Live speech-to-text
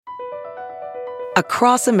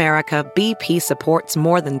Across America, BP supports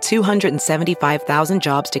more than 275,000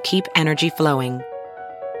 jobs to keep energy flowing.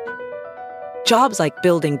 Jobs like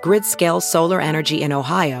building grid-scale solar energy in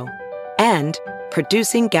Ohio and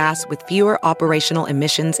producing gas with fewer operational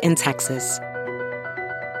emissions in Texas.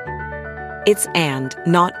 It's and,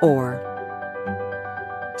 not or.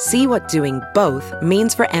 See what doing both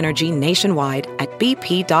means for energy nationwide at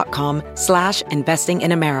bp.com/investing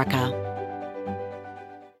in America.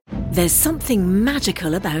 There's something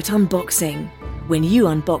magical about unboxing. When you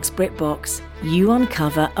unbox BritBox, you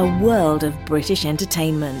uncover a world of British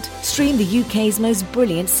entertainment. Stream the UK's most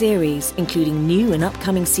brilliant series, including new and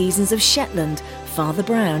upcoming seasons of Shetland, Father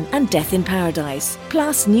Brown and Death in Paradise.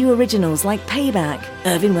 Plus new originals like Payback,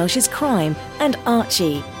 Irving Welsh's Crime and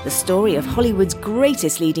Archie, the story of Hollywood's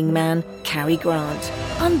greatest leading man, Cary Grant.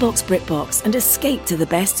 Unbox BritBox and escape to the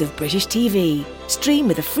best of British TV. Stream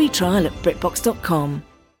with a free trial at BritBox.com.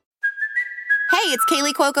 Hey, it's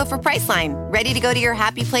Kaylee Cuoco for Priceline. Ready to go to your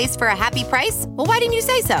happy place for a happy price? Well, why didn't you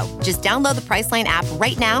say so? Just download the Priceline app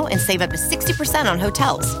right now and save up to 60% on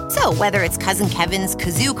hotels. So whether it's Cousin Kevin's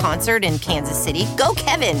Kazoo Concert in Kansas City, go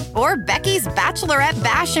Kevin, or Becky's Bachelorette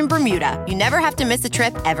Bash in Bermuda, you never have to miss a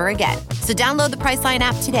trip ever again. So download the Priceline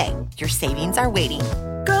app today. Your savings are waiting.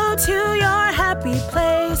 Go to your happy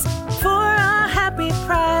place for a happy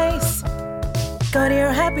price. Go to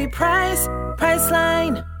your happy price,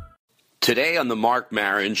 Priceline. Today on the Marc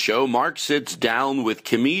Maron Show, Mark sits down with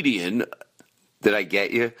comedian. Did I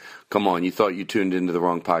get you? Come on, you thought you tuned into the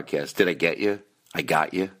wrong podcast. Did I get you? I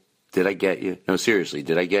got you. Did I get you? No, seriously,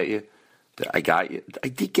 did I get you? I got you. I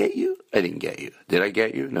did get you? I didn't get you. Did I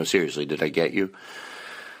get you? No, seriously, did I get you?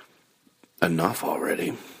 Enough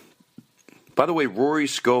already. By the way, Rory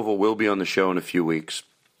Scovel will be on the show in a few weeks.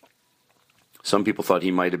 Some people thought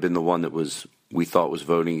he might have been the one that we thought was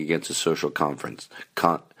voting against a social conference.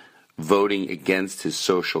 Voting against his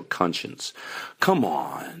social conscience. Come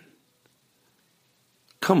on.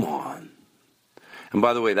 Come on. And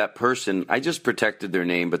by the way, that person, I just protected their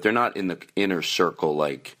name, but they're not in the inner circle.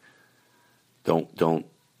 Like, don't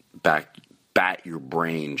bat your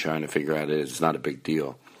brain trying to figure out it. It's not a big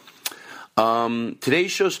deal.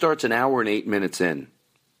 Today's show starts an hour and 8 minutes in.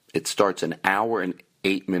 It starts an hour and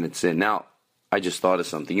 8 minutes in. Now, I just thought of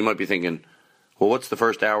something. You might be thinking, well, what's the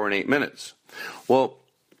first hour and 8 minutes? Well,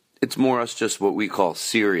 it's more us just what we call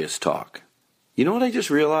serious talk. You know what I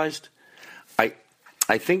just realized? I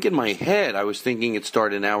think in my head I was thinking it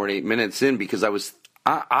started an hour and 8 minutes in because I was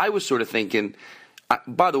sort of thinking.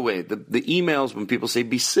 By the way, the emails when people say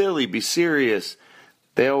be silly, be serious,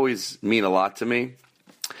 they always mean a lot to me.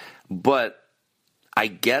 But I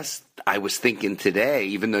guess I was thinking today,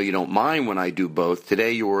 even though you don't mind when I do both,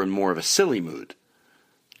 today you were in more of a silly mood.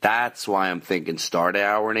 That's why I'm thinking start an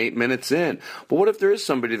hour and 8 minutes in. But what if there is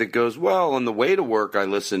somebody that goes, well, on the way to work I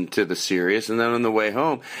listen to the serious, and then on the way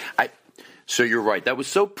home. So you're right. That was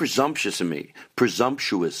so presumptuous of me.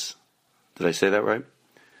 Presumptuous. Did I say that right?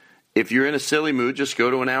 If you're in a silly mood, just go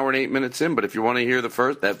to an hour and 8 minutes in. But if you want to hear the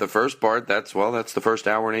first part, that's the first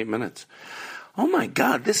hour and 8 minutes. Oh my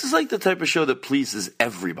God, this is like the type of show that pleases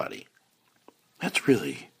everybody. That's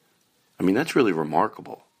really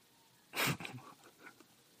remarkable.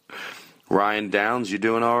 Ryan Downs, you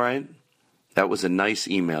doing all right? That was a nice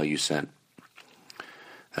email you sent.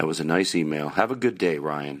 That was a nice email. Have a good day,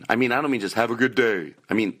 Ryan. I don't mean just have a good day.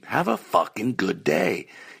 Have a fucking good day.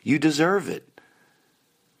 You deserve it.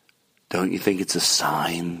 Don't you think it's a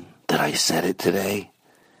sign that I said it today?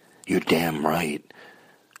 You're damn right.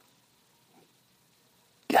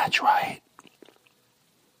 That's right.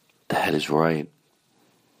 That is right.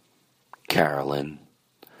 Carolyn.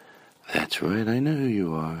 That's right, I know who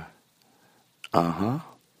you are. Uh-huh.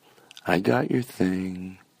 I got your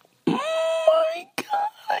thing. Oh my God,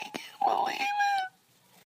 I can't believe it.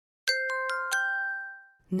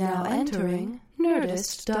 Now entering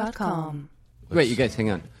Nerdist.com. Wait, you guys,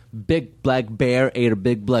 hang on. Big black bear ate a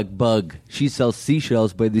big black bug. She sells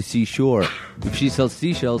seashells by the seashore. If she sells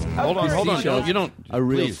seashells, hold on. You don't.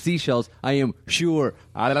 Real please. seashells. I am sure.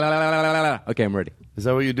 Okay, I'm ready. Is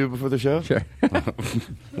that what you do before the show? Sure.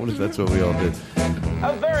 What if that's what we all do?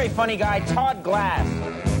 A very funny guy, Todd Glass.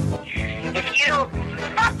 If you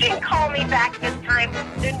fucking call me back this time,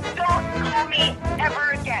 then don't call me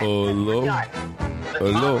ever again. Hello?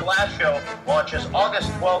 The Todd Glass Show launches August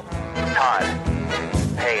 12th. Todd,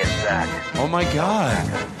 hey, it's Zach. Oh my God.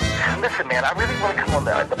 Listen, man, I really want to come on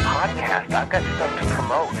the podcast. I've got stuff to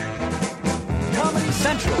promote. Comedy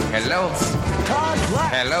Central. Hello. Todd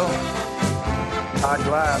Glass. Hello. Todd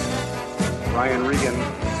Glass. Ryan Regan.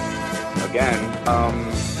 Again.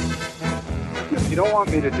 If you don't want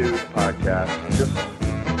me to do podcasts, just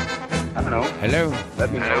Hello? Hello?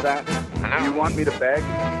 Let me know that. Do you want me to beg?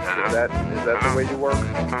 Is that the way you work? I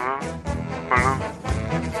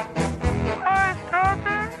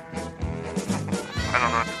don't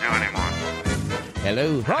know what to do anymore.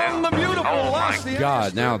 Hello? From the beautiful Los Angeles.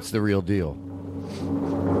 God, now it's the real deal.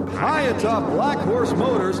 High atop Black Horse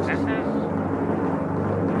Motors,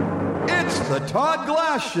 it's the Todd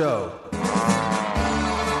Glass Show.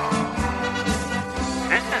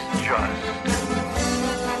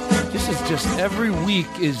 This is just every week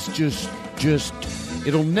is just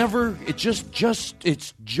it'll never it's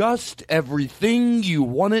just everything you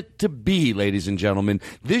want it to be, ladies and gentlemen.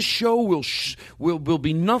 This show will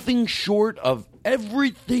be nothing short of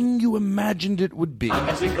everything you imagined it would be. I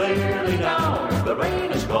can see clearly now, the rain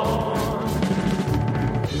is gone.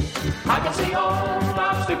 I can see all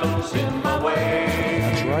obstacles in my way.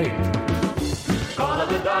 That's right. It's gonna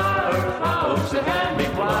be dark clouds that can be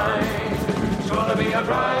blind. It's gonna be a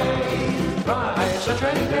bright, bright,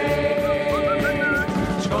 sunshiny day.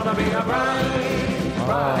 It's gonna be a bright,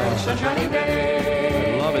 bright, sunshiny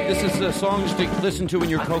day. I love it. This is the songs to listen to when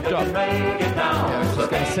you're coked up. I was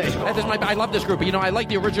just gonna say. I love this group. You know, I like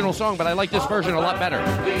the original song, but I like this version a lot better.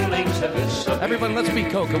 Everyone, let's be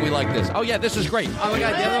coke and we like this. Oh yeah, this is great. Oh my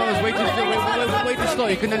god, the other one was way too slow.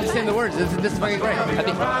 You couldn't understand the words. This is fucking great.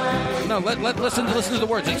 No, listen to the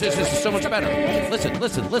words. This is so much better. Listen.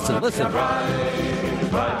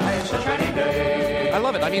 I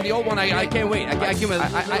love it. I mean, the old one, I can't wait. I can't wait.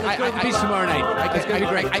 Let's go to the beach tomorrow night. It's going to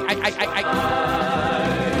be great.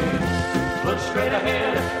 Look straight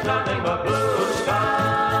ahead, nothing but blue sky.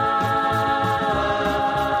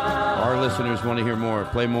 Our listeners want to hear more.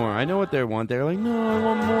 Play more. I know what they want. They're like, no, I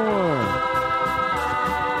want more.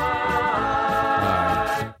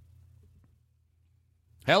 Right.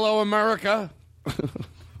 Hello, America.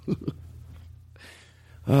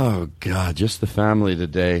 Oh, God, just the family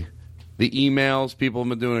today. The emails, people have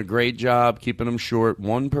been doing a great job keeping them short.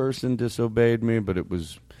 One person disobeyed me, but it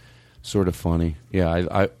was sort of funny.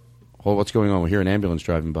 Yeah, oh, what's going on? We hear an ambulance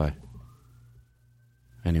driving by.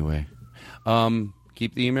 Anyway,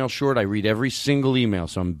 keep the email short. I read every single email,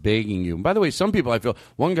 so I'm begging you. And by the way, some people, I feel,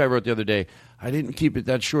 one guy wrote the other day, I didn't keep it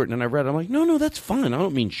that short. And then I read it. I'm like, no, that's fine. I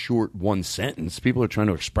don't mean short one sentence. People are trying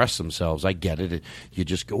to express themselves. I get it. You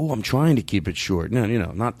just go, oh, I'm trying to keep it short. No,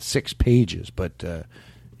 not 6 pages, but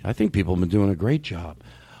I think people have been doing a great job.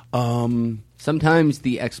 Sometimes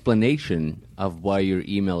the explanation of why your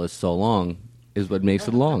email is so long is what makes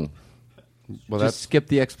it long. Well, just skip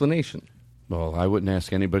the explanation. Well, I wouldn't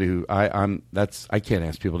ask anybody who I can't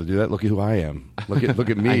ask people to do that. Look at who I am. Look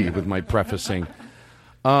at me with my prefacing.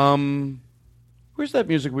 Where's that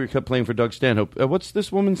music we kept playing for Doug Stanhope? What's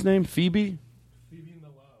this woman's name? Phoebe? Phoebe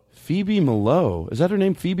Milo. Phoebe Milo. Is that her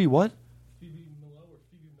name? Phoebe what? Phoebe Milo or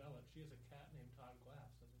Phoebe Mellon. She has a cat named Todd Glass.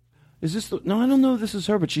 Is this no, I don't know if this is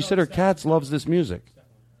her, but she said her cat loves this music.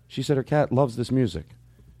 She said her cat loves this music.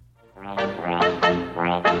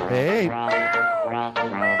 Hey.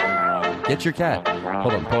 Get your cat.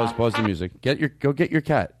 Hold on, pause the music. Go get your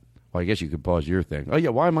cat. Well, I guess you could pause your thing. Oh yeah,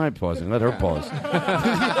 why am I pausing? Let her pause.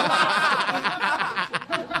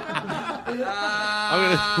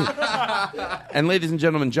 And ladies and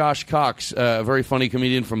gentlemen, Josh Cox, a very funny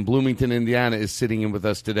comedian from Bloomington, Indiana, is sitting in with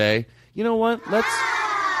us today. You know what? The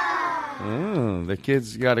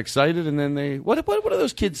kids got excited, and then they... What are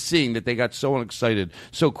those kids seeing that they got so excited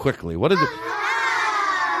so quickly? What is it?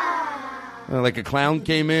 Like a clown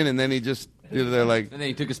came in, and then he just... They're like... And then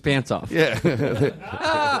he took his pants off. Yeah. Hey.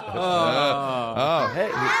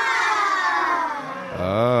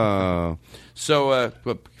 Oh. So,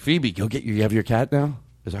 Phoebe, go get you have your cat now?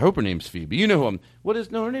 Because I hope her name's Phoebe. You know who I'm...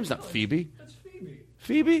 No, her name's not Phoebe. That's Phoebe.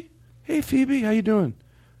 Phoebe? Hey, Phoebe, how you doing?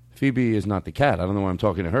 Phoebe is not the cat. I don't know why I'm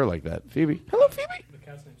talking to her like that. Phoebe. Hello, Phoebe. The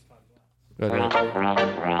cat's name's Todd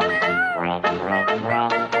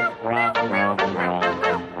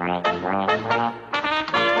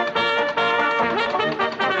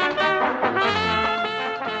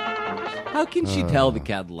How can she tell the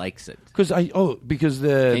cat likes it? Because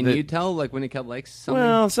Can you tell when a cat likes something?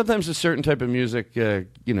 Well, sometimes a certain type of music,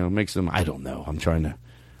 makes them. I don't know.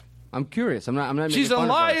 I'm curious. I'm not. Making She's fun a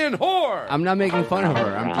lying whore. I'm not making fun of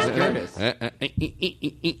her. I'm just curious.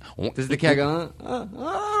 Does the cat go?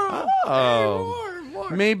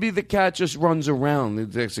 More. Maybe the cat just runs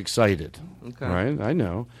around. It's excited. Okay. Right. I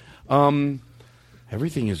know.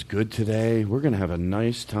 Everything is good today. We're going to have a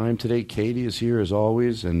nice time today. Katie is here as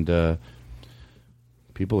always, and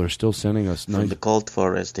people are still sending us From the cold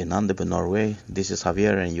forest in Andeby, Norway, this is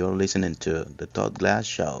Javier, and you're listening to The Todd Glass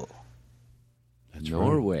Show. That's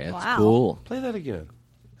Norway. Right. That's cool. Play that again.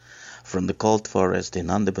 From the cold forest in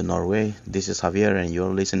Andeby, Norway, this is Javier, and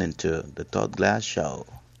you're listening to The Todd Glass Show.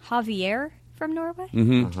 Javier from Norway?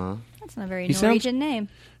 Mm-hmm. That's not a very Norwegian name.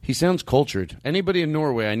 He sounds cultured. Anybody in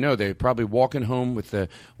Norway, I know, they're probably walking home with a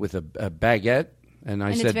baguette. And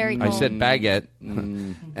I said baguette.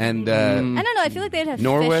 And I don't know. I feel like they'd have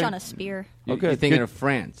Norway? fish on a spear. Okay, you're thinking of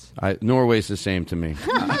France. Norway's the same to me.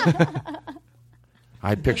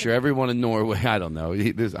 I picture everyone in Norway. I don't know.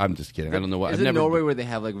 I'm just kidding. I don't know what. Is it Norway where they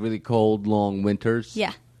have like really cold, long winters? Yeah.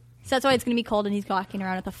 So that's why it's going to be cold, and he's walking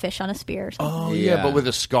around with a fish on a spear or something. Oh, yeah, but with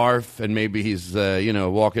a scarf, and maybe he's,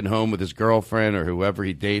 walking home with his girlfriend or whoever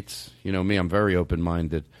he dates. You know me, I'm very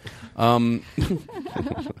open-minded.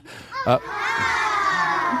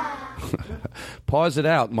 Pause it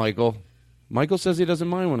out, Michael. Michael says he doesn't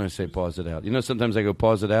mind when I say pause it out. You know, sometimes I go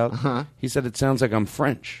pause it out. Uh-huh. He said it sounds like I'm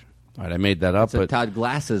French. All right, I made that up. It's a Todd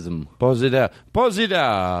Glassism. Pause it out. Pause it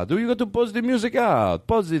out. Do you got to pause the music out?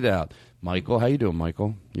 Pause it out. Michael, how you doing,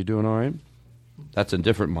 Michael? You doing all right? That's a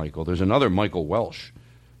different Michael. There's another Michael Welsh.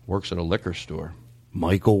 Works at a liquor store.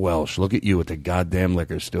 Michael Welsh. Look at you at the goddamn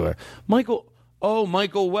liquor store. Michael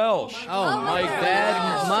Welsh. Oh, Mike,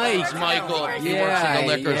 Dad, Mike. It's Michael. He Yeah, works at the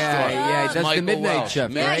liquor store. yeah, he does Michael the midnight Welsh.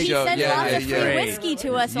 shift, Yeah, right? he sends lots of free whiskey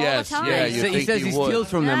to us all the time. Yeah, He says he steals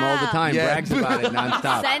from them all the time, brags about it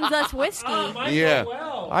nonstop. Sends us whiskey. Yeah.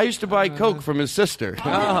 I used to buy Coke from his sister.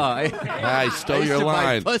 I stole your line.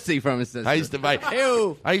 I used to buy pussy from his sister. I used to buy.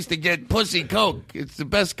 Ew. I used to get pussy Coke. It's the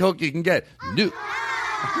best Coke you can get.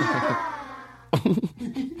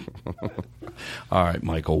 All right,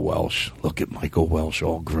 Michael Welsh. Look at Michael Welsh,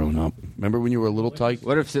 all grown up. Remember when you were a little tight?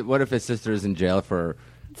 What if his sister is in jail for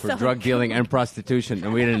drug dealing and prostitution,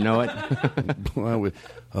 and we didn't know it? What?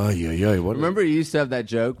 Remember, you used to have that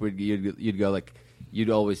joke where you'd go like,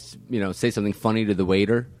 you'd always say something funny to the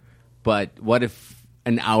waiter, but what if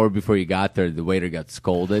an hour before you got there, the waiter got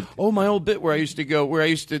scolded? Oh, my old bit where I used to go.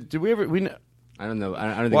 Did we ever? I don't know.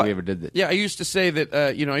 I don't think we ever did that. Yeah, I used to say that, I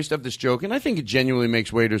used to have this joke, and I think it genuinely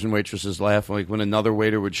makes waiters and waitresses laugh. Like, when another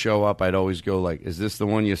waiter would show up, I'd always go, like, is this the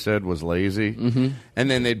one you said was lazy? Mm-hmm. And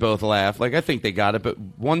then they'd both laugh. Like, I think they got it. But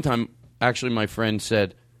one time, actually, my friend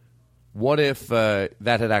said, what if that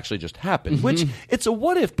had actually just happened? Mm-hmm. Which, it's a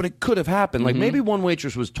what if, but it could have happened. Like, maybe one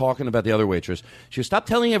waitress was talking about the other waitress. She goes, stop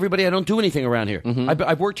telling everybody I don't do anything around here.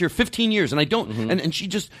 I've worked here 15 years, and I don't. And she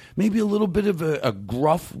just, maybe a little bit of a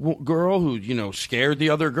gruff girl who, scared the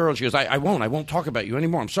other girl. She goes, I won't talk about you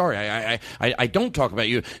anymore. I'm sorry. I don't talk about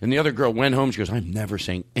you. And the other girl went home. She goes, I'm never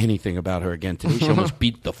saying anything about her again today. She almost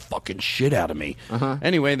beat the fucking shit out of me.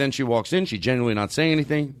 Anyway, then she walks in. She's genuinely not saying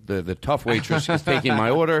anything. The tough waitress is taking my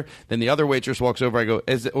order. Then the other waitress walks over. I go,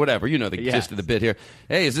 whatever. You know the gist of the bit here.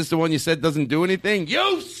 Hey, is this the one you said doesn't do anything?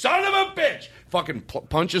 You son of a bitch! Fucking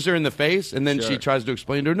punches her in the face, and then she tries to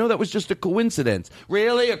explain to her, no, that was just a coincidence.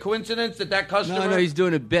 Really? A coincidence that customer... No, he's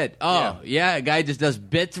doing a bit. Oh, yeah, a guy just does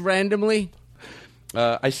bits randomly?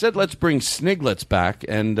 I said let's bring Sniglets back,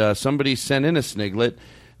 and somebody sent in a Sniglet.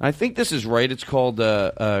 I think this is right. It's called...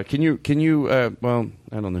 Can you? Well,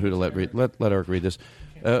 I don't know who to let read. Let Eric read this.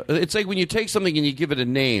 It's like when you take something and you give it a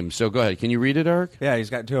name. So go ahead. Can you read it, Eric? Yeah,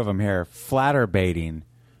 he's got two of them here. Flatter baiting.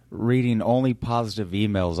 Reading only positive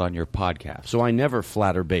emails on your podcast. So I never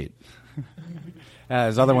flatter bait.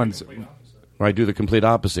 His other one's... Or I do the complete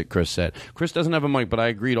opposite, Chris said. Chris doesn't have a mic, but I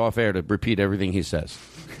agreed off air to repeat everything he says.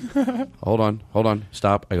 Hold on.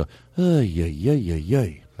 Stop. I go,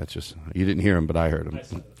 yay. That's just... You didn't hear him, but I heard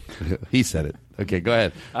him. He said it. Okay, go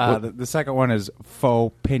ahead. The second one is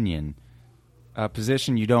faux opinion. A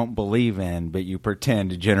position you don't believe in, but you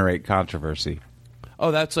pretend to generate controversy. Oh,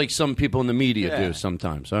 that's like some people in the media do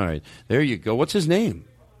sometimes. All right. There you go. What's his name?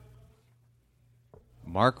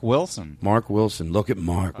 Mark Wilson. Mark Wilson. Look at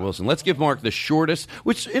Mark Wilson. Let's give Mark the shortest,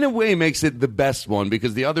 which in a way makes it the best one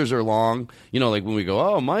because the others are long. Like when we go,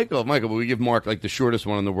 oh, Michael, but we give Mark like the shortest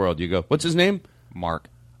one in the world. You go, what's his name? Mark.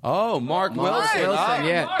 Oh, Mark Wilson.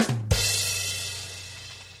 Yeah. Mark.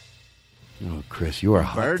 Oh, Chris, you are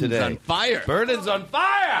hot Burden's today. on fire. Burden's on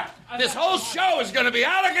fire. This whole show is going to be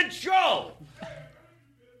out of control.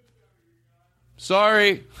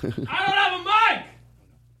 Sorry. I don't have a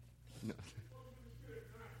mic.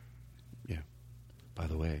 Yeah. By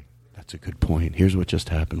the way, that's a good point. Here's what just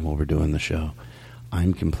happened while we're doing the show.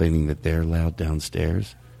 I'm complaining that they're loud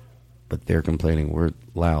downstairs, but they're complaining we're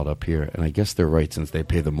loud up here. And I guess they're right since they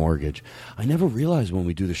pay the mortgage. I never realized when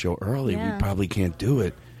we do the show early, we probably can't do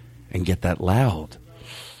it and get that loud.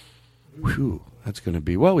 Whew. That's going to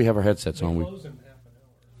be... Well, we have our headsets on.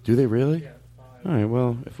 Do they really? All right,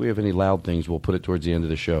 well, if we have any loud things, we'll put it towards the end of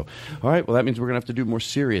the show. All right, well, that means we're going to have to do more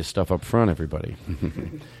serious stuff up front, everybody.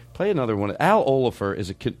 Play another one. Al Oliver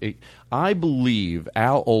is I believe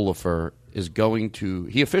Al Oliver is going to.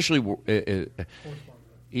 He officially.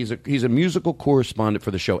 He's a musical correspondent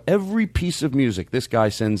for the show. Every piece of music this guy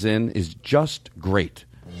sends in is just great.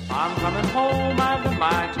 I'm coming home after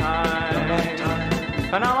my time,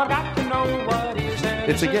 and now I've got to know what is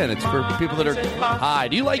in It's for people that are, hi,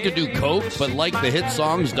 do you like to do coke, but like the hit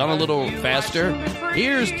songs done a little faster?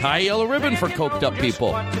 Here's Tie Yellow Ribbon for coked up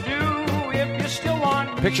people.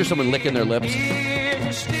 Picture someone licking their lips.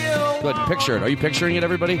 Good, picture it. Are you picturing it,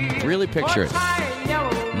 everybody? Really picture it.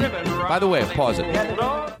 By the way, pause it.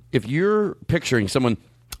 If you're picturing someone,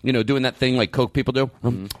 doing that thing like coke people do,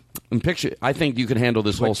 and picture, I think you can handle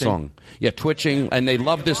this whole song. Yeah, twitching, and they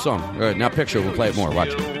love this song. All right, now picture, we'll play it more.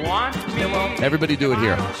 Watch. Everybody do it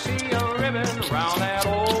here.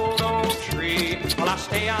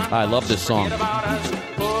 I love this song.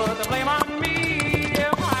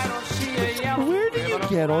 Where do you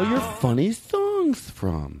get all your funny songs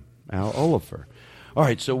from? Al Oliver. All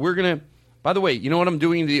right, so we're going to... By the way, you know what I'm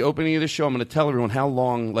doing in the opening of this show? I'm going to tell everyone how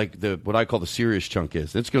long, what I call the serious chunk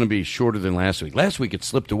is. It's going to be shorter than last week. Last week it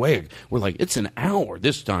slipped away. We're like, it's an hour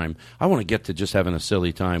this time. I want to get to just having a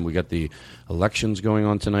silly time. We got the elections going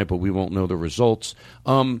on tonight, but we won't know the results.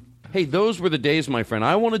 Hey, those were the days, my friend.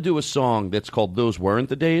 I want to do a song that's called Those Weren't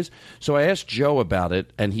the Days. So I asked Joe about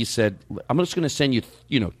it, and he said, I'm just going to send you,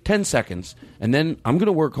 10 seconds, and then I'm going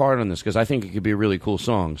to work hard on this because I think it could be a really cool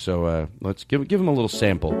song. So let's give him a little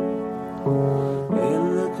sample.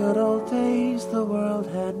 In the good old days, the world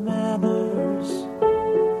had manners.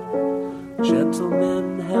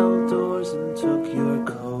 Gentlemen held doors and took your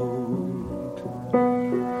coat.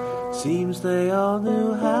 Seems they all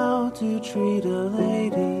knew how to treat a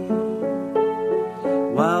lady,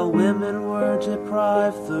 while women were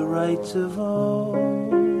deprived the right to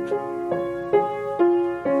vote.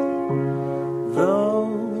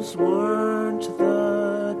 Those weren't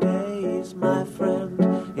the days, my friend.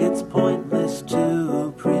 It's pointless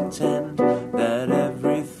to pretend that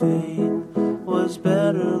everything was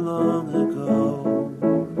better long ago.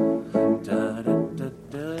 Da, da, da,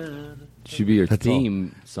 da. Should be your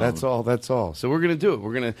theme song. That's all. So we're going to do it.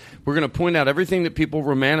 We're going to point out everything that people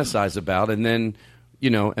romanticize about, and then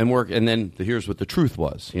and then here's what the truth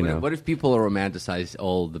was. What if people romanticize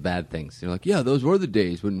all the bad things? They're like, yeah, those were the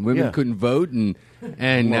days when women couldn't vote and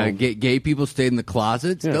gay people stayed in the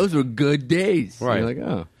closets. Yeah. Those were good days. Right. And you're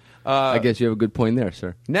like, I guess you have a good point there,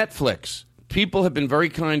 sir. Netflix. People have been very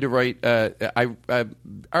kind to write.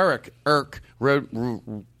 Eric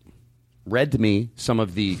read to me some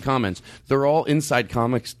of the comments. They're all inside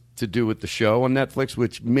comics to do with the show on Netflix,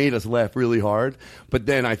 which made us laugh really hard. But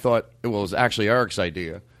then I thought, it was actually Eric's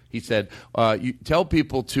idea. He said, you tell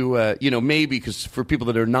people to, maybe, because for people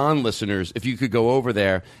that are non-listeners, if you could go over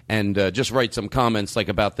there and just write some comments like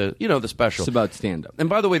about the special. It's about stand-up. And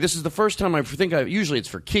by the way, this is the first time usually it's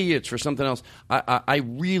for Key, it's for something else. I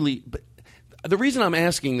really, but the reason I'm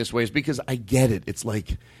asking this way is because I get it. It's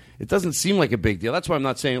like, it doesn't seem like a big deal. That's why I'm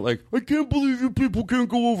not saying it like, I can't believe you people can't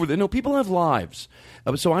go over there. No, people have lives.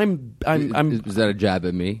 So I'm. Is that a jab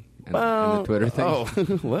at me? And the Twitter thing? Oh,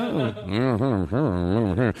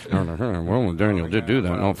 well, Daniel did do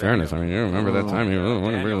that, in all fairness. I mean, you remember that time? It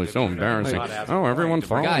was really so embarrassing. Oh, everyone's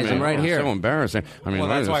following me. Guys, I'm right here. So embarrassing. I mean,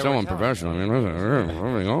 that is so unprofessional. I mean,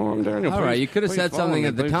 I'm Daniel. All right, you could have said something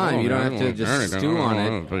at the time. You don't have to just stew on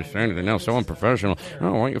it. Please say anything now. So unprofessional.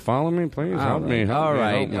 Oh, won't you follow me? Please help me. All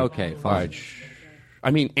right. Okay, fine. All right.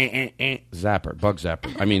 I mean, zapper, bug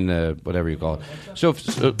zapper. I mean, whatever you call it. So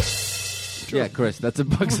yeah, Chris, that's a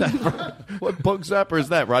bug zapper. What bug zapper is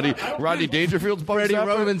that? Rodney Dangerfield's bug Freddie zapper?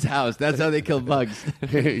 Roman's house. That's how they kill bugs.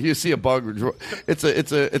 You see a bug. It's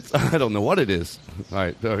I don't know what it is. All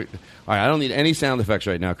right. I don't need any sound effects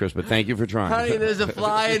right now, Chris, but thank you for trying. Honey, there's a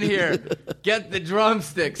fly in here. Get the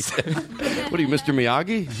drumsticks. What are you, Mr.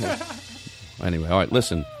 Miyagi? Anyway, all right,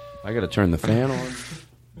 listen. I got to turn the fan on.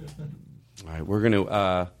 All right, we're going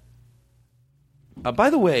to... by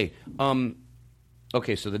the way...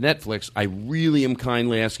 Okay, so the Netflix, I really am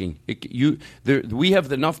kindly asking. We have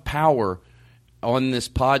enough power on this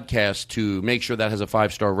podcast to make sure that has a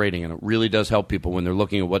 5-star rating, and it really does help people when they're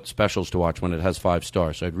looking at what specials to watch when it has 5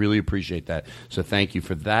 stars. So I'd really appreciate that. So thank you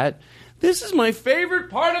for that. This is my favorite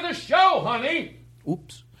part of the show, honey.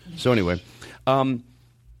 Oops. So anyway, Ann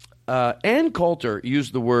Coulter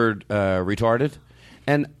used the word retarded,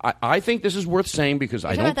 and I think this is worth saying because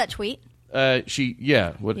I don't... about that tweet? Yeah.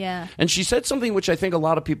 Yeah. And she said something which I think a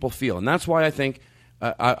lot of people feel, and that's why I think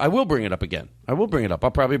I will bring it up again. I will bring it up.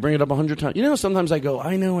 I'll probably bring it up 100 times. Sometimes I go,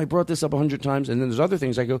 I know I brought this up 100 times, and then there's other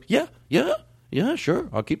things I go, yeah, sure,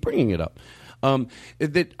 I'll keep bringing it up.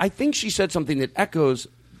 That I think she said something that echoes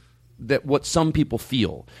that what some people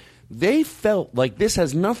feel. They felt like this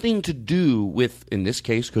has nothing to do with, in this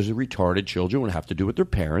case, because the retarded children would have to do with their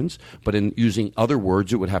parents, but in using other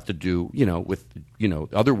words, it would have to do, with,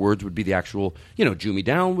 other words would be the actual, Jew me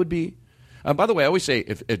down would be. By the way, I always say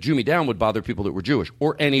if Jew me down would bother people that were Jewish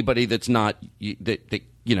or anybody that's not,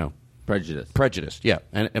 Prejudiced, yeah,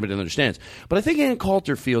 and everybody understands. But I think Ann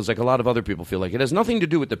Coulter feels like a lot of other people feel like it has nothing to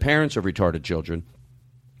do with the parents of retarded children.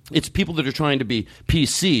 It's people that are trying to be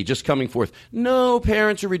PC, just coming forth. No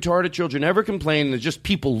parents of retarded children ever complain. There's just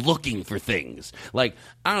people looking for things. Like,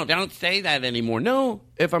 don't say that anymore. No,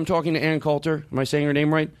 if I'm talking to Ann Coulter, am I saying her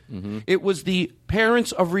name right? Mm-hmm. It was the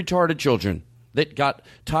parents of retarded children that got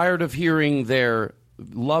tired of hearing their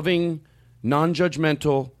loving,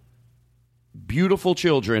 non-judgmental, beautiful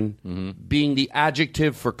children being the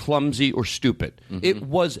adjective for clumsy or stupid. It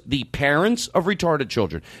was the parents of retarded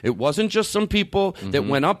children. It wasn't just some people that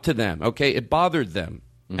went up to them. Okay, it bothered them.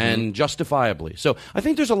 And justifiably. So I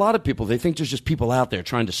think there's a lot of people, they think there's just people out there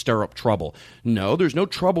trying to stir up trouble. No, there's no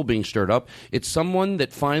trouble being stirred up. It's someone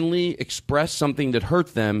that finally expressed something that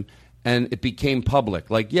hurt them and it became public.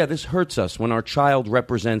 Like, yeah, this hurts us when our child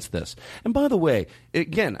represents this. And by the way,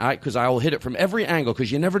 again, because I'll hit it from every angle,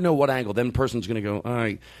 because you never know what angle. Then the person's going to go,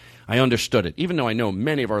 I understood it. Even though I know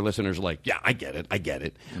many of our listeners are like, yeah, I get it.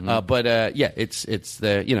 But it's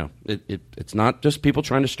not just people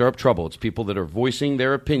trying to stir up trouble. It's people that are voicing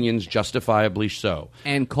their opinions justifiably so.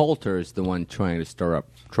 Ann Coulter is the one trying to stir up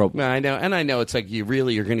trouble. I know, and I know it's like you're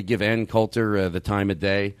going to give Ann Coulter the time of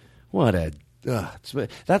day. What a...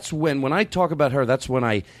 that's when I talk about her, that's when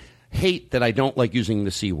I hate that I don't like using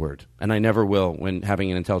the C word, and I never will when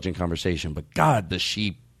having an intelligent conversation. But God, does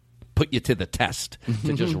she put you to the test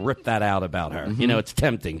to just rip that out about her. It's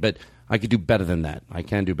tempting, but I could do better than that. I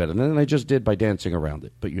can do better than that, I just did by dancing around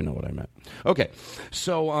it, but you know what I meant. Okay,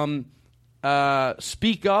 so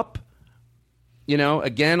speak up.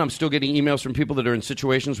 Again, I'm still getting emails from people that are in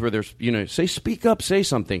situations where there's, say speak up, say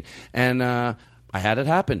something. And I had it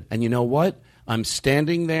happen. And you know what? I'm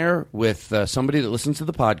standing there with somebody that listens to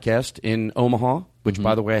the podcast in Omaha, which,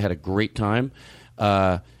 by the way, I had a great time.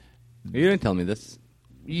 You didn't tell me this.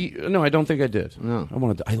 No, I don't think I did. No,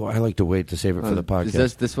 I like to wait to save it for the podcast.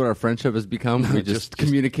 Is this what our friendship has become? We just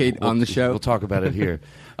communicate on the show. We'll talk about it here.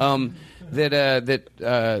 That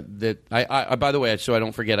by the way, so I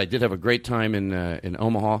don't forget, I did have a great time in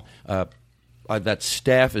Omaha. That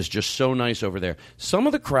staff is just so nice over there. Some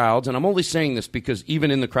of the crowds, and I'm only saying this because even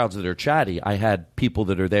in the crowds that are chatty, I had people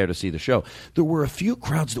that are there to see the show. There were a few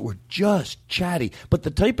crowds that were just chatty, but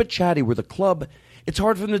the type of chatty where the club, it's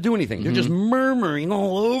hard for them to do anything. They're just murmuring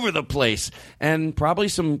all over the place. And probably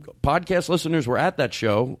some podcast listeners were at that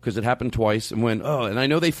show because it happened twice and went, and I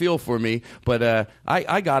know they feel for me, but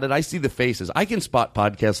I got it. I see the faces. I can spot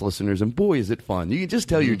podcast listeners, and boy, is it fun. You can just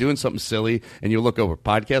tell you're doing something silly, and you look over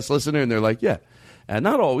podcast listener, and they're like, yeah. And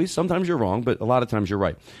not always. Sometimes you're wrong, but a lot of times you're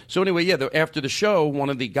right. So anyway, after the show, one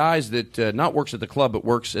of the guys that not works at the club but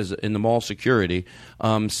works in the mall security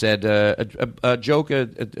said a joke, a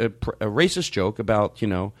racist joke about,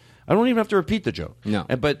 I don't even have to repeat the joke. No.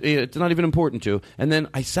 But it's not even important to. And then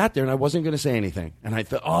I sat there and I wasn't going to say anything. And I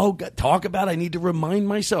thought, God, talk about it. I need to remind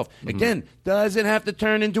myself. Again, doesn't have to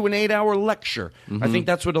turn into an 8-hour lecture. I think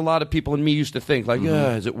that's what a lot of people and me used to think. Like,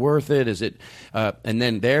 is it worth it? Is it? And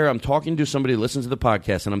then I'm talking to somebody who listens to the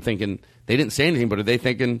podcast, and I'm thinking, they didn't say anything, but are they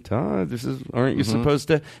thinking, Todd, aren't you supposed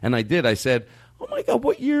to? And I did. I said, oh, my God,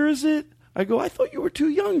 what year is it? I go, I thought you were too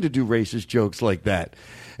young to do racist jokes like that.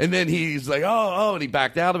 And then he's like, and he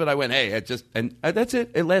backed out of it. I went, hey, and that's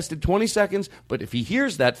it. It lasted 20 seconds. But if he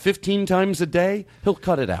hears that 15 times a day, he'll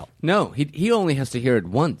cut it out. No, he only has to hear it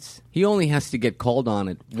once. He only has to get called on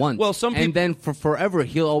it once. Well, some people, and then for forever,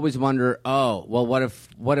 he'll always wonder, what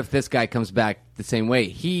if this guy comes back the same way?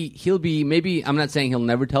 He'll be, maybe, I'm not saying he'll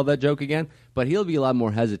never tell that joke again, but he'll be a lot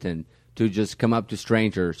more hesitant to just come up to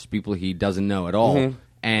strangers, people he doesn't know at all,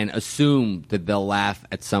 and assume that they'll laugh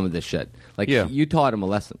at some of this shit. Like, you taught him a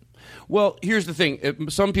lesson. Well, here's the thing.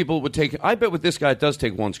 Some people would take – I bet with this guy it does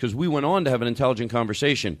take once, because we went on to have an intelligent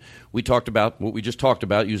conversation. We talked about what we just talked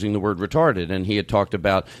about, using the word retarded, and he had talked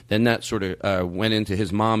about – then that sort of went into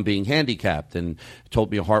his mom being handicapped and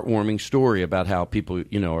told me a heartwarming story about how people,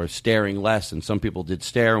 are staring less, and some people did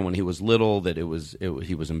stare, and when he was little that he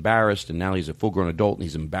was embarrassed, and now he's a full-grown adult and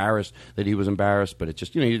he's embarrassed that he was embarrassed, but it's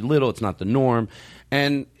just, he's little, it's not the norm.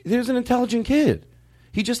 And there's an intelligent kid.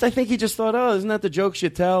 I think he just thought, isn't that the jokes you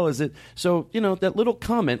tell? Is it? So, that little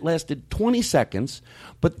comment lasted 20 seconds,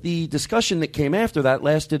 but the discussion that came after that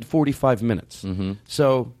lasted 45 minutes.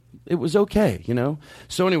 So it was okay,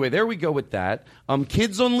 So anyway, there we go with that.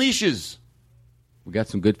 Kids on leashes. We got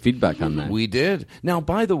some good feedback on that. We did. Now,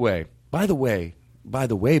 by the way, I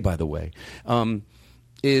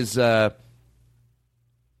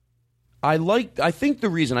think the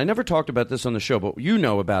reason, I never talked about this on the show, but you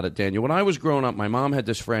know about it, Daniel. When I was growing up, my mom had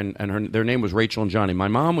this friend, and their name was Rachel and Johnny. My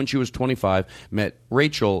mom, when she was 25, met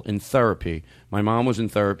Rachel in therapy. My mom was in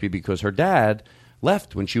therapy because her dad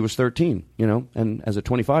left when she was 13, and as a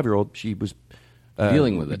 25-year-old, she was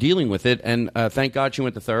dealing with it, and thank God she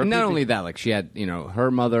went to therapy. And not only that, like she had,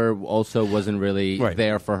 her mother also wasn't really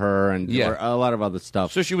there for her, and there were a lot of other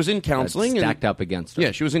stuff. So she was in counseling, stacked up against her.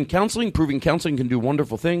 Yeah, she was in counseling, proving counseling can do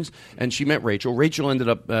wonderful things, and she met Rachel. Rachel ended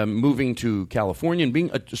up moving to California and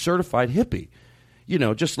being a certified hippie.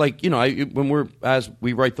 Just like as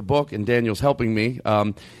we write the book, and Daniel's helping me,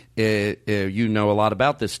 you know a lot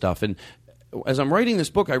about this stuff, and as I'm writing this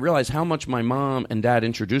book, I realized how much my mom and dad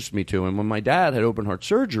introduced me to. And when my dad had open heart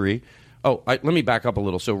surgery, let me back up a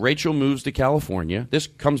little. So Rachel moves to California. This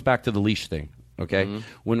comes back to the leash thing, okay? Mm-hmm.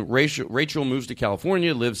 When Rachel moves to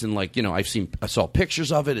California, lives in I saw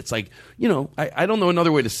pictures of it. It's like, I don't know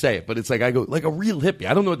another way to say it, but it's like I go like a real hippie.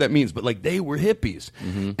 I don't know what that means, but like they were hippies.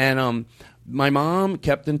 Mm-hmm. And my mom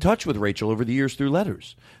kept in touch with Rachel over the years through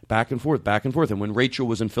letters, back and forth. And when Rachel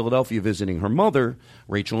was in Philadelphia visiting her mother,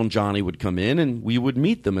 Rachel and Johnny would come in, and we would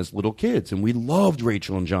meet them as little kids. And we loved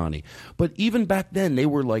Rachel and Johnny. But even back then, they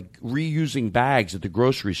were like reusing bags at the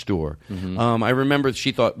grocery store. Mm-hmm. I remember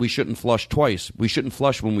she thought we shouldn't flush twice. We shouldn't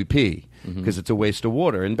flush when we pee because it's a waste of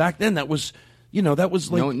water. And back then, that was... that was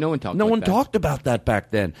like no one talked. No one talked about that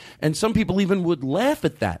back then, and some people even would laugh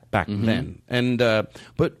at that back then. And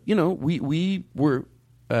but we were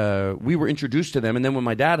introduced to them, and then when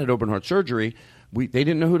my dad had open heart surgery, they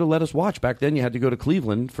didn't know who to let us watch. Back then, you had to go to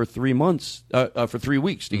Cleveland for 3 months, for 3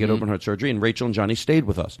 weeks to get open heart surgery, and Rachel and Johnny stayed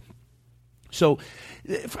with us. So,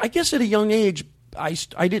 I guess at a young age,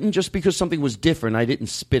 I didn't just because something was different, I didn't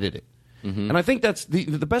spit at it. Mm-hmm. And I think that's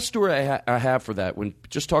the best story I have for that. When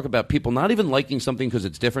just talk about people not even liking something because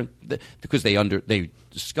it's different, because they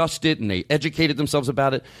discussed it and they educated themselves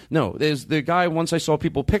about it. No, there's the guy once I saw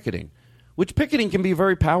people picketing, which picketing can be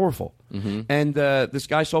very powerful. Mm-hmm. And this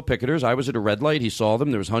guy saw picketers. I was at a red light. He saw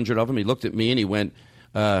them. There was 100 of them. He looked at me and he went,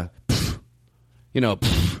 pff. And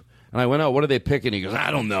I went, oh, what are they picketing? He goes,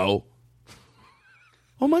 I don't know.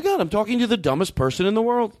 Oh my God, I'm talking to the dumbest person in the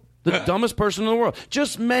world. The dumbest person in the world.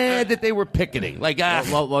 Just mad that they were picketing. Like,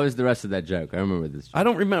 what was the rest of that joke? I remember this joke. I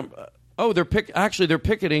don't remember. Oh, they're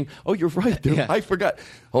picketing. Oh, you're right. Yeah. I forgot.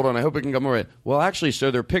 Hold on. I hope I can come right. Well, actually,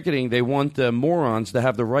 sir, they're picketing. They want morons to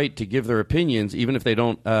have the right to give their opinions, even if they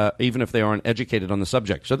don't, even if they aren't educated on the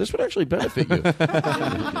subject. So this would actually benefit you.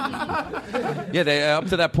 Yeah, up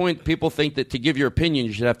to that point, people think that to give your opinion,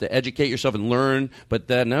 you should have to educate yourself and learn. But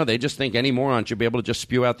no, they just think any moron should be able to just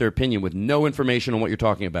spew out their opinion with no information on what you're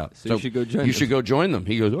talking about. So you should go join them. You should go join them.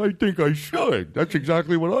 He goes, I think I should. That's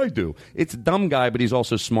exactly what I do. It's a dumb guy, but he's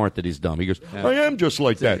also smart that he's dumb. He goes, I am just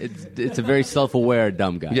like that. It's a very self-aware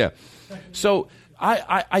dumb guy. Yeah. So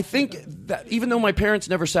I think that even though my parents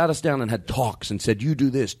never sat us down and had talks and said, you do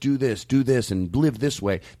this, and live this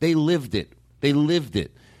way, they lived it.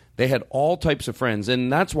 They had all types of friends,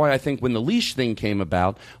 and that's why I think when the leash thing came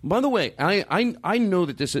about. By the way, I know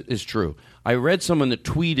that this is true. I read someone that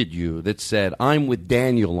tweeted you that said, I'm with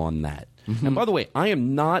Daniel on that. Mm-hmm. And by the way,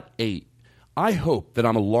 I hope that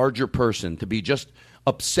I'm a larger person to be just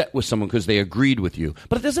upset with someone because they agreed with you.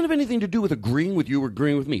 But it doesn't have anything to do with agreeing with you or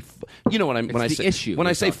agreeing with me. You know what I mean? When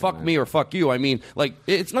I say fuck me or fuck you, I mean, like,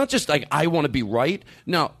 it's not just like I want to be right.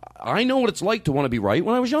 Now, I know what it's like to want to be right.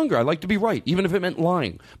 When I was younger, I liked to be right, even if it meant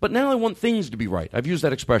lying. But now I want things to be right. I've used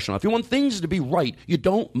that expression. If you want things to be right, you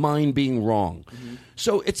don't mind being wrong. Mm-hmm.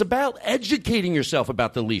 So it's about educating yourself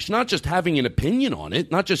about the leash, not just having an opinion on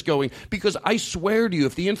it, not just going, because I swear to you,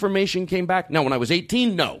 if the information came back, now when I was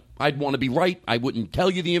 18, no, I'd want to be right. I wouldn't tell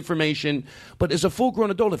you the information. But as a full-grown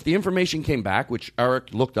adult, if the information came back, which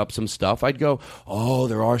Eric looked up some stuff, I'd go, oh,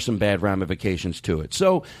 there are some bad ramifications to it.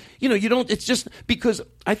 So, you don't, it's just because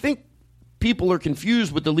I think people are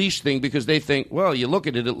confused with the leash thing because they think, well, you look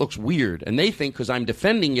at it, it looks weird. And they think because I'm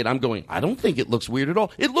defending it, I'm going, I don't think it looks weird at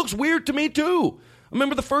all. It looks weird to me, too. I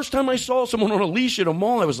remember the first time I saw someone on a leash at a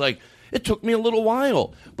mall, I was like, it took me a little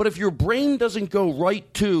while. But if your brain doesn't go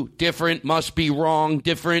right to different must be wrong,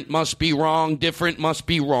 different must be wrong, different must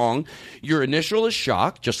be wrong, your initial is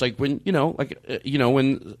shock, just like when,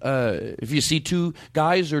 if you see two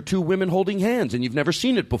guys or two women holding hands and you've never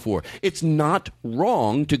seen it before. It's not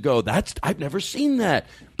wrong to go, I've never seen that.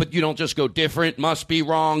 But you don't just go different must be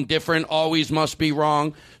wrong, different always must be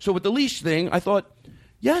wrong. So with the leash thing, I thought,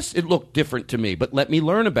 yes, it looked different to me, but let me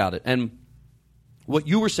learn about it. And what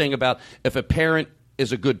you were saying about if a parent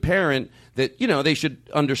is a good parent, that, you know, they should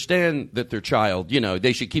understand that their child, you know,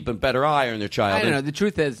 they should keep a better eye on their child. I don't know. The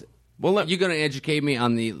truth is, well, you're going to educate me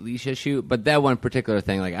on the leash issue, but that one particular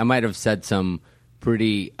thing, like I might have said some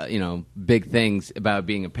pretty, big things about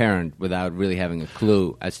being a parent without really having a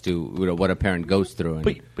clue as to what a parent goes through. And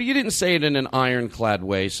But you didn't say it in an ironclad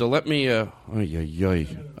way, so let me,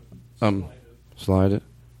 slide it.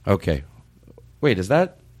 Okay. Wait, is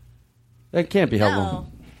that can't be how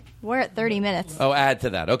long? We're at 30 minutes. Oh, add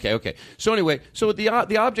to that. Okay. So anyway,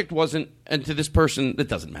 the object wasn't, and to this person, it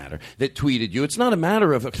doesn't matter, that tweeted you. It's not a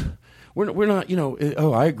matter of, we're not,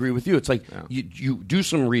 I agree with you. It's like you do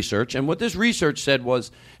some research, and what this research said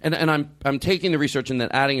was, and I'm taking the research and then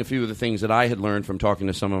adding a few of the things that I had learned from talking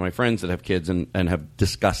to some of my friends that have kids and have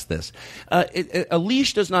discussed this. A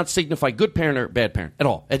leash does not signify good parent or bad parent at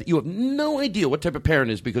all. You have no idea what type of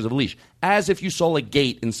parent is because of a leash, as if you saw a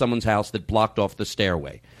gate in someone's house that blocked off the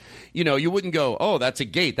stairway. You wouldn't go, oh, that's a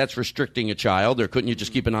gate. That's restricting a child. Or couldn't you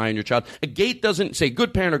just keep an eye on your child? A gate doesn't say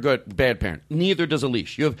good parent or bad parent. Neither does a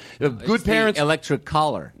leash. You have good parents. The electric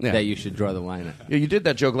collar that you should draw the line at. Yeah, you did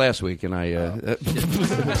that joke last week, and I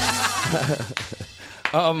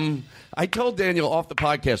told Daniel off the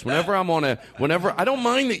podcast, whenever I don't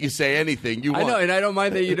mind that you say anything. I know, and I don't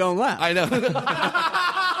mind that you don't laugh. I know.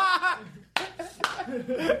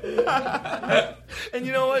 And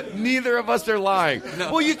you know what? Neither of us are lying.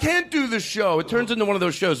 No. Well, you can't do the show. It turns into one of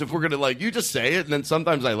those shows if we're going to, you just say it, and then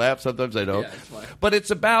sometimes I laugh, sometimes I don't. Yeah, but it's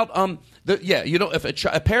about, if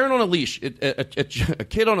a parent on a leash, a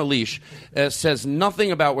kid on a leash says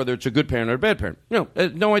nothing about whether it's a good parent or a bad parent.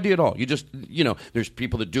 No idea at all. You just, there's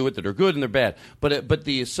people that do it that are good and they're bad. But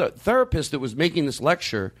the therapist that was making this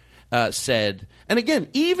lecture said, and again,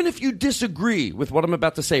 even if you disagree with what I'm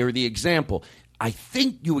about to say or the example, I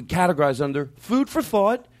think you would categorize under food for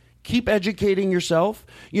thought, keep educating yourself,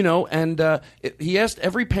 and he asked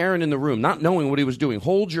every parent in the room, not knowing what he was doing,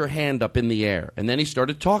 hold your hand up in the air. And then he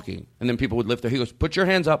started talking, and then people would lift their, he goes, put your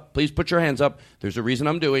hands up, please put your hands up. There's a reason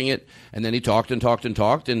I'm doing it. And then he talked and talked and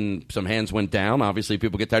talked, and some hands went down. Obviously,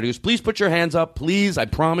 people get tired. He goes, please put your hands up, please, I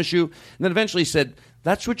promise you. And then eventually he said,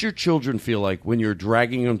 that's what your children feel like when you're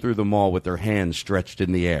dragging them through the mall with their hands stretched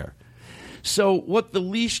in the air. So what the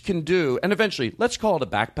leash can do, and eventually, let's call it a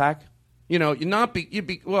backpack.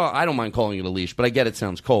 Well, I don't mind calling it a leash, but I get it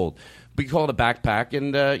sounds cold. But you call it a backpack,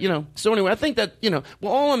 and, so anyway, I think that,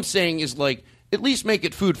 all I'm saying is, at least make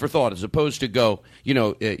it food for thought, as opposed to go,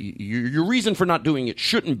 your reason for not doing it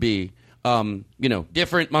shouldn't be,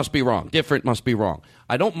 different must be wrong. Different must be wrong.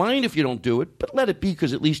 I don't mind if you don't do it, but let it be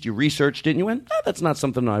because at least you researched it and you went, that's not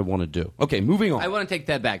something I want to do. Okay, moving on. I want to take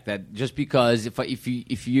that back. That just because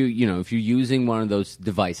if you're using one of those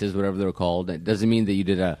devices, whatever they're called, that doesn't mean that you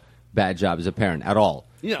did a bad job as a parent at all.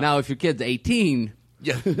 Yeah. Now, if your kid's 18.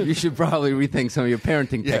 Yeah. You should probably rethink some of your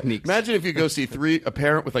parenting techniques. Imagine if you go see a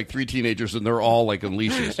parent with 3 teenagers and they're all on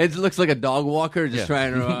leashes. It looks like a dog walker just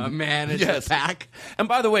trying to manage a pack. And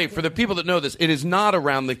by the way, for the people that know this, it is not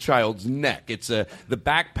around the child's neck. It's the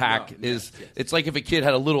backpack is. Yes. It's like if a kid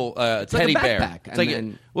had a little teddy bear.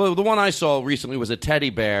 Well, the one I saw recently was a teddy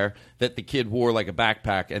bear that the kid wore like a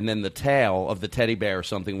backpack, and then the tail of the teddy bear or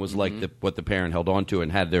something was like what the parent held onto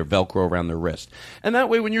and had their Velcro around their wrist. And that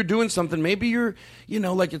way, when you're doing something, maybe you're,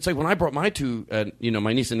 it's like when I brought my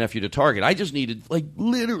my niece and nephew to Target, I just needed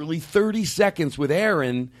literally 30 seconds with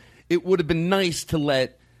Aaron. It would have been nice to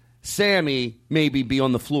let Sammy maybe be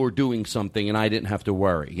on the floor doing something, and I didn't have to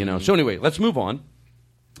worry, So anyway, let's move on.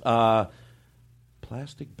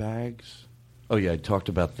 Plastic bags. Oh, yeah, I talked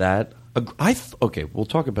about that. Okay, we'll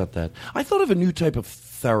talk about that. I thought of a new type of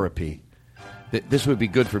therapy that this would be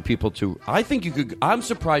good for people to. I think you could. I'm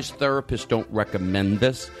surprised therapists don't recommend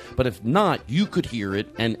this, but if not, you could hear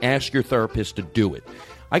it and ask your therapist to do it.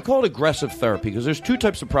 I call it aggressive therapy because there's 2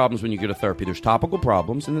 types of problems when you go to therapy. There's topical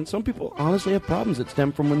problems, and then some people honestly have problems that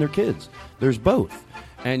stem from when they're kids. There's both.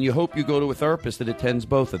 And you hope you go to a therapist that attends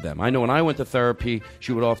both of them. I know when I went to therapy,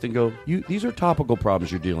 she would often go, these are topical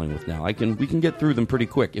problems you're dealing with now. We can get through them pretty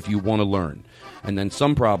quick if you want to learn. And then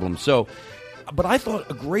some problems. But I thought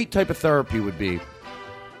a great type of therapy would be,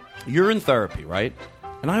 you're in therapy, right?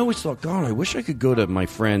 And I always thought, God, I wish I could go to my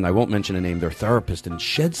friend, I won't mention a name, their therapist, and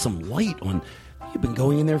shed some light on, you've been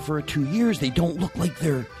going in there for 2 years. They don't look like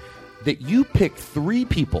that you pick 3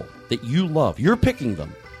 people that you love. You're picking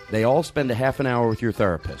them. They all spend a half an hour with your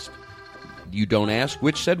therapist. You don't ask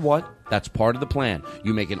which said what. That's part of the plan.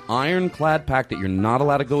 You make an ironclad pact that you're not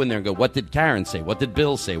allowed to go in there and go, what did Karen say? What did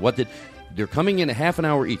Bill say? They're coming in a half an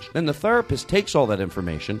hour each. Then the therapist takes all that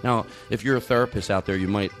information. Now, if you're a therapist out there, you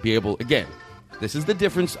might be able, again, This is the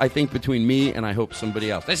difference, I think, between me and I hope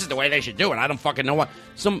somebody else. This is the way they should do it. I don't fucking know why.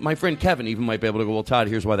 My friend Kevin even might be able to go, well, Todd,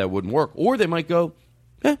 here's why that wouldn't work. Or they might go,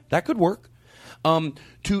 that could work.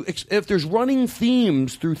 If there's running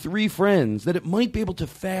themes through three friends, that it might be able to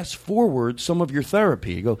fast forward some of your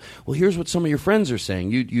therapy. You go, well, here's what some of your friends are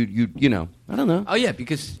saying. You know, I don't know. Oh yeah,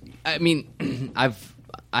 because I mean,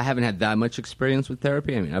 I haven't had that much experience with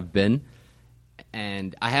therapy. I mean, I've been,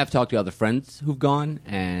 and I have talked to other friends who've gone,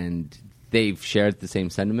 and they've shared the same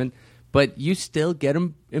sentiment. But you still get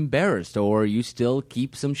embarrassed, or you still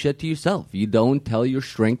keep some shit to yourself. You don't tell your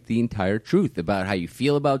strength the entire truth about how you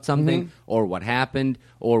feel about something, or what happened,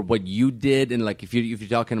 or what you did. And like if you're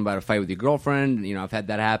talking about a fight with your girlfriend, you know, I've had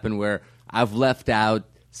that happen where I've left out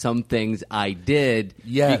some things I did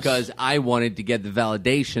because I wanted to get the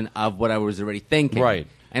validation of what I was already thinking. Right.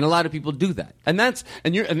 And a lot of people do that.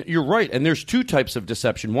 And you're right. And there's two types of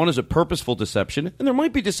deception. One is a purposeful deception, and there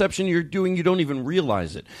might be deception you're doing you don't even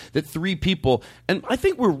realize it. That three people, and I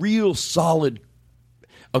think we're real solid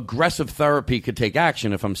aggressive therapy could take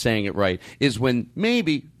action, if I'm saying it right, is when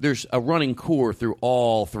maybe there's a running core through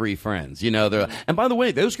all three friends. You know, and by the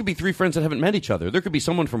way, those could be three friends that haven't met each other. There could be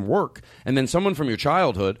someone from work and then someone from your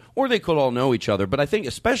childhood, or they could all know each other. But I think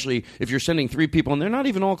especially if you're sending three people and they're not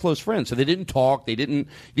even all close friends, so they didn't talk,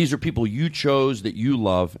 these are people you chose that you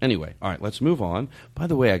love. Anyway, all right, let's move on. By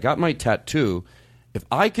the way, I got my tattoo. If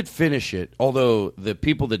I could finish it, although the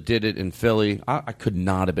people that did it in Philly, I could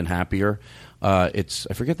not have been happier. I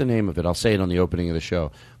forget the name of it. I'll say it on the opening of the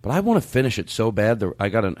show. But I want to finish it so bad. I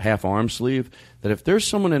got a half arm sleeve that if there's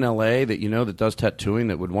someone in L.A. that you know that does tattooing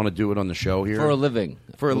that would want to do it on the show here. For a living.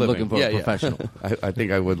 Looking for a professional. I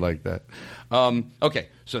think I would like that. Okay,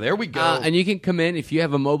 so there we go. And you can come in if you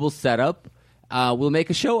have a mobile setup. We'll make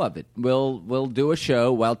a show of it. We'll do a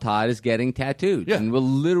show while Todd is getting tattooed. Yeah.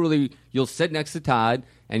 And you'll sit next to Todd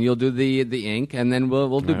and you'll do the ink, and then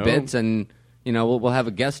we'll do bits, and you know we'll have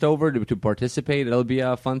a guest over to participate. It'll be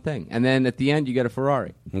a fun thing. And then at the end you get a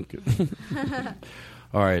Ferrari. Okay.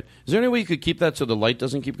 All right. Is there any way you could keep that so the light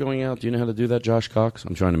doesn't keep going out? Do you know how to do that, Josh Cox?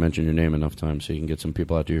 I'm trying to mention your name enough times so you can get some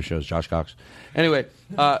people out to your shows. Josh Cox. Anyway,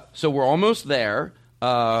 so we're almost there.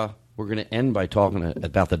 We're going to end by talking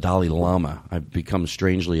about the Dalai Lama. I've become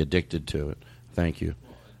strangely addicted to it. Thank you.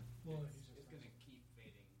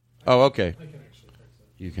 Oh, okay.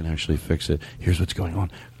 You can actually fix it. Here's what's going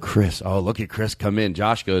on. Chris. Oh, look at Chris come in.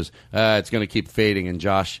 Josh goes, it's going to keep fading.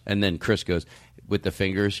 And then Chris goes, with the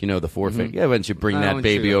fingers, you know, the forefinger. Yeah, why don't you bring that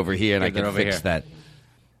baby over here and I can fix that.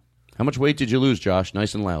 How much weight did you lose, Josh?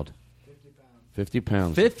 Nice and loud. 50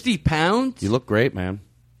 pounds. 50 pounds? You look great, man.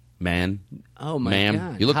 Oh, my ma'am.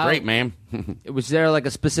 God. You look great, ma'am. Was there like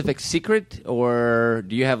a specific secret, or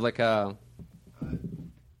do you have like a...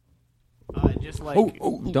 just like...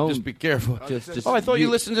 Don't just be careful. Just, I thought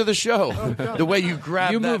you listened to the show. The way you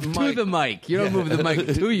grabbed that move to the mic. You don't move the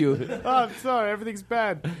mic to you. Oh, I'm sorry. Everything's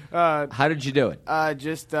bad. How did you do it? I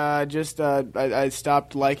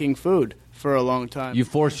stopped liking food for a long time. You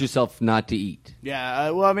forced yourself not to eat. Yeah.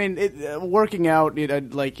 Well, I mean, working out, making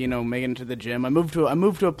it to the gym. I moved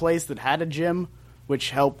to a place that had a gym, which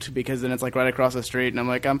helped because then it's like right across the street, and I'm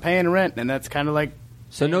like, I'm paying rent, and that's kind of like...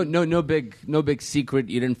 So no big secret.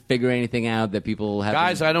 You didn't figure anything out that people have.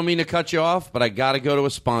 Guys, I don't mean to cut you off, but I got to go to a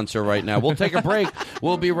sponsor right now. We'll take a break.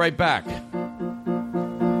 We'll be right back.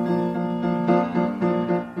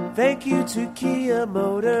 Thank you to Kia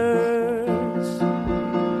Motors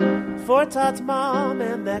for Todd's mom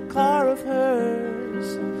and that car of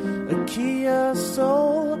hers. A Kia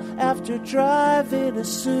Soul after driving a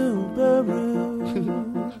Subaru.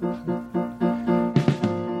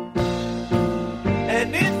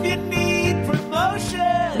 And if you need promotion,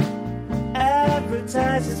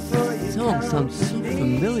 advertising for your song sounds so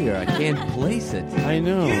familiar. I can't place it. I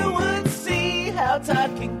know. You would see how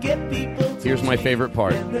Todd can get people to Here's my favorite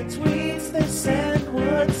part. And the tweets they send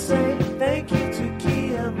would say, thank you to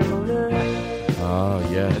Kia Motors. Oh,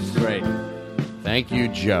 yes. That's great. Thank you,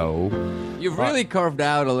 Joe. You've really carved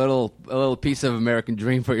out a little piece of American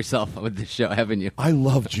dream for yourself with this show, haven't you? I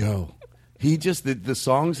love Joe. He just the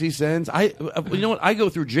songs he sends. You know what? I go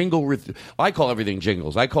through I call everything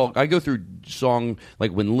jingles. I go through song like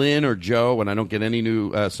when Lynn or Joe, when I don't get any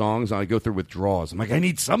new songs, I go through withdrawals. I'm like, I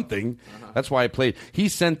need something. That's why I played. He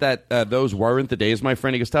sent that those weren't the days, my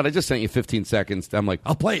friend. He goes, Todd, I just sent you 15 seconds. I'm like,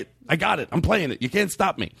 I'll play it. I got it. I'm playing it. You can't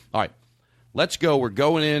stop me. All right, let's go. We're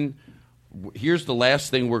going in. Here's the last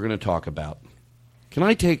thing we're going to talk about. Can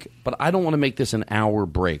I but I don't want to make this an hour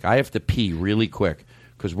break. I have to pee really quick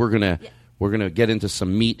because we're going to get into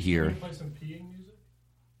some meat here. Can you play some peeing music?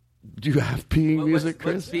 Do you have peeing music,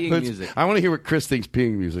 Chris? What's peeing music? I want to hear what Chris thinks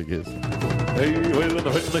peeing music is. Hey, well, in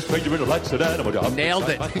the friendly stranger in a light sedan, I'm gonna Nailed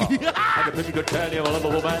it. I can picture good candy, I'm a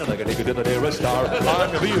lovable man, and I can take it to the nearest star.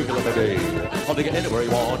 I'm your vehicle of the day. I'll take it anywhere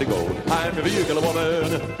you want to go. I'm your vehicle of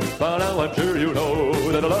woman. But now I'm sure you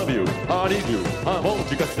know that I love you, I need you, I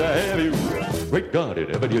want you, got to have you. Great God, it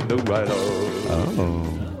ever you know right on.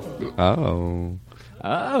 Oh.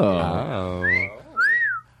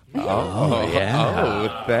 Yeah.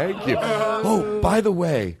 Oh, thank you. Oh, by the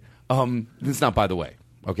way, it's not by the way.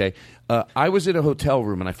 Okay, I was in a hotel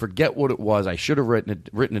room and I forget what it was. I should have written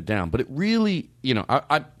it down, but it really,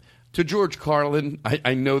 I to George Carlin.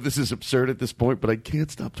 I know this is absurd at this point, but I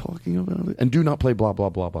can't stop talking about it. And do not play blah blah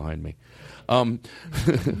blah behind me.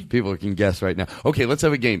 People can guess right now. Okay, let's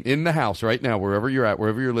have a game in the house right now, wherever you're at,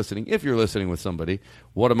 wherever you're listening. If you're listening with somebody,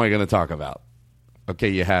 what am I going to talk about? Okay,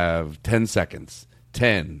 you have 10 seconds.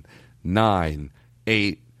 10, 9,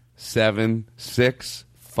 8, 7, 6,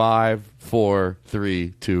 5, 4,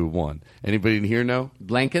 3, 2, 1. Anybody in here know?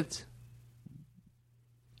 Blankets?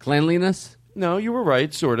 Cleanliness? No, you were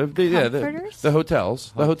right, sort of. The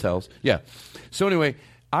hotels. The hotels. Yeah. So anyway,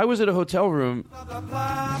 I was at a hotel room.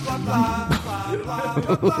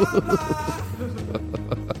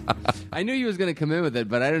 I knew he was going to come in with it,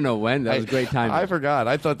 but I didn't know when. That was great timing. I forgot.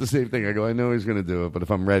 I thought the same thing. I go, I know he's going to do it, but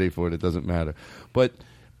if I'm ready for it, it doesn't matter. But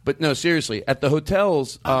no, seriously, at the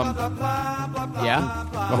hotels. Yeah?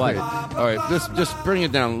 What? All right, just bring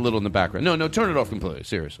it down a little in the background. No, turn it off completely.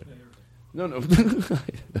 Seriously. No.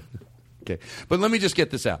 Okay, but let me just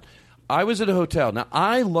get this out. I was at a hotel. Now,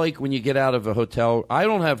 I like when you get out of a hotel. I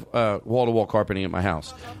don't have wall-to-wall carpeting at my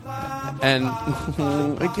house. And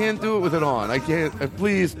I can't do it with it on. I can't.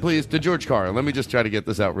 Please, to George Carlin, let me just try to get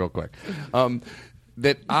this out real quick.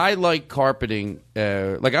 That I like carpeting.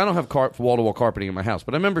 Like, I don't have wall-to-wall carpeting in my house,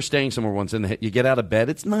 but I remember staying somewhere once, and you get out of bed.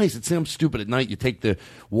 It's nice. It sounds stupid at night. You take the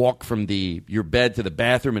walk from your bed to the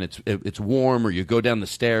bathroom, and it's warm, or you go down the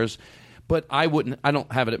stairs. But I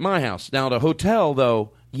don't have it at my house. Now, at a hotel,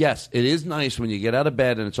 though, yes, it is nice when you get out of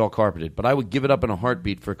bed and it's all carpeted, but I would give it up in a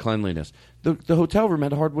heartbeat for cleanliness. The hotel room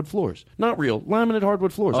had hardwood floors. Not real, laminate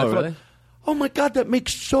hardwood floors. Oh, really? Oh, my God, that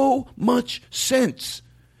makes so much sense.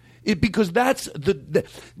 Because that's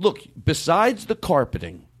look, besides the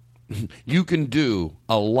carpeting, you can do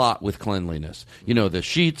a lot with cleanliness. The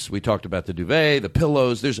sheets, we talked about the duvet, the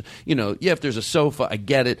pillows. There's, if there's a sofa, I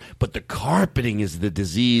get it. But the carpeting is the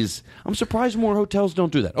disease. I'm surprised more hotels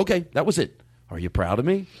don't do that. Okay, that was it. Are you proud of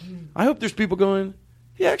me? I hope there's people going,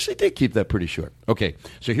 yeah, actually did keep that pretty short. Okay,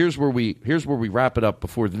 so here's where we wrap it up.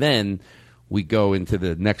 Before then, we go into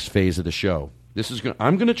the next phase of the show.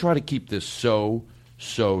 I'm going to try to keep this so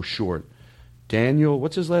short. Daniel,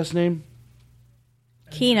 what's his last name?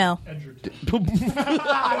 Keno.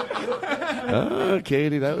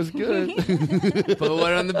 Katie, that was good. Put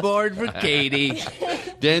one on the board for Katie.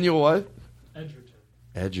 Daniel what?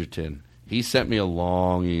 Edgerton. He sent me a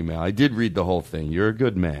long email. I did read the whole thing. You're a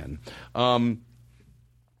good man.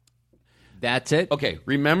 That's it? Okay,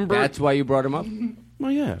 remember... That's why you brought him up?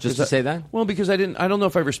 Well, yeah. Just to say that? Well, because I don't know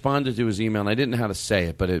if I responded to his email, and I didn't know how to say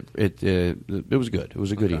it, but it was good. It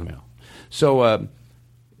was a good email. So,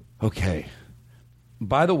 okay.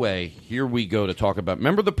 By the way, here we go to talk about...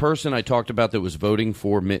 Remember the person I talked about that was voting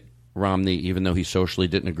for Mitt Romney, even though he socially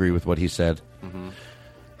didn't agree with what he said? Mm-hmm.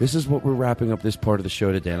 This is what we're wrapping up this part of the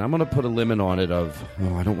show today, and I'm going to put a limit on it of...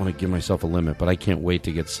 I don't want to give myself a limit, but I can't wait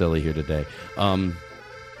to get silly here today.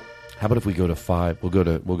 How about if we go to 5? We'll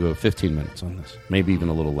go 15 minutes on this, maybe even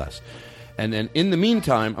a little less. And then in the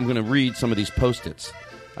meantime, I'm going to read some of these Post-its.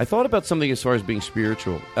 I thought about something as far as being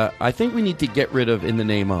spiritual. I think we need to get rid of in the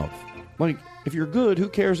name of. Like, if you're good, who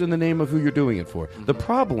cares in the name of who you're doing it for? The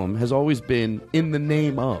problem has always been in the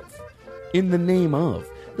name of. In the name of.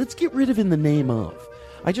 Let's get rid of in the name of.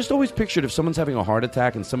 I just always pictured if someone's having a heart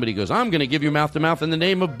attack and somebody goes, I'm going to give you mouth-to-mouth in the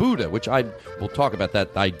name of Buddha, which we'll talk about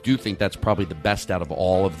that. I do think that's probably the best out of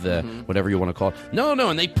all of the, whatever you want to call it. No,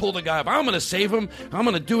 and they pull the guy up. I'm going to save him. I'm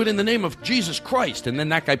going to do it in the name of Jesus Christ. And then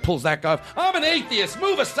that guy pulls that guy up. I'm an atheist.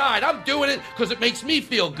 Move aside. I'm doing it because it makes me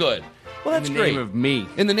feel good. Well, that's great. In the name of me.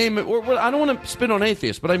 In the name of, I don't want to spit on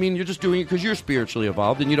atheists, but I mean, you're just doing it because you're spiritually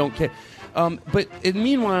evolved and you don't care. But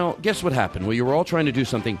meanwhile, guess what happened? Well, you were all trying to do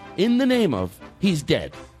something in the name of, he's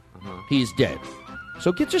dead. He's dead.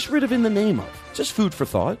 So get just rid of in the name of. It's just food for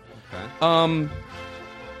thought. Okay.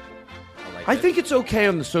 I think it's okay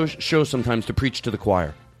on the show sometimes to preach to the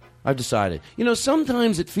choir. I've decided.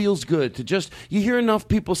 Sometimes it feels good to just, you hear enough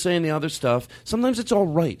people saying the other stuff, sometimes it's all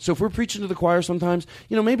right. So if we're preaching to the choir sometimes,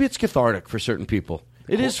 maybe it's cathartic for certain people.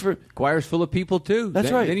 It is for choir's full of people too.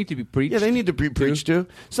 That's right. They need to be preached. Yeah, they need to be preached to.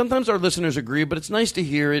 Sometimes our listeners agree, but it's nice to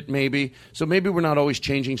hear it. Maybe so. Maybe we're not always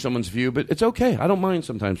changing someone's view, but it's okay. I don't mind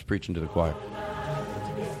sometimes preaching to the choir.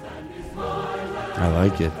 I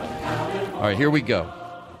like it. All right, here we go.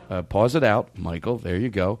 Pause it out, Michael. There you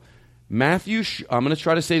go. Matthew. I'm going to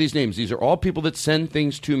try to say these names. These are all people that send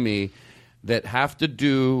things to me that have to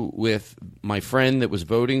do with my friend that was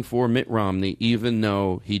voting for Mitt Romney, even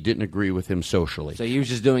though he didn't agree with him socially. So he was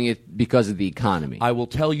just doing it because of the economy. I will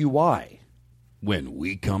tell you why when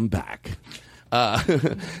we come back.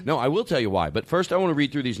 No, I will tell you why. But first I want to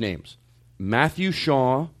read through these names. Matthew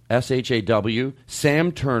Shaw, S-H-A-W,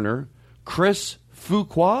 Sam Turner, Chris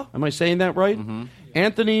Fuqua, am I saying that right? Mm-hmm.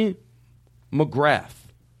 Anthony McGrath.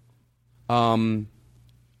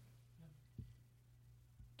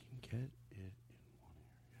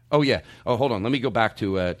 Oh, yeah. Oh, hold on. Let me go back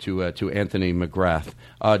to Anthony McGrath.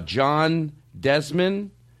 John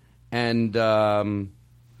Desmond and I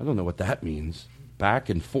don't know what that means. Back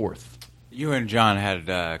and forth. You and John had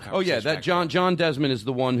oh, yeah. That John Desmond is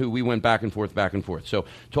the one who we went back and forth. So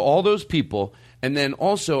to all those people, and then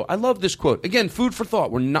also, I love this quote. Again, food for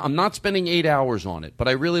thought. I'm not spending 8 hours on it, but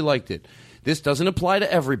I really liked it. This doesn't apply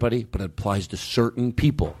to everybody, but it applies to certain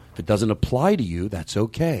people. If it doesn't apply to you, that's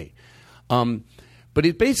okay. But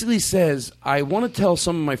it basically says, I want to tell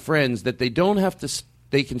some of my friends that they don't have to,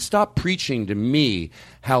 they can stop preaching to me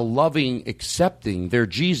how loving, accepting their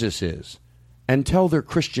Jesus is, and tell their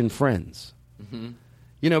Christian friends. Mm-hmm.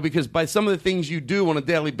 You know, because by some of the things you do on a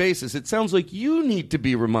daily basis, it sounds like you need to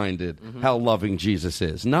be reminded how loving Jesus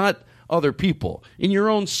is, not other people. In your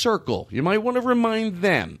own circle, you might want to remind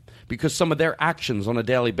them because some of their actions on a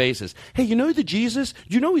daily basis. Hey, you know the Jesus?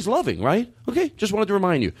 You know he's loving, right? Okay, just wanted to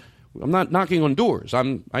remind you. I'm not knocking on doors.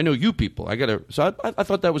 I know you people. So I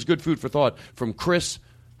thought that was good food for thought from Chris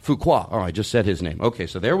Fuqua. Oh, I just said his name. Okay,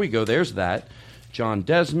 so there we go. There's that. John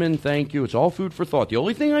Desmond, thank you. It's all food for thought. The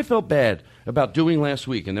only thing I felt bad about doing last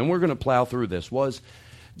week, and then we're going to plow through this, was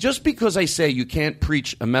just because I say you can't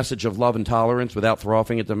preach a message of love and tolerance without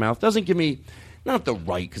frothing at the mouth doesn't give me, not the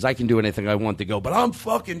right, because I can do anything I want to go, but I'm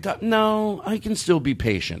fucking no, I can still be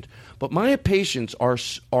patient. But my patience are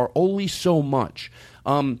only so much.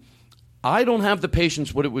 I don't have the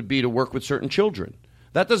patience what it would be to work with certain children.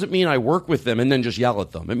 That doesn't mean I work with them and then just yell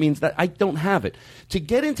at them. It means that I don't have it. To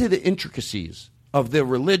get into the intricacies of the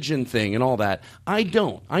religion thing and all that, I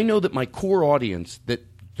don't. I know that my core audience that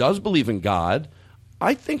does believe in God,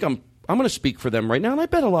 I think I'm going to speak for them right now, and I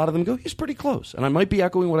bet a lot of them go, he's pretty close. And I might be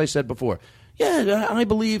echoing what I said before. Yeah, I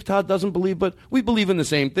believe, Todd doesn't believe, but we believe in the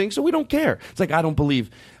same thing, so we don't care. It's like I don't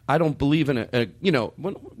believe in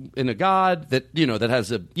a God that that has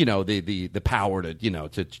the power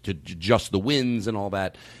to adjust the winds and all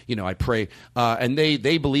that. I pray, and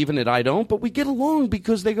they believe in it. I don't, but we get along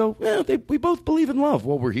because they go. Yeah, we both believe in love.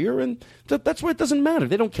 Well, we're here, and that's why it doesn't matter.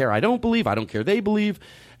 They don't care. I don't believe. I don't care. They believe.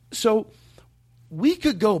 So we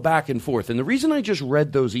could go back and forth. And the reason I just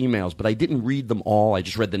read those emails, but I didn't read them all. I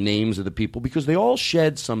just read the names of the people because they all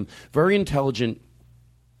shed some very intelligent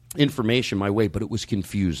information my way, but it was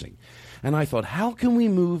confusing. And I thought, how can we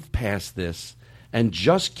move past this and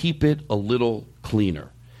just keep it a little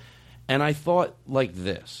cleaner? And I thought like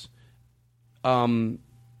this. We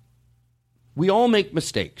all make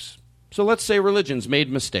mistakes. So let's say religion's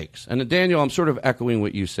made mistakes. And Daniel, I'm sort of echoing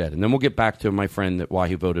what you said. And then we'll get back to my friend why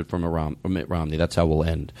he voted for Mitt Romney. That's how we'll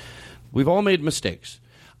end. We've all made mistakes.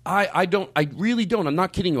 I really don't. I'm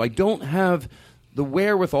not kidding you. I don't have the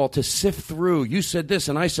wherewithal to sift through. You said this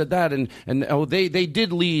and I said that, and they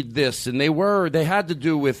did lead this, and they had to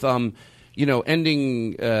do with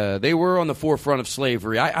ending. They were on the forefront of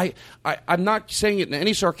slavery. I'm not saying it in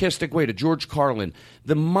any sarcastic way to George Carlin.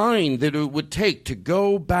 The mind that it would take to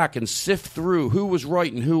go back and sift through who was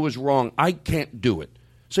right and who was wrong, I can't do it.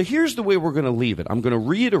 So here's the way we're going to leave it. I'm going to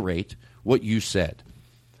reiterate what you said.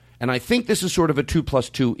 And I think this is sort of a 2 +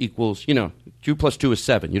 2 equals, 2 + 2 is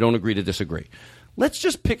 7. You don't agree to disagree. Let's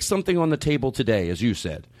just pick something on the table today, as you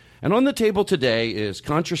said. And on the table today is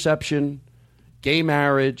contraception, gay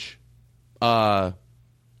marriage,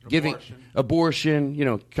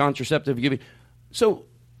 abortion, contraceptive giving. So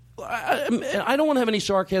I don't want to have any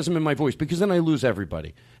sarcasm in my voice because then I lose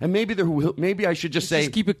everybody. And maybe I should just say,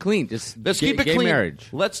 keep it clean. Let's keep it clean. Marriage.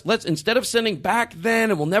 Let's instead of sending back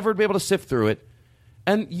then, and we'll never be able to sift through it.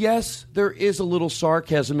 And yes, there is a little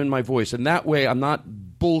sarcasm in my voice, and that way I'm not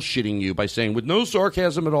bullshitting you by saying with no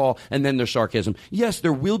sarcasm at all, and then there's sarcasm. Yes,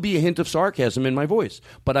 there will be a hint of sarcasm in my voice,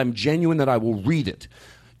 but I'm genuine that I will read it.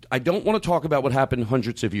 I don't want to talk about what happened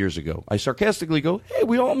hundreds of years ago. I sarcastically go, hey,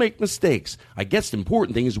 we all make mistakes. I guess the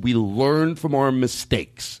important thing is we learn from our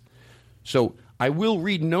mistakes. So I will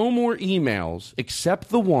read no more emails except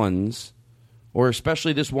the ones, or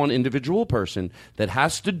especially this one individual person, that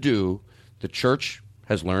has to do, the church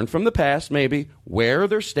has learned from the past, maybe, where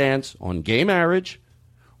their stance on gay marriage,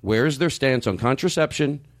 where's their stance on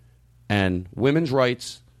contraception and women's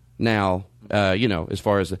rights now, as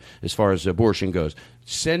far as abortion goes.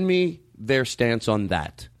 Send me their stance on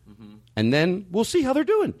that. And then we'll see how they're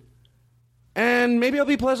doing. And maybe I'll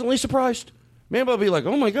be pleasantly surprised. Maybe I'll be like,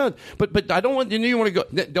 oh, my God. But I don't want you want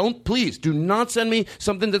to go. Please, do not send me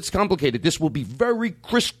something that's complicated. This will be very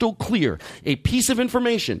crystal clear. A piece of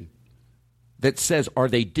information that says,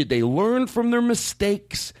 did they learn from their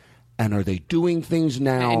mistakes? And are they doing things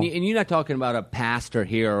now? And you're not talking about a pastor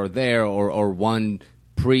here or there or one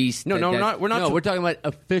priest. We're not. We're talking about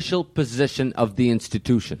official position of the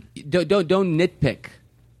institution. Don't nitpick.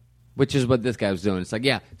 Which is what this guy was doing. It's like,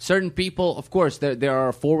 certain people, of course, there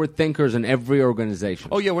are forward thinkers in every organization.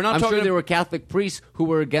 Oh, yeah, we're not I'm talking... sure there were Catholic priests who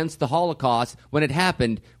were against the Holocaust when it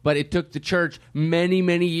happened, but it took the church many,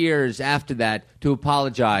 many years after that to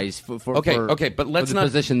apologize for but let's the not,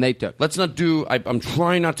 position they took. Let's not do... I'm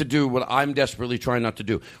trying not to do what I'm desperately trying not to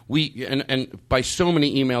do. And by so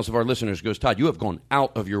many emails of our listeners goes, Todd, you have gone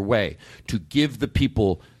out of your way to give the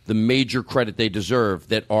people the major credit they deserve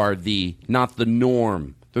that are not the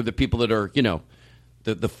norm. They're the people that are,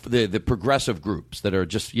 the progressive groups that are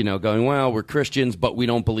just, going, well, we're Christians, but we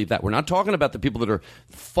don't believe that. We're not talking about the people that are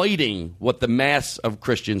fighting what the mass of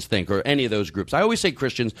Christians think or any of those groups. I always say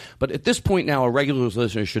Christians, but at this point now, a regular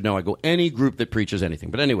listener should know I go any group that preaches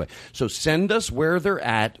anything. But anyway, so send us where they're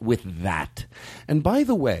at with that. And by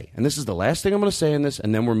the way, and this is the last thing I'm going to say in this,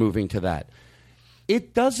 and then we're moving to that.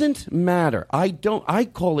 It doesn't matter. I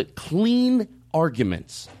call it clean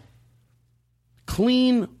arguments.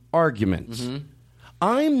 Clean arguments. Mm-hmm.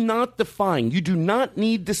 I'm not defying. You do not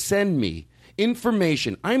need to send me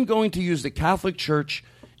information. I'm going to use the Catholic Church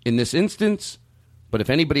in this instance, but if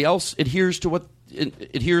anybody else adheres to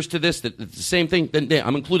this, that it's the same thing, then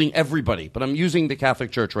I'm including everybody, but I'm using the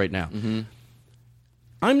Catholic Church right now. Mm-hmm.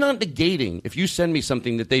 I'm not negating if you send me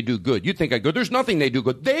something that they do good. You think I go, there's nothing they do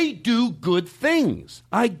good. They do good things.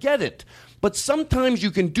 I get it. But sometimes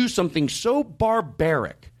you can do something so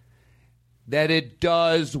barbaric that it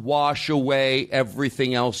does wash away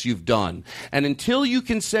everything else you've done. And until you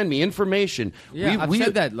can send me information... Yeah, I've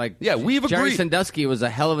said that. We've Jerry agreed. Sandusky was a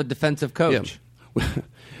hell of a defensive coach. Yeah.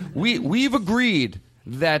 We've agreed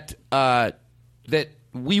that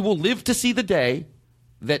we will live to see the day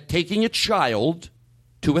that taking a child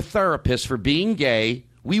to a therapist for being gay...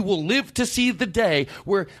 We will live to see the day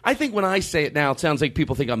where... I think when I say it now, it sounds like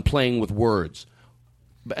people think I'm playing with words.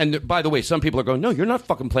 And by the way, some people are going, no, you're not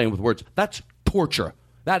fucking playing with words. That's torture.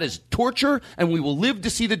 That is torture, and we will live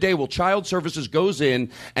to see the day where Child Services goes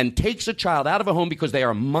in and takes a child out of a home because they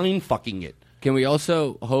are mind-fucking it. Can we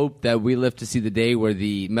also hope that we live to see the day where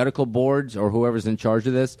the medical boards or whoever's in charge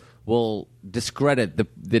of this will discredit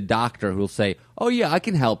the doctor who will say, oh, yeah, I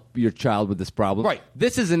can help your child with this problem. Right.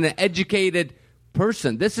 This is an educated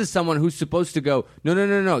person. This is someone who's supposed to go,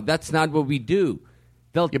 no, that's not what we do.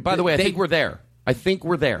 By the way, I think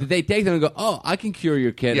we're there. They take them and go, oh, I can cure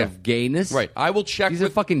your kid of gayness. Right. I will check. These are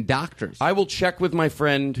fucking doctors. I will check with my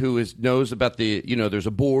friend who knows about there's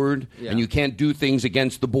a board and you can't do things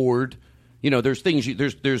against the board. There's things,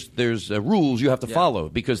 there's rules you have to follow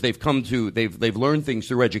because they've learned things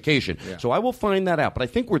through education. Yeah. So I will find that out. But I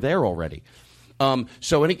think we're there already.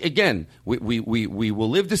 So again, we will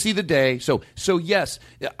live to see the day. So yes,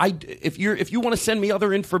 if you want to send me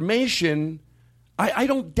other information, I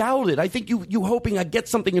don't doubt it. I think you hoping I get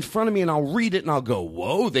something in front of me and I'll read it and I'll go,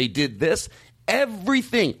 whoa, they did this.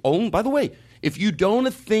 Everything. Oh, by the way, if you do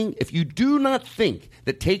not think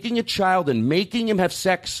that taking a child and making him have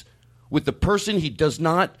sex with the person he does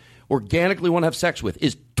not organically want to have sex with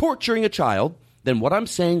is torturing a child, then what I'm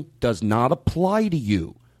saying does not apply to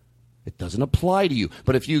you. It doesn't apply to you.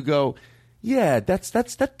 But if you go, yeah, that's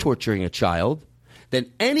torturing a child,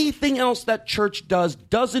 then anything else that church does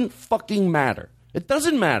doesn't fucking matter. It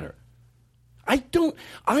doesn't matter. I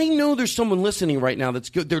know there's someone listening right now that's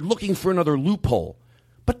good. They're looking for another loophole.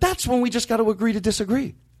 But that's when we just got to agree to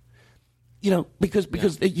disagree. Because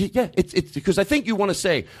it's because I think you want to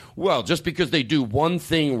say, well, just because they do one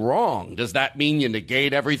thing wrong, does that mean you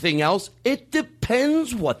negate everything else? It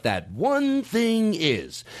depends what that one thing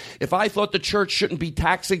is. If I thought the church shouldn't be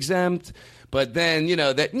tax exempt, but then,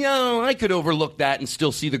 I could overlook that and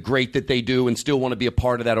still see the great that they do and still want to be a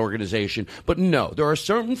part of that organization. But no, there are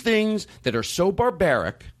certain things that are so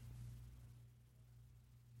barbaric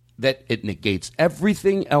that it negates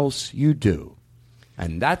everything else you do.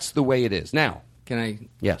 And that's the way it is. Now, can I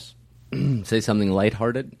yes say something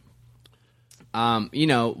lighthearted?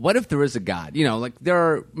 what if there is a God? Like there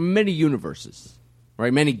are many universes,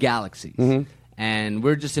 right? Many galaxies. Mm-hmm. And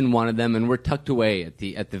we're just in one of them, and we're tucked away at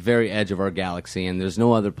the very edge of our galaxy, and there's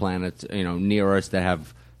no other planets, near us that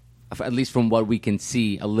have, at least from what we can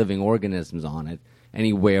see, a living organisms on it,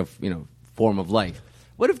 any way of, form of life.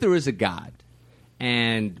 What if there is a God,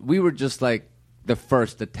 and we were just like the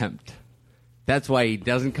first attempt? That's why he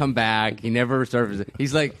doesn't come back. He never surfaces.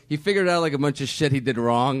 He's like, he figured out like a bunch of shit he did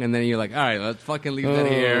wrong, and then you're like, all right, let's fucking leave that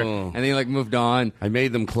here. And then he like moved on. I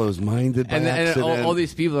made them closed-minded by accident. And all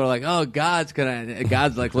these people are like, oh, God's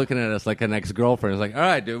like looking at us like an ex-girlfriend. It's like, all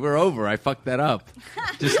right, dude, we're over. I fucked that up.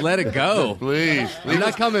 Just let it go. Please. I'm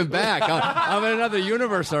not coming back. I'm in another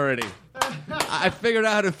universe already. I figured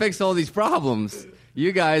out how to fix all these problems.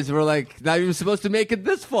 You guys were like not even supposed to make it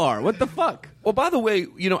this far. What the fuck? Well, by the way,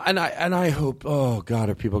 and I hope. Oh God,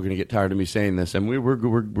 are people going to get tired of me saying this? And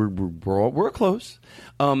we're close.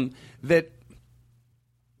 That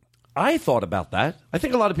I thought about that. I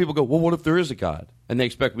think a lot of people go, well, what if there is a God? And they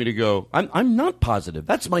expect me to go, I'm not positive.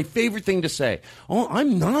 That's my favorite thing to say. Oh,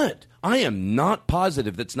 I'm not. I am not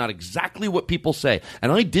positive. That's not exactly what people say.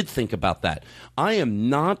 And I did think about that. I am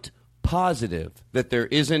not positive that there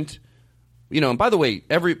isn't. And by the way,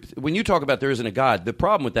 when you talk about there isn't a God, the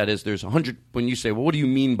problem with that is there's 100. When you say, well, what do you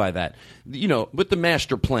mean by that? With the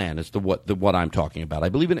master plan is what I'm talking about. I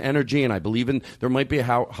believe in energy, and I believe in there might be a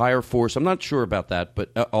higher force. I'm not sure about that,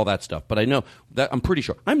 but all that stuff. But I know that I'm pretty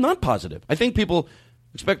sure. I'm not positive. I think people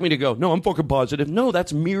expect me to go, no, I'm fucking positive. No,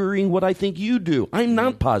 that's mirroring what I think you do. I'm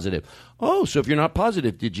not positive. Oh, so if you're not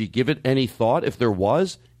positive, did you give it any thought? If there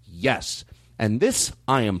was, yes. And this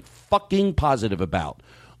I am fucking positive about.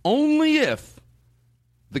 Only if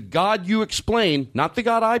the God you explain, not the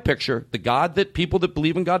God I picture, the God that people that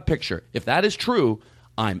believe in God picture, if that is true,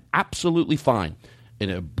 I'm absolutely fine.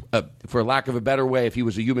 For lack of a better way, if he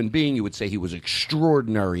was a human being, you would say he was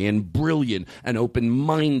extraordinary and brilliant and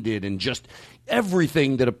open-minded and just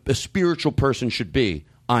everything that a spiritual person should be.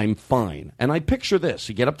 I'm fine. And I picture this.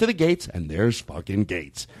 You get up to the gates, and there's fucking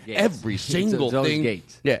gates. Every single thing.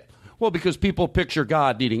 Gates. Yeah. Well, because people picture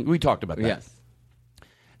God needing... We talked about that. Yes.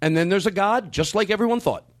 And then there's a God, just like everyone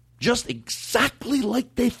thought. Just exactly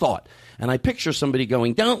like they thought. And I picture somebody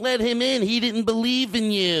going, don't let him in. He didn't believe in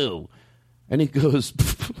you. And he goes,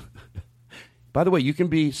 by the way, you can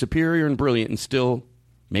be superior and brilliant and still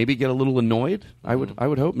maybe get a little annoyed. I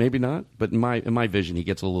would hope, maybe not. But in my vision, he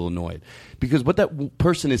gets a little annoyed. Because what that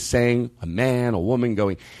person is saying, a man, a woman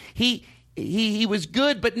going, he was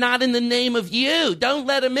good, but not in the name of you. Don't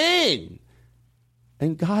let him in.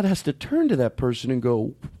 And God has to turn to that person and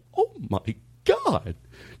go, oh, my God,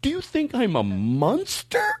 do you think I'm a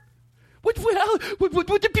monster? What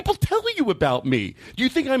do people tell you about me? Do you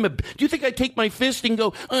think I take my fist and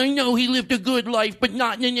go, I know he lived a good life, but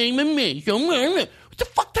not in the name of me? What the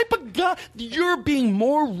fuck type of God? You're being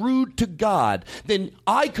more rude to God than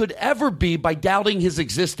I could ever be by doubting his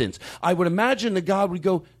existence. I would imagine that God would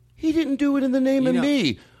go, he didn't do it in the name of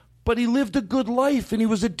me, but he lived a good life and he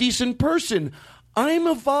was a decent person. I'm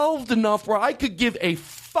evolved enough where I could give a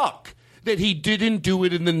fuck that he didn't do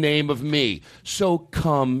it in the name of me. So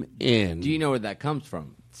come in. Do you know where that comes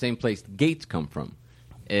from? Same place gates come from.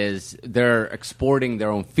 Is they're exporting their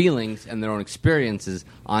own feelings and their own experiences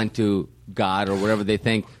onto God or whatever they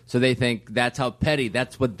think. So they think that's how petty,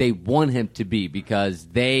 that's what they want him to be because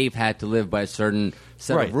they've had to live by a certain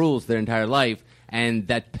set of rules their entire life. And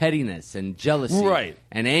that pettiness and jealousy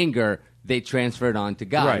and anger, they transfer it on to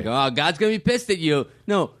God. Right. And go, oh, God's going to be pissed at you.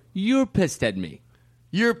 No, you're pissed at me.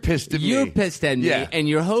 You're pissed at me. You're pissed at me, and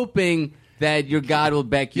you're hoping that your God will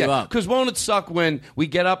back you up. Because won't it suck when we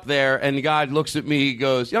get up there and God looks at me, he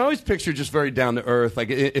goes, I always picture just very down to earth. Like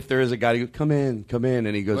if there is a God, he goes, come in.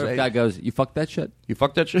 And he goes, or if God goes, you fucked that shit? You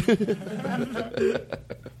fucked that shit?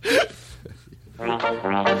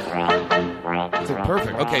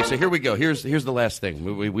 Perfect. Okay, so here we go. Here's the last thing.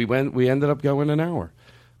 We ended up going an hour.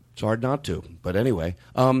 It's hard not to. But anyway,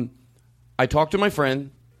 I talked to my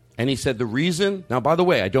friend, and he said the reason... Now, by the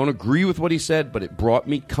way, I don't agree with what he said, but it brought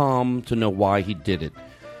me calm to know why he did it.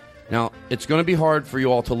 Now, it's going to be hard for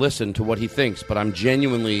you all to listen to what he thinks, but I'm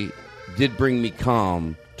genuinely... did bring me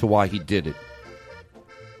calm to why he did it.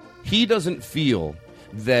 He doesn't feel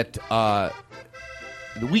that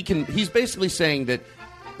we can... He's basically saying that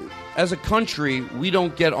as a country, we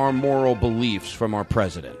don't get our moral beliefs from our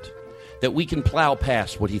president. That we can plow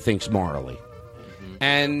past what he thinks morally. Mm-hmm.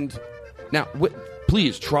 And now...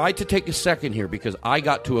 Please try to take a second here because I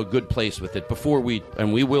got to a good place with it before we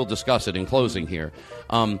will discuss it in closing here.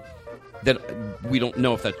 That we don't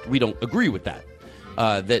know if that we don't agree with that.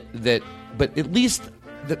 But at least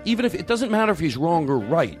that even if it doesn't matter if he's wrong or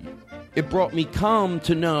right, it brought me calm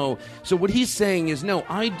to know. So what he's saying is, no,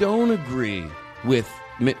 I don't agree with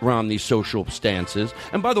Mitt Romney's social stances.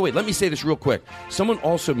 And by the way, let me say this real quick. Someone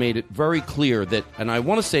also made it very clear that, and I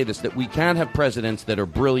want to say this, that we can have presidents that are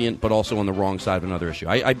brilliant but also on the wrong side of another issue.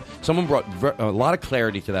 Someone brought a lot of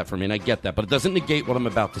clarity to that for me, and I get that, but it doesn't negate what I'm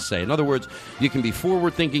about to say. In other words, you can be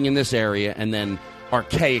forward-thinking in this area and then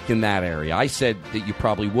archaic in that area. I said that you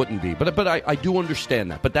probably wouldn't be, but I do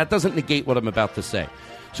understand that. But that doesn't negate what I'm about to say.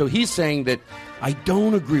 So he's saying that I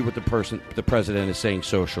don't agree with the president is saying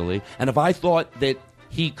socially, and if I thought that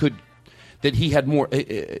he had more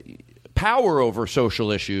power over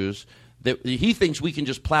social issues, that he thinks we can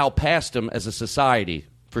just plow past him as a society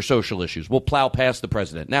for social issues. We'll plow past the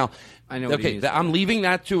president. Now, I know. Okay, I'm leaving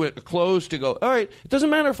that to a close to go. All right, it doesn't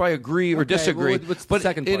matter if I agree or disagree. Well, what's the but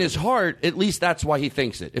second in part his heart, at least that's why he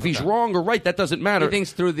thinks it. If he's wrong or right, that doesn't matter. He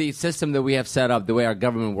thinks through the system that we have set up, the way our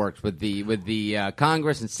government works with the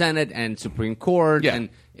Congress and Senate and Supreme Court, and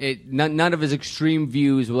none of his extreme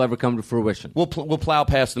views will ever come to fruition. We'll plow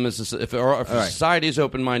past them if society is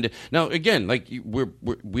open-minded. Now, again, like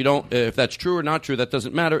we don't. If that's true or not true, that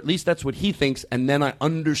doesn't matter. At least that's what he thinks, and then I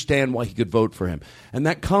understand why he could vote for him, and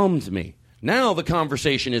that calms me. Now the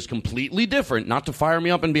conversation is completely different. Not to fire me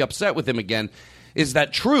up and be upset with him again. Is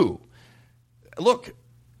that true? Look,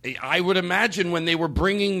 I would imagine when they were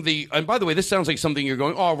bringing and by the way, this sounds like something you're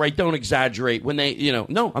going, oh, right, don't exaggerate. When they,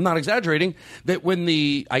 no, I'm not exaggerating. That when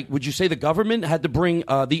would you say the government had to bring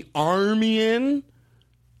the army in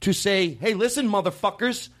to say, hey, listen,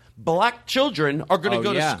 motherfuckers, black children are going to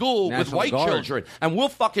go to school with white children, and we'll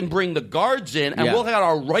fucking bring the guards in, and we'll have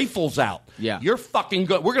our rifles out. Yeah. You're fucking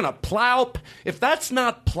good. We're going to plow. If that's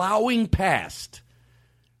not plowing past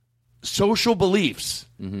social beliefs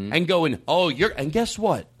and going, and guess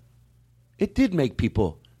what? It did make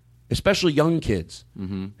people, especially young kids,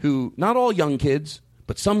 who, not all young kids,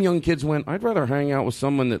 but some young kids went, I'd rather hang out with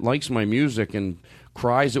someone that likes my music and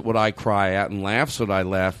cries at what I cry at and laughs at what I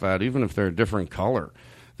laugh at, even if they're a different color,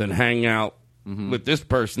 than hang out with this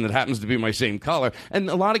person that happens to be my same color. And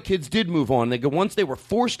a lot of kids did move on. They go, once they were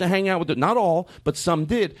forced to hang out with it, not all, but some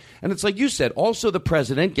did. And it's like you said, also the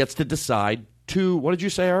president gets to decide to, what did you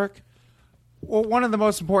say, Eric? Well, one of the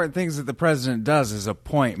most important things that the president does is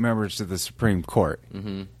appoint members to the Supreme Court.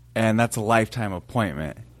 And that's a lifetime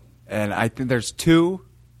appointment. And I think there's two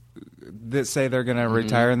that say they're going to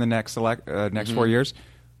retire in the next 4 years.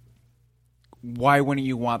 Why wouldn't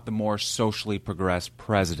you want the more socially progressed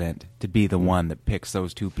president to be the one that picks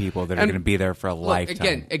those two people that are going to be there for a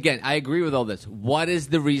lifetime? Again, I agree with all this. What is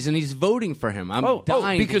the reason he's voting for him? I'm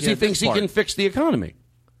dying because he thinks he can fix the economy.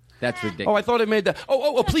 That's ridiculous. Oh, I thought it made that.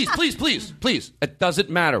 Please. It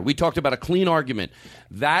doesn't matter. We talked about a clean argument.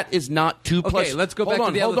 That is not 2 plus. Okay, let's go back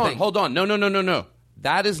to the other thing. Hold on. No.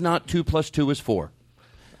 That is not 2 plus 2 is 4.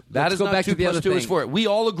 That is not 2 plus 2 is 4. We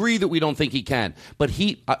all agree that we don't think he can. But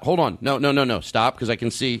hold on. No. Stop, because I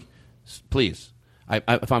can see. Please.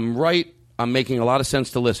 If I'm right, I'm making a lot of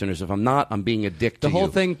sense to listeners. If I'm not, I'm being a dick to you. The whole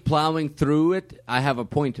thing plowing through it, I have a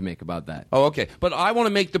point to make about that. Oh, okay. But I want to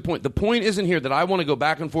make the point. The point isn't here that I want to go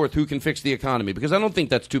back and forth who can fix the economy, because I don't think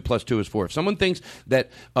that's 2 plus 2 is 4. If someone thinks that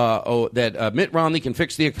Mitt Romney can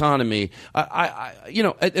fix the economy,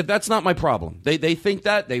 that's not my problem. They think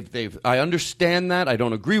that. I understand that. I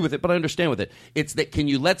don't agree with it, but I understand with it. It's that, can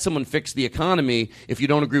you let someone fix the economy if you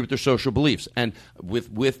don't agree with their social beliefs? And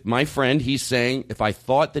with my friend, he's saying, if I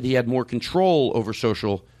thought that he had more control over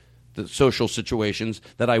the social situations,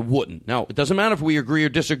 that I wouldn't. Now, it doesn't matter if we agree or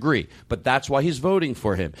disagree, but that's why he's voting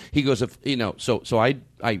for him. He goes, so I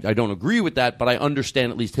don't agree with that, but I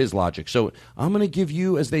understand at least his logic. So I'm going to give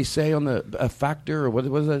you, as they say on the factor, or what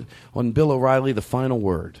was it, on Bill O'Reilly, the final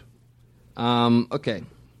word. Okay.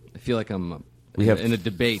 I feel like I'm in a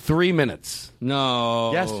debate. 3 minutes.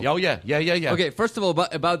 No. Yes. Oh, yeah. Okay, first of all,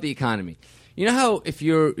 about the economy. You know how if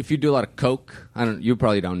you do a lot of coke, you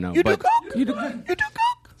probably don't know. You do coke.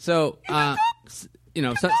 So,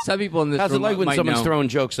 some people in this How's room it like when might someone's know. throwing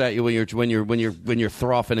jokes at you when you're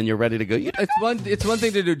frothing and you're ready to go? It's one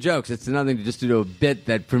thing to do jokes. It's another thing to do a bit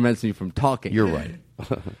that prevents me from talking. You're right.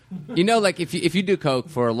 Like if you do coke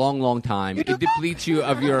for a long, long time, it depletes you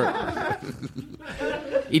of your.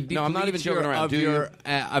 No, I'm not even joking around.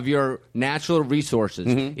 Of your natural resources.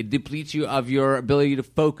 It depletes you of your ability to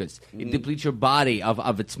focus. It depletes your body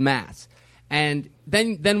of its mass. And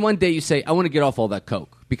then one day you say, I want to get off all that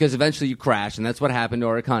coke, because eventually you crash, and that's what happened to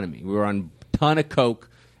our economy. We were on a ton of coke,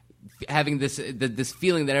 having this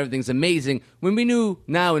feeling that everything's amazing, when we knew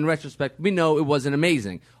now, in retrospect, we know it wasn't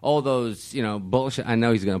amazing. All those, bullshit. I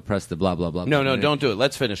know he's going to press the blah, blah, blah. No, don't do it.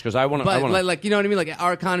 Let's finish, because I want to. But, you know what I mean? Like,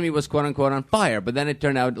 our economy was, quote-unquote, on fire, but then it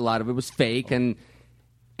turned out a lot of it was fake, and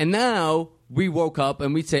And now we woke up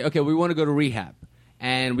and we say, okay, we want to go to rehab.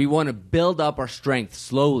 And we want to build up our strength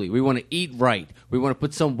slowly. We want to eat right. We want to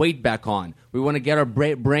put some weight back on. We want to get our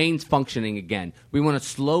brains functioning again. We want to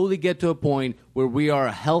slowly get to a point where we are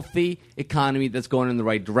a healthy economy that's going in the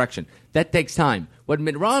right direction. That takes time. What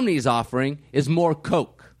Mitt Romney is offering is more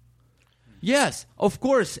Coke. Yes, of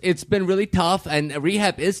course, it's been really tough, and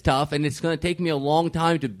rehab is tough, and it's going to take me a long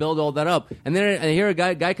time to build all that up. And then here a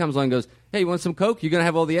guy comes along and goes, hey, you want some Coke? You're going to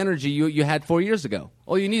have all the energy you had 4 years ago.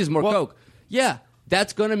 All you need is more Coke. Yeah.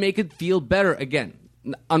 That's going to make it feel better. Again,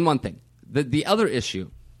 on one thing. The other issue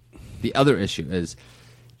is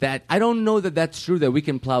that I don't know that that's true, that we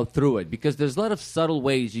can plow through it, because there's a lot of subtle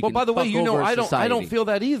ways you can by the way, fuck you know, over I society. don't feel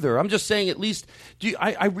that either. I'm just saying, at least,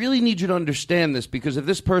 I really need you to understand this, because if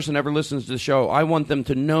this person ever listens to the show, I want them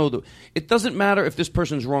to know that it doesn't matter if this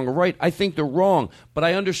person's wrong or right. I think they're wrong, but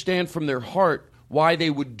I understand from their heart why they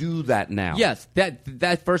would do that now. Yes,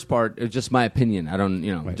 that first part is just my opinion. I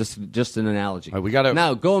don't, just an analogy. Right, we gotta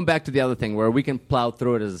now going back to the other thing where we can plow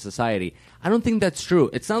through it as a society. I don't think that's true.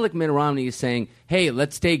 It's not like Mitt Romney is saying, "Hey,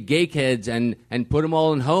 let's take gay kids and put them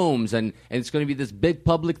all in homes, and it's going to be this big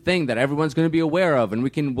public thing that everyone's going to be aware of, and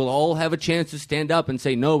we'll all have a chance to stand up and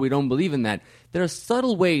say, no, we don't believe in that." There are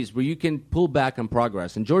subtle ways where you can pull back on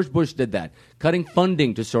progress, and George Bush did that, cutting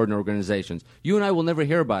funding to certain organizations. You and I will never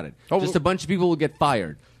hear about it. Just a bunch of people will get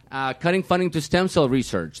fired. Cutting funding to stem cell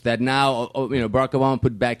research that now Barack Obama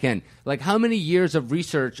put back in. Like, how many years of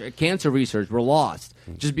research, cancer research, were lost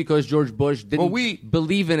just because George Bush didn't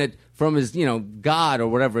believe in it from his God or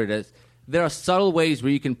whatever it is? There are subtle ways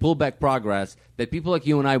where you can pull back progress that people like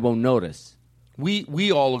you and I won't notice.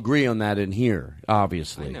 We all agree on that in here,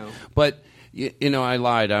 obviously. I know. But I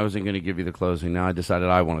lied. I wasn't going to give you the closing. Now I decided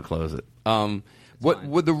I want to close it.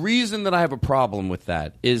 The reason that I have a problem with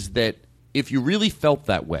that is that if you really felt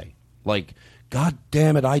that way, like, God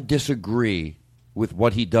damn it, I disagree with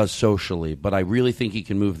what he does socially, but I really think he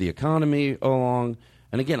can move the economy along.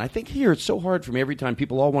 And again, I think here it's so hard for me every time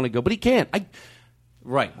people all want to go, but he can't.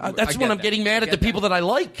 Right. That's when I'm getting mad at the people that I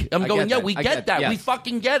like. I'm going, yeah, we get that. Yes. We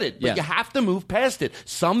fucking get it. But Yes. you have to move past it.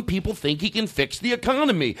 Some people think he can fix the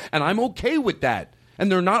economy, and I'm okay with that.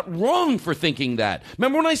 And they're not wrong for thinking that.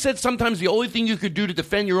 Remember when I said sometimes the only thing you could do to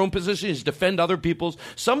defend your own position is defend other people's?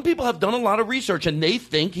 Some people have done a lot of research, and they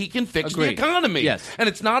think he can fix the Agreed. economy. Yes. And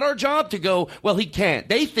it's not our job to go, well, he can't.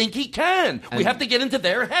 They think he can. We have to get into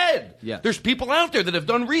their head. Yes. There's people out there that have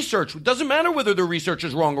done research. It doesn't matter whether their research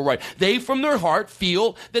is wrong or right. They, from their heart,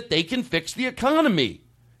 feel that they can fix the economy.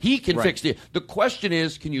 He can fix the question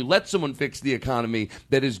is, can you let someone fix the economy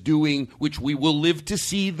that is doing, which we will live to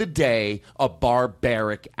see the day, a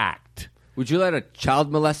barbaric act? Would you let a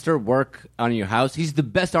child molester work on your house? He's the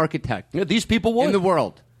best architect. Yeah, these people would. In the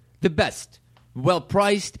world. The best. Well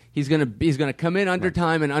priced. He's gonna come in under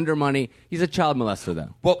time and under money. He's a child molester,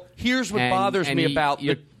 though. Well, here's what bothers me about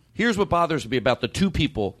here's what bothers me about the two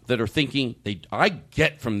people that are thinking I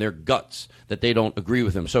get from their guts that they don't agree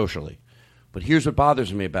with him socially. But here's what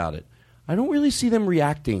bothers me about it. I don't really see them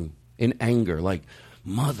reacting in anger, like,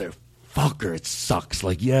 motherfucker, it sucks.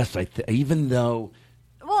 Like, yes, even though...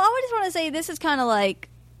 Well, I would just want to say this is kind of like,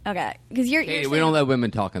 okay, because you're Hey, we don't let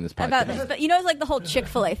women talk on this podcast. about this, but it's like the whole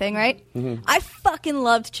Chick-fil-A thing, right? Mm-hmm. I fucking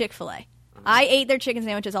loved Chick-fil-A. I ate their chicken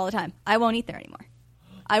sandwiches all the time. I won't eat there anymore.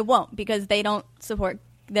 I won't, because they don't support,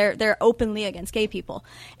 they're openly against gay people,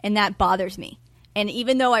 and that bothers me. And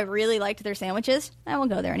even though I really liked their sandwiches, I won't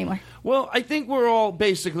go there anymore. Well, I think we're all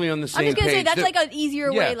basically on the same page. I'm just going to say, that's like an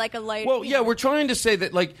easier way, like a light... Well, yeah, we're trying to say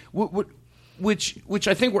that, like, which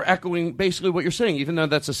I think we're echoing basically what you're saying, even though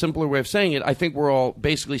that's a simpler way of saying it. I think we're all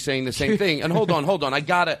basically saying the same thing. And hold on. I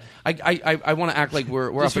want to act like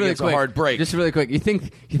we're up against a hard break. Just really quick. You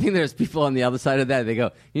think there's people on the other side of that? They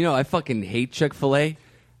go, I fucking hate Chick-fil-A.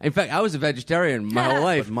 In fact, I was a vegetarian my whole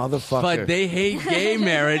life. But motherfucker. But they hate gay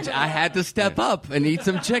marriage. I had to step up and eat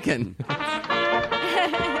some chicken.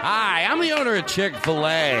 Hi, I'm the owner of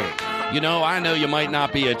Chick-fil-A. I know you might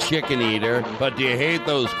not be a chicken eater, but do you hate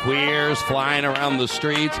those queers flying around the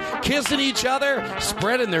streets, kissing each other,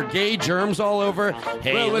 spreading their gay germs all over?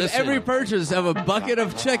 Hey, well, with listen, every purchase of a bucket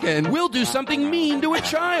of chicken, we'll do something mean to a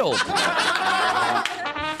child.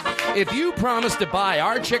 If you promise to buy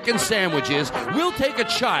our chicken sandwiches, we'll take a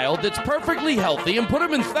child that's perfectly healthy and put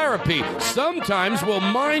them in therapy. Sometimes we'll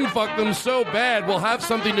mind fuck them so bad we'll have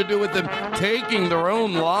something to do with them taking their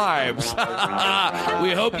own lives.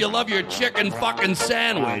 We hope you love your chicken fucking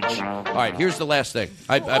sandwich. All right, here's the last thing.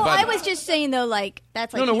 I was just saying, though, like,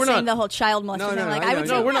 that's like we're saying not. the whole child molester thing. Like, I would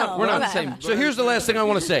say, we're not the same. So here's the last thing I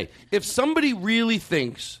want to say. If somebody really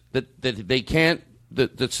thinks that they can't,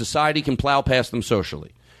 that society can plow past them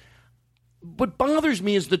socially, what bothers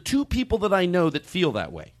me is the two people that I know that feel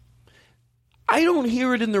that way. I don't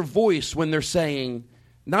hear it in their voice when they're saying,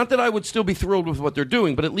 not that I would still be thrilled with what they're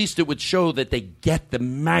doing, but at least it would show that they get the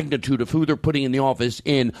magnitude of who they're putting in the office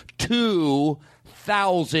in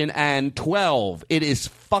 2012. It is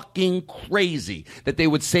fucking crazy that they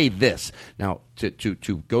would say this. Now,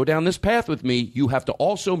 to go down this path with me, you have to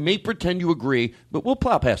also pretend you agree, but we'll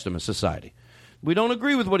plow past him as society. We don't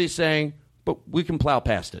agree with what he's saying, but we can plow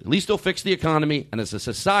past it. At least he'll fix the economy, and as a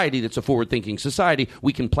society that's a forward-thinking society,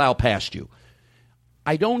 we can plow past you.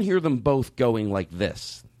 I don't hear them both going like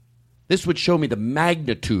this. This would show me the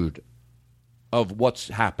magnitude of what's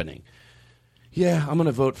happening. Yeah, I'm going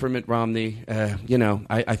to vote for Mitt Romney.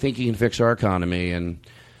 I think he can fix our economy.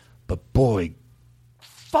 But boy,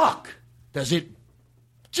 fuck, does it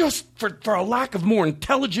just, for a lack of more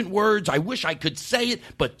intelligent words, I wish I could say it,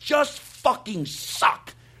 but just fucking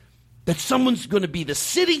suck that someone's going to be the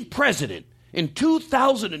sitting president in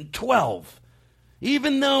 2012.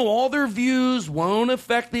 Even though all their views won't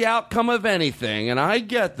affect the outcome of anything, and I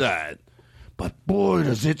get that. But boy,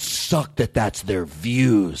 does it suck that that's their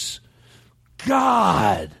views.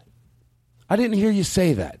 God! I didn't hear you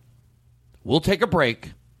say that. We'll take a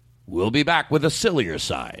break. We'll be back with a sillier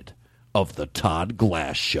side of the Todd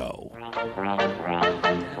Glass Show. All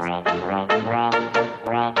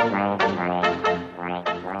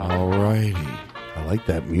righty. I like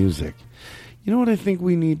that music. You know what I think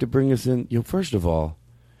we need to bring us in? First of all,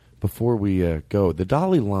 before we go, the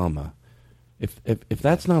Dalai Lama, if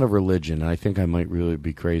that's not a religion, I think I might really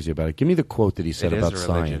be crazy about it. Give me the quote that he said about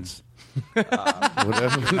science.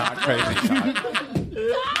 Whatever. Not crazy.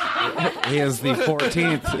 He is the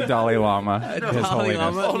 14th Dalai Lama. His Dalai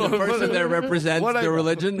Lama, the person that represents the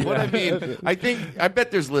religion. What I mean, I bet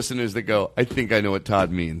there's listeners that go, I think I know what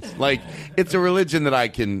Todd means. Like, it's a religion that I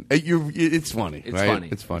can. It's funny. It's right? funny.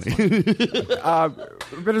 It's funny.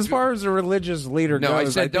 But as far as a religious leader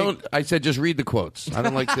goes, I said just read the quotes. I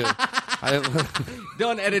don't like to.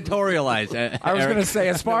 Don't editorialize. I was going to say,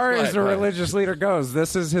 as far as the religious leader goes,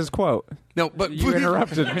 this is his quote. No, but you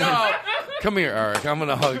interrupted me. No. Come here, Eric. I'm going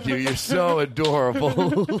to hug you. You're so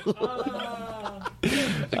adorable. Go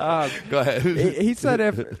ahead. He said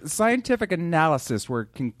if scientific analysis were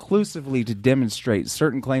conclusively to demonstrate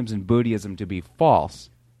certain claims in Buddhism to be false,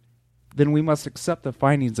 then we must accept the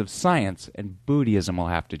findings of science, and Buddhism will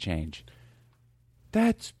have to change.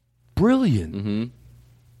 That's brilliant. Mm-hmm.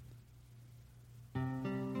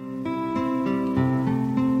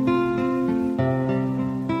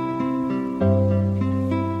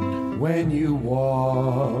 When you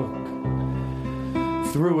walk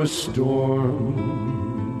through a storm,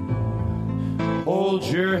 hold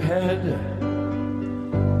your head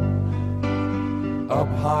up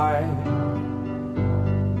high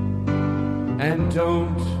and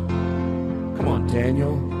don't, come on,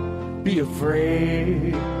 Daniel, be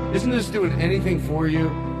afraid. Isn't this doing anything for you?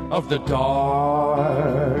 Of the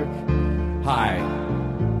dark. Hi,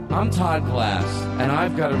 I'm Todd Glass, and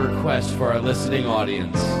I've got a request for our listening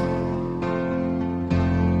audience.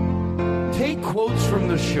 Take quotes from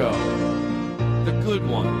the show, the good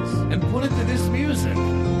ones, and put it to this music.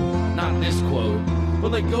 Not this quote,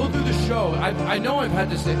 but like go through the show. I know I've had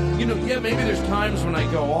to say, maybe there's times when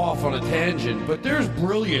I go off on a tangent, but there's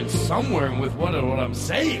brilliance somewhere with what I'm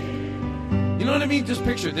saying. You know what I mean? Just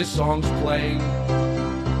picture this song's playing.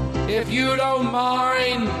 If you don't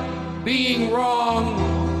mind being wrong,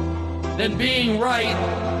 then being right.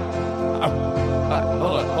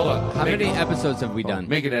 Hold on. How many episodes have we done?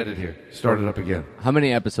 Make an edit here. Start it up again. How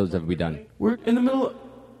many episodes have we done? We're in the middle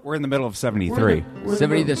of 73.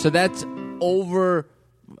 70. So that's over.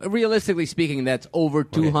 Realistically speaking, that's over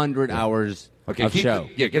 200 hours of show.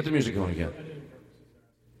 Get the music going again.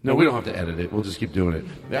 No, we don't have to edit it. We'll just keep doing it.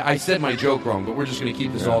 I said my joke wrong, but we're just going to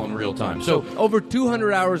keep this all in real time. So over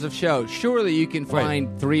 200 hours of show. Surely you can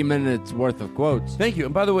find 3 minutes worth of quotes. Thank you.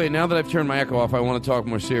 And by the way, now that I've turned my echo off, I want to talk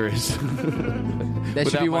more serious. That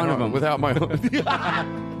should be one of them. Without my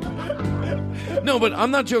No, but I'm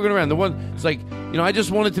not joking around. The one, it's like, I just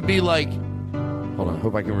want it to be like, hold on, I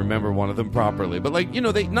hope I can remember one of them properly. But like,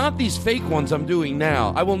 they not these fake ones I'm doing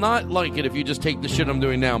now. I will not like it if you just take the shit I'm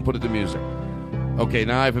doing now and put it to music. Okay,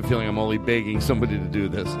 now I have a feeling I'm only begging somebody to do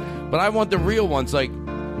this. But I want the real ones, like,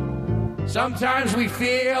 sometimes we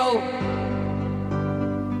feel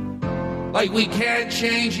like we can't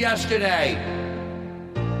change yesterday.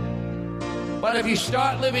 But if you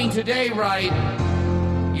start living today right,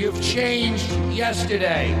 you've changed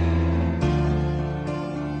yesterday.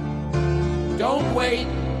 Don't wait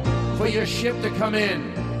for your ship to come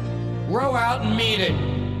in. Row out and meet it.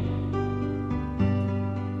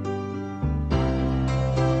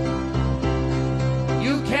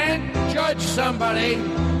 judge somebody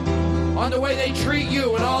on the way they treat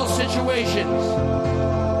you in all situations,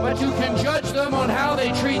 but you can judge them on how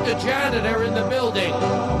they treat the janitor in the building.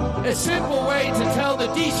 A simple way to tell the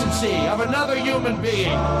decency of another human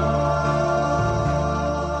being.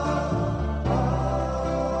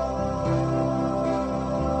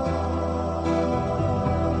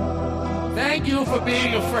 Thank you for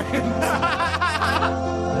being a friend.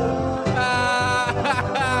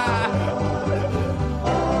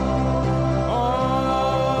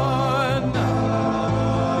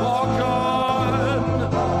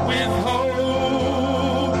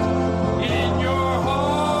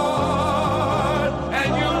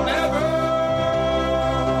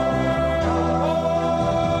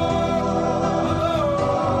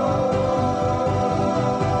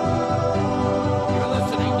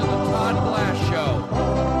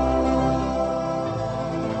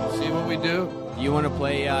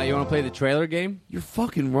 You want to play the trailer game? You're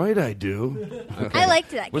fucking right, I do. I liked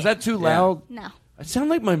that game. Was that too loud? No. It sounded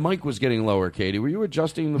like my mic was getting lower, Katie. Were you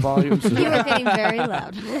adjusting the volume? You were getting very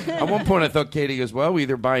loud. At one point, I thought Katie goes, well, we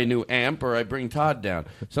either buy a new amp or I bring Todd down.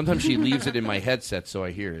 Sometimes she leaves it in my headset so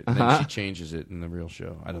I hear it. And then she changes it in the real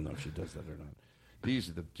show. I don't know if she does that or not. These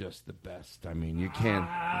are just the best. I mean, you can't...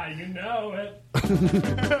 you know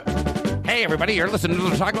it. Hey, everybody, you're listening to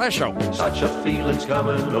the Todd Glass Show. Such a feeling's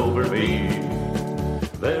coming over me.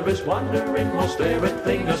 There is wonder in most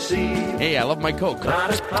everything I see. Hey, I love my Coke.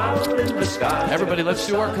 Not a cloud in the sky. Everybody, let's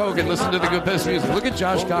do our Coke and listen to the good best music. Look at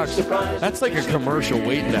Josh Cox. That's like a commercial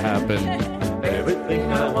waiting to happen.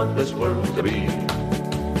 Everything I want this world to be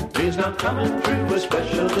is now coming true,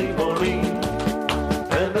 especially for me.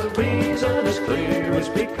 And the reason is clear is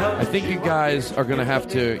because I think you guys are going to have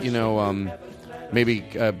to, maybe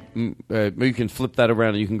you can flip that around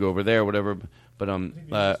and you can go over there or whatever. But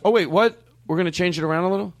oh wait, what? We're going to change it around a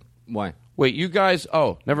little? Why? Wait, you guys...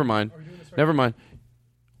 Oh, never mind. Never mind.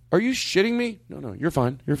 Are you shitting me? No, you're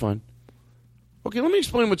fine. You're fine. Okay, let me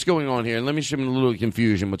explain what's going on here, and let me show them a little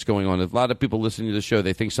confusion what's going on. A lot of people listening to the show,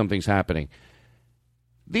 they think something's happening.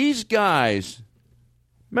 These guys...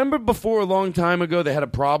 Remember before a long time ago they had a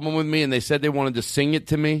problem with me and they said they wanted to sing it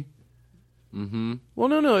to me? Mm-hmm. Well,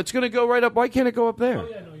 no, it's going to go right up. Why can't it go up there? Oh,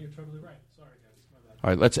 yeah, no, you're totally right. Sorry, guys. My bad. All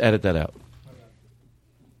right, let's edit that out.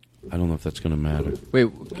 I don't know if that's going to matter. Wait,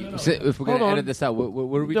 if we're going to edit this out, what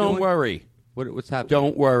are we doing? Don't worry. What's happening?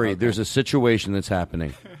 Don't worry. Okay. There's a situation that's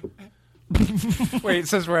happening. Wait, it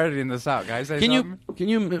says we're editing this out, guys. Can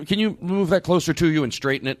you move that closer to you and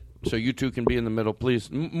straighten it so you two can be in the middle,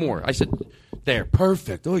 please? More. I said, there,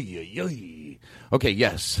 perfect. Oh yeah. Okay,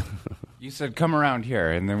 yes. You said come around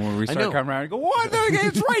here, and then when we start coming around, you go, what?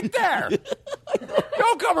 It's right there.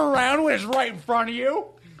 Don't come around when it's right in front of you.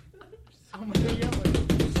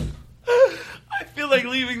 I feel like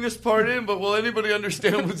leaving this part in, but will anybody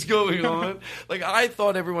understand what's going on? Like, I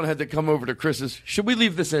thought everyone had to come over to Chris's... Should we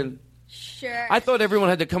leave this in? Sure. I thought everyone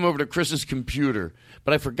had to come over to Chris's computer,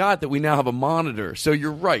 but I forgot that we now have a monitor. So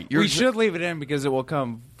you're right. We should leave it in because it will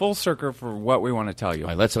come full circle for what we want to tell you. All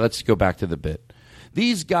right, let's go back to the bit.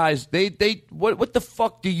 These guys, what the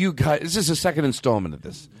fuck do you guys... This is the second installment of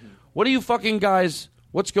this. What do you fucking guys...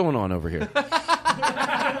 What's going on over here?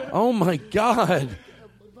 Oh, my God.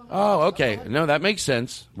 Oh, okay. No, that makes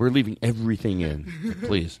sense. We're leaving everything in.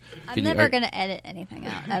 Please. I'm never going to edit anything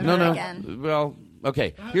out ever again. Well,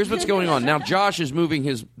 okay. Here's what's going on. Now, Josh is moving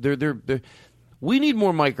his... We need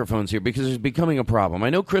more microphones here because it's becoming a problem. I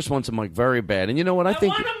know Chris wants a mic very bad. And you know what? I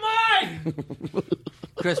think... want a mic!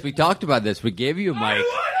 Chris, we talked about this. We gave you a mic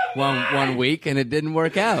one week, and it didn't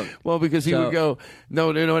work out. Well, because he would go,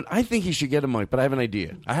 no, I think he should get a mic, but I have an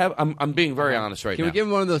idea. I'm being very honest right now. Can we give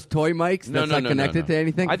him one of those toy mics that's not connected to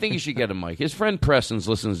anything? I think he should get a mic. His friend Preston's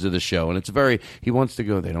listens to the show, and he wants to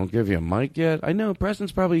go, they don't give you a mic yet? I know,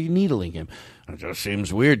 Preston's probably needling him. It just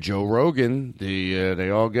seems weird. Joe Rogan, they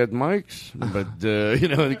all get mics, but,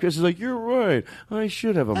 and Chris is like, you're right. I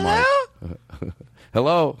should have a mic.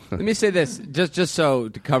 Hello? Let me say this, just so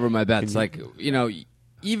to cover my bets.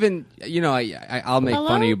 Even I'll make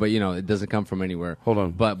fun of you, but it doesn't come from anywhere. Hold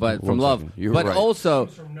on, but from love. But right. Also,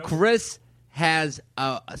 Chris has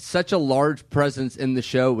such a large presence in the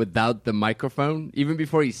show without the microphone. Even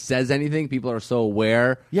before he says anything, people are so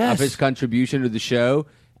aware of his contribution to the show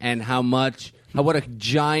and what a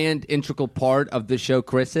giant integral part of the show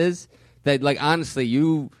Chris is. That honestly,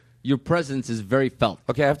 your presence is very felt.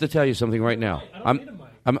 Okay, I have to tell you something right now. I'm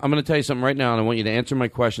going to tell you something right now, and I want you to answer my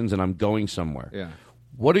questions, and I'm going somewhere. Yeah.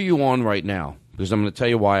 What are you on right now? Because I'm going to tell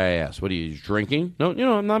you why I asked. What are you drinking? No,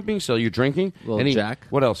 I'm not being silly. You're drinking? Jack.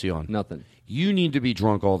 What else are you on? Nothing. You need to be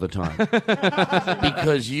drunk all the time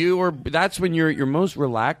because that's when you're at your most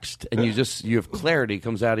relaxed and you have clarity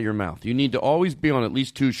comes out of your mouth. You need to always be on at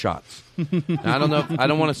least 2 shots. Now, I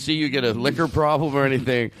don't want to see you get a liquor problem or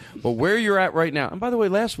anything, but where you're at right now. And by the way,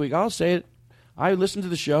 last week, I'll say it, I listened to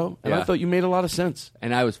the show, and I thought you made a lot of sense.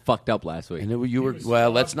 And I was fucked up last week. And you were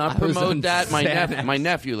let's not promote that. My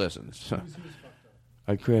nephew listens. So. All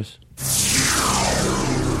right, Chris.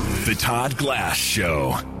 The Todd Glass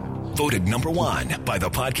Show. Voted #1 by the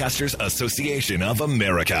Podcasters Association of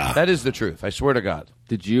America. That is the truth. I swear to God.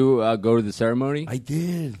 Did you go to the ceremony? I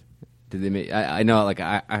did. Did they make? I know. Like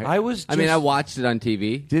I was. I mean, I watched it on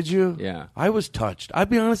TV. Did you? Yeah. I was touched. I'll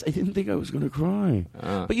be honest. I didn't think I was going to cry.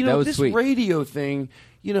 But this sweet. radio thing.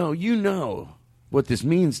 You know what this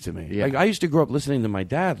means to me. Yeah. Like, I used to grow up listening to my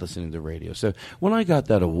dad listening to radio. So when I got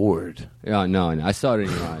that award, no, I saw it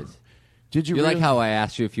in your eyes. Did you? You really? like how I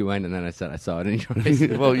asked you if you went, and then I said I saw it in your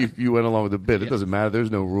eyes. Well, you went along with the bit. It doesn't matter. There's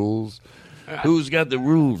no rules. Who's got the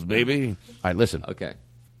rules, baby? All right, listen. Okay.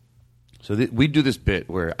 So we do this bit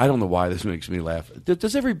where I don't know why this makes me laugh.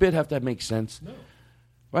 Does every bit have to make sense? No.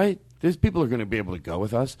 Right? There's people are going to be able to go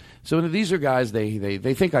with us. So these are guys. They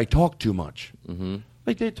think I talk too much. Mm-hmm.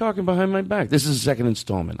 Like they're talking behind my back. This is the second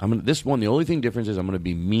installment. This one, the only difference is I'm going to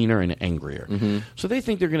be meaner and angrier. Mm-hmm. So they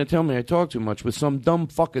think they're going to tell me I talk too much with some dumb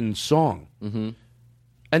fucking song. Mm-hmm.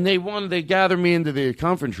 And they gather me into the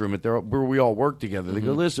conference room where we all work together. They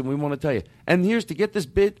go, listen, we want to tell you. And here's to get this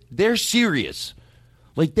bit. They're serious.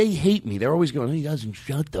 Like they hate me. They're always going, he doesn't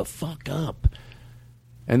shut the fuck up.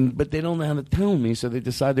 But they don't know how to tell me, so they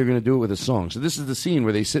decide they're going to do it with a song. So this is the scene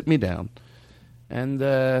where they sit me down. And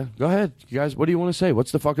go ahead, you guys. What do you want to say?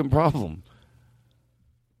 What's the fucking problem?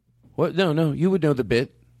 What? No. You would know the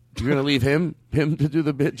bit. You're going to leave him to do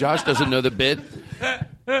the bit. Josh doesn't know the bit.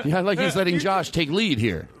 Yeah, like he's letting Josh take lead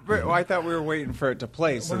here. Well, I thought we were waiting for it to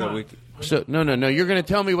play so that we. So no. You're going to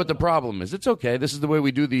tell me what the problem is. It's okay. This is the way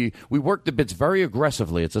we do we work the bits very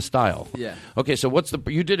aggressively. It's a style. Yeah. Okay. So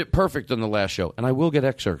you did it perfect on the last show, and I will get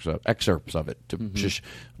excerpts of it.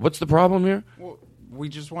 What's the problem here? Well, we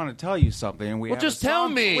just want to tell you something. And just tell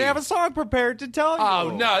me. We have a song prepared to tell you.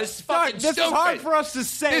 Oh, no, this is fucking This stupid. is hard for us to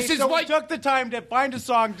say, we took the time to find a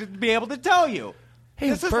song to be able to tell you.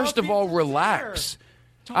 Hey, first of all, relax.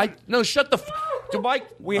 Shut the Mike.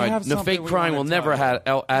 We have the fake crying will never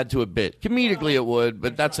add to a bit. Comedically it would,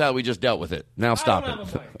 but that's how we just dealt with it. Now stop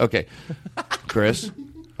it. Okay. Chris?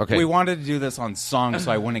 Okay. We wanted to do this on song so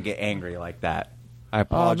I wouldn't get angry like that. I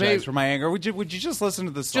apologize for my anger. Would you just listen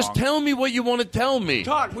to the song? Just tell me what you want to tell me.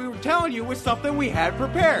 Todd, we were telling you with something we had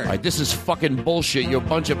prepared. All right, this is fucking bullshit. You're a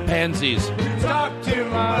bunch of pansies. You talk too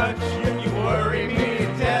much, you worry me to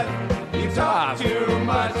death. You talk too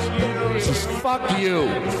much, This is fuck you.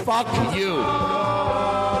 Fuck you.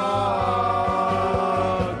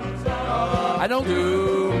 I don't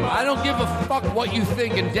give a fuck what you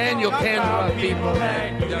think, and Daniel can't. People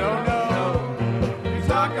that you don't know. You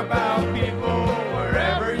talk about people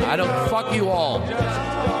wherever you I don't go. fuck you all.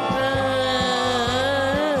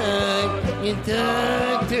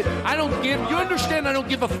 I don't give. You understand? I don't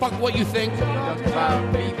give a fuck what you think.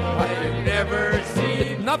 About people that you've never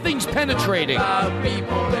seen. Nothing's penetrating. About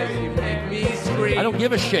people that you make me scream. I don't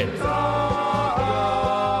give a shit.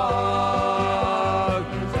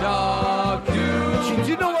 Do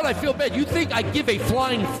you know what? I feel bad. You think I give a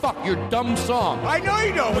flying fuck your dumb song? I know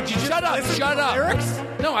you don't. Would you shut up? Shut up. Lyrics?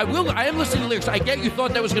 No, I will. I am listening to lyrics. I get you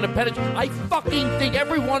thought that was going to penetrate. I fucking think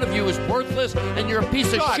every one of you is worthless and you're a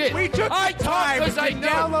piece of shit. We took I talk because I know.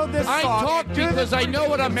 Download this I song talk because I know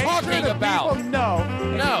what I'm talking about. People know.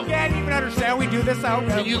 No. You can't even understand we do this out.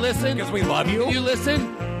 Can you listen? Because we love you. Can you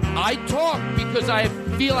listen? I talk because I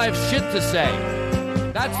feel I have shit to say.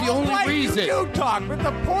 That's the only reason. You talk, but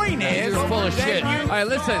the point is, you're full of shit. All right,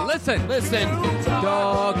 listen.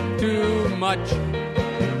 Talk too much.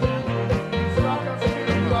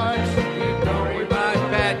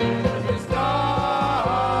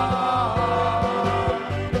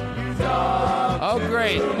 Oh,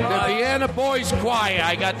 great. The Vienna Boys Choir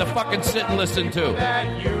I got to fucking sit and listen to.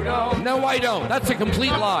 No, I don't. That's a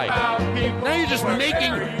complete lie. Now you're just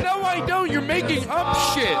making... No, I don't. You're making up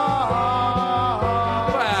shit.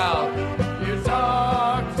 Wow. You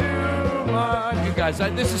talk too much. You guys,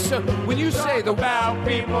 this is so... When you say the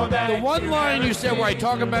one line you said where I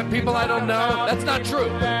talk about people I don't know, that's not true.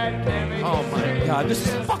 Oh, my God. This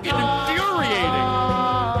is fucking infuriating.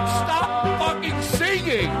 Stop fucking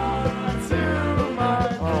singing.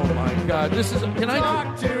 Oh, my God. This is... Can I...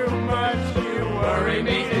 Talk too much, you worry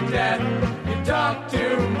me to death. You talk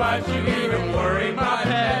too much, you even worry my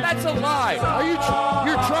head. That's a lie.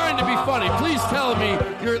 You're trying to be funny. Please tell me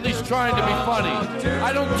you're at least trying to be funny.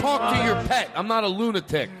 I don't talk to your pet. I'm not a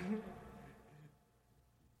lunatic.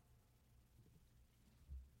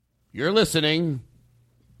 You're listening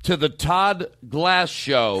to the Todd Glass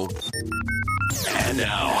Show. And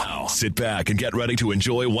now, sit back and get ready to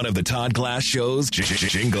enjoy one of the Todd Glass Show's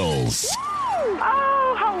jingles.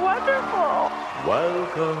 Oh, how wonderful.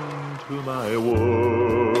 Welcome to my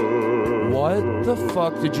world. What the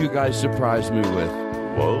fuck did you guys surprise me with?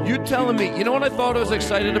 You telling me, you know what I thought I was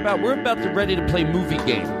excited about? We're about to ready to play Movie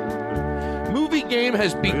Game. Movie Game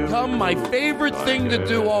has become my favorite thing to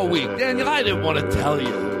do all week. Daniel, I didn't want to tell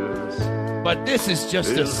you. But this is just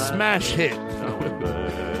a smash hit.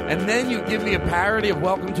 And then you give me a parody of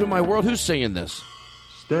Welcome to My World. Who's singing this?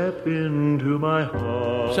 Step into my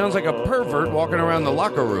heart. Sounds like a pervert walking around the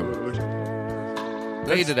locker room.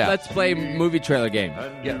 Fade it out. Let's play movie trailer game.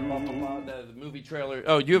 Yeah. The movie trailer.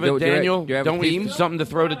 Oh, you have a Daniel? Do you have Don't a theme? we something to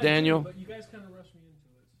throw to Daniel? But you guys kind of rushed me into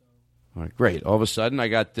it. All right, great. All of a sudden, I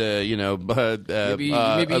got,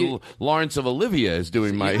 Lawrence of Olivia is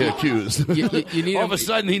doing my cues. You need all of a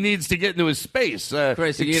sudden, he needs to get into his space.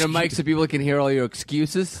 Chris, you need a mic so people can hear all your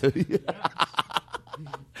excuses? I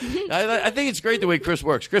think it's great the way Chris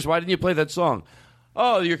works. Chris, why didn't you play that song?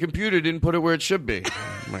 Oh, your computer didn't put it where it should be.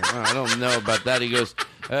 I'm like, I don't know about that. He goes,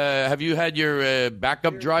 have you had your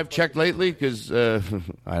backup drive checked lately? Because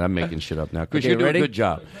I'm making shit up now. Chris, Okay, you're doing ready? a good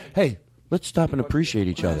job. Hey, let's stop and appreciate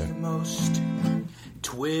each other.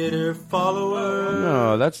 Twitter follower.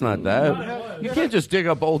 No, that's not that. You can't just dig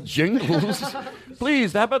up old jingles.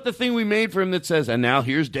 Please, how about the thing we made for him that says, and now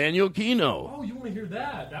here's Daniel Kino. Oh, you want to hear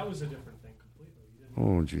that? That was a different thing completely.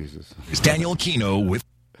 Oh, Jesus. It's Daniel Kino with...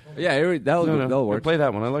 Yeah, that'll work. Play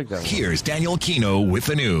that one. I like that one. Here's Daniel Kino with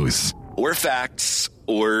the news. Or facts.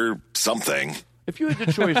 Or something. If you had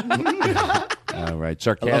the choice... All right,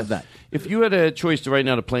 sarcastic. I love that. If you had a choice to right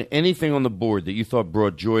now to play anything on the board that you thought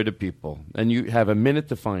brought joy to people, and you have a minute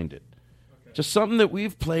to find it, just something that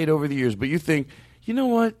we've played over the years, but you think, you know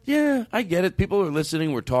what? Yeah, I get it. People are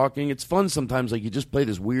listening. We're talking. It's fun sometimes. Like you just play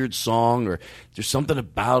this weird song, or there's something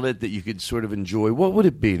about it that you could sort of enjoy. What would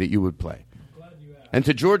it be that you would play? And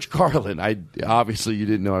to George Carlin, obviously you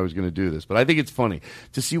didn't know I was going to do this, but I think it's funny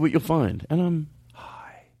to see what you'll find. And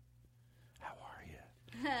hi, how are you?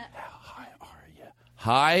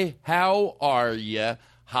 Hi, how are you?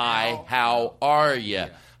 Hi, how are you?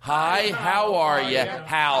 Hi, how are you?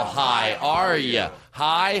 How high are you?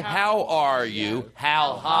 Hi, how are you?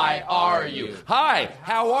 How high are you? Hi,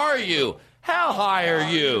 how are you? How high are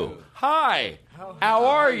you? Hi, how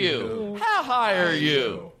are you? How high are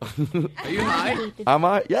you? Are you high? Am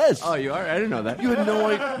I? Yes. Oh, you are? I didn't know that. You had no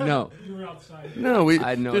idea? No. You were outside. No, I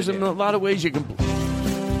had no there's idea. a lot of ways you can.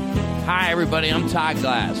 Hi, everybody. I'm Todd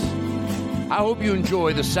Glass. I hope you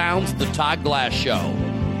enjoy the sounds of the Todd Glass Show.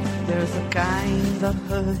 There's a kind of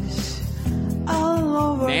hush all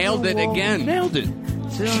over Nailed it again. Nailed it.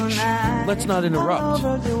 Tonight, Let's not interrupt. all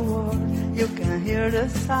over the world, you can hear the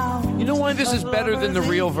sound. You know why this is better than the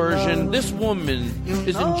real version? This woman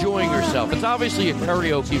is enjoying herself. It's obviously a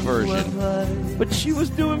karaoke version, but she was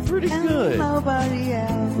doing pretty good. Nobody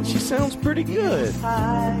else. She sounds pretty good.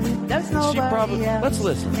 There's She nobody probably. else. Let's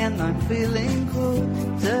listen. And I'm feeling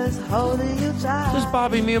good, just holding you tight. This is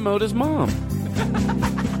Bobby Miyamoto's mom.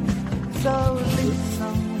 So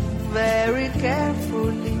listen very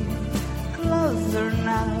carefully, closer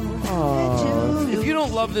now. If you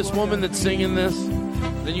don't love this woman that's singing this,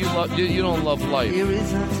 then you don't love life. Here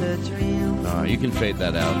isn't a dream. You can fade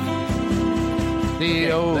that out.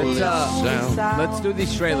 The old sound. Let's do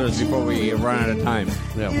these trailers before we run out of time.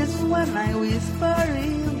 Yeah. Is when I whisper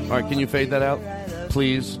in. All right, can you fade that out,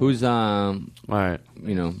 please? Who's All right.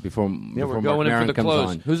 before we're Mark going in for Maron the comes close.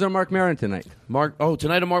 on? Who's our Mark Maron tonight?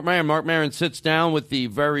 Tonight on Mark Maron. Mark Maron sits down with the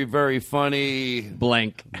very, very funny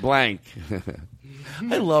Blank.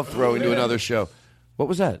 I love throwing to another show. What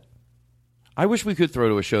was that? I wish we could throw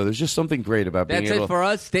to a show. There's just something great about being That's able it for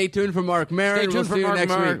us. Stay tuned for Mark Maron. Stay tuned We'll for see you Mark next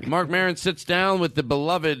Maron. week. Mark Maron sits down with the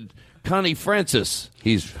beloved Connie Francis.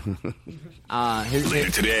 He's Later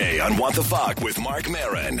today on What the Fuck with Mark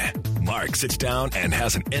Maron. Mark sits down and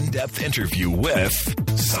has an in-depth interview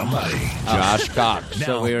with somebody. Josh Cox. Now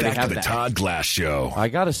So we already back have to the that. Todd Glass Show. I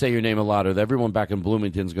got to say your name a lot, or everyone back in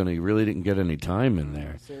Bloomington's going to really didn't get any time in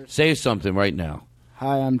there. Say something right now.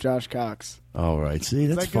 Hi, I'm Josh Cox. All right. See,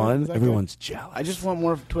 that's that good? fun. Is that Everyone's jealous. I just want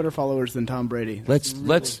more Twitter followers than Tom Brady. Let's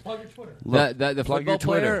Plug your Twitter. The plug your football player?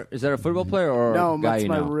 Twitter. Is that a football player or No, a guy that's you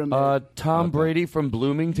my know? roommate. Tom Brady from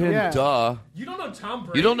Bloomington. Yeah. Duh. You don't know Tom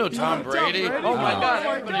Brady. You don't know Tom Brady? Oh my God!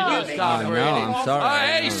 Everybody knows Tom Brady. No, I'm sorry.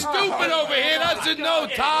 Hey, stupid over here doesn't know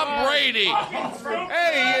Tom Brady.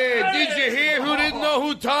 Hey, did you hear who didn't know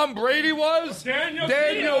who Tom Brady was? Daniel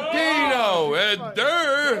Kino.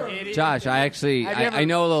 And Josh, I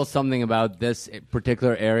know a little something about this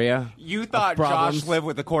particular area. You thought problems. Josh lived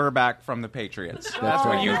with the quarterback from the Patriots. That's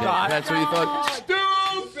what right, you you did. thought. That's what you thought. Stupid.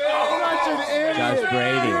 Josh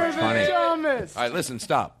Brady. It's funny. All right, listen,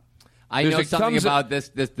 stop. I There's know a- something comes a- about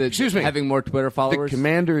this Excuse me. having more Twitter The followers.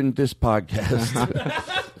 commander in this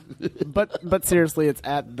podcast. But seriously, it's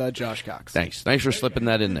at the Josh Cox. Thanks for slipping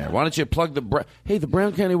that in there. Why don't you plug the Hey, the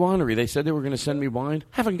Brown County Winery. They said they were going to send me wine.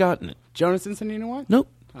 Haven't gotten it. Jonas didn't send you wine? Nope.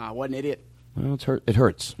 Ah, what an idiot. Well, it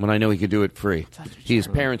hurts when I know he could do it free. His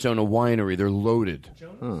parents own a winery. They're loaded.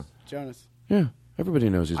 Jonas. Yeah, everybody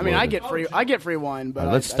knows he's I mean, loaded. I get free wine, but All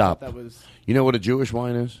right, let's I stop. thought that was. You know what a Jewish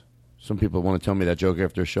wine is? Some people want to tell me that joke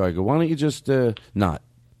after a show. I go, why don't you just not?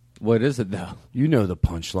 What is it, though? You know the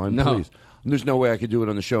punchline, No. please. There's no way I could do it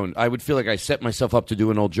on the show. And I would feel like I set myself up to do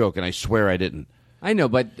an old joke, and I swear I didn't. I know,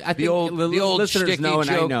 but I think The old listeners sticky know, and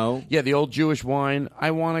joke. I know. Yeah, the old Jewish wine.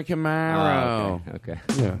 I want a Camaro. Oh, okay.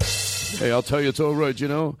 Yeah. Hey, I'll tell you, it's all right, you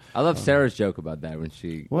know? I love Sarah's joke about that when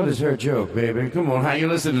she... What is her joke, baby? Come on, how you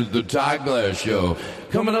listening to the Todd Glass Show?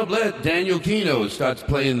 Coming up, let Daniel Kino starts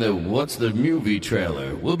playing the What's the Movie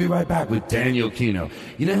trailer. We'll be right back with Daniel Kino.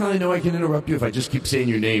 You know how I know I can interrupt you if I just keep saying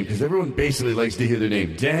your name? Because everyone basically likes to hear their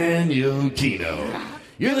name. Daniel Kino.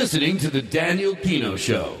 You're listening to the Daniel Kino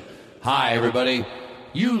Show. Hi, everybody.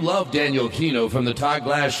 You love Daniel Kino from the Todd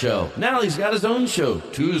Glass Show. Now he's got his own show,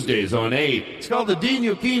 Tuesdays on 8. It's called the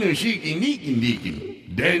Daniel Kino Shiki Niki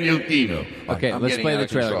Niki. Daniel Kino. Okay, I'm let's getting play out the of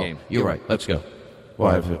trailer control. game. You're right. Let's go. Well,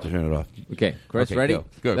 I have to turn it off. Okay, Chris, Okay, ready? go.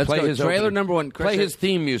 Good. Let's Play go. his Trailer opening. number one. Chris, Play his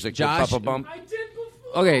theme music, Josh. Papa Bump.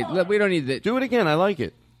 Okay, we don't need that. Do it again. I like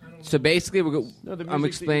it. So basically, I'm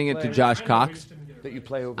explaining it to Josh Cox. That you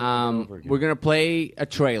play over and over again. We're going to play a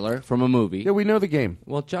trailer from a movie. Yeah, we know the game.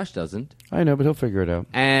 Well, Josh doesn't. I know, but he'll figure it out.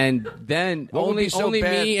 And then What would be so only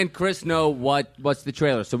bad- me and Chris know what's the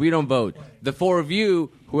trailer, so we don't vote. The four of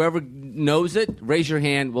you, whoever knows it, raise your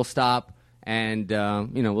hand. We'll stop, and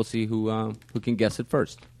we'll see who can guess it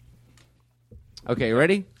first. Okay, you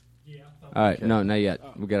ready? Yeah. All right. No, not yet.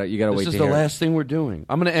 You got to wait. This is to the hear it. last thing we're doing.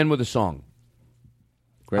 I'm going to end with a song.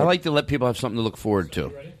 Great. I like to let people have something to look forward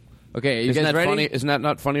to. Okay, are you Isn't guys that ready? funny? Isn't that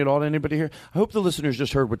not funny at all to anybody here? I hope the listeners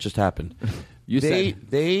just heard what just happened.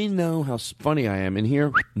 They know how funny I am, and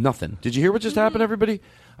here, nothing. Did you hear what just happened, everybody?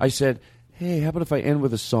 I said, hey, how about if I end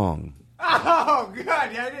with a song? Oh,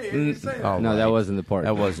 God. Yeah, I didn't hear you say that. Oh, No, right. that wasn't the part.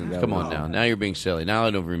 That wasn't. Come on now. Now you're being silly. Now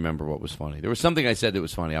I don't remember what was funny. There was something I said that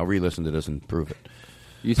was funny. I'll re-listen to this and prove it.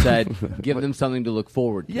 You said give them something to look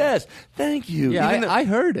forward to. Yes, thank you. Yeah, Even though- I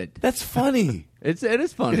heard it. That's funny. It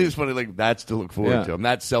is funny. It is funny. Like that's to look forward Yeah. to. I'm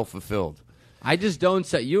that self-fulfilled. I just don't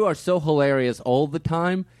say you are so hilarious all the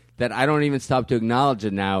time that I don't even stop to acknowledge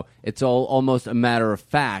it now. It's almost a matter of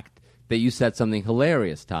fact that you said something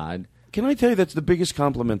hilarious, Todd. Can I tell you that's the biggest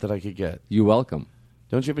compliment that I could get? You're welcome.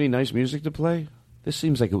 Don't you have any nice music to play? This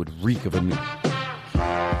seems like it would reek of a new...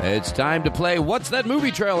 It's time to play What's That Movie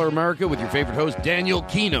Trailer, America, with your favorite host, Daniel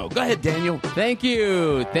Kino. Go ahead, Daniel. Thank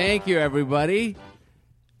you. Thank you, everybody.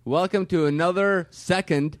 Welcome to another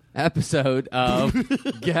second episode of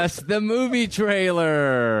Guess the Movie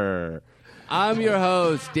Trailer. I'm your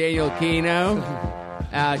host, Daniel Kino.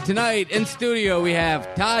 Tonight in studio we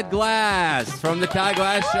have Todd Glass from The Todd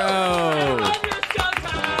Glass Show.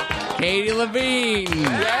 Katie Levine.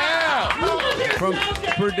 From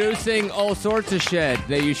producing all sorts of shit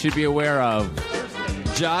that you should be aware of.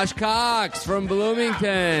 Josh Cox from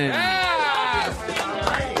Bloomington.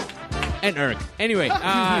 And Eric. Anyway.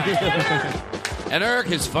 And Eric,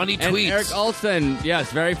 his funny And tweets. Eric Olson.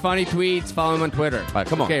 Yes, very funny tweets. Follow him on Twitter. All right,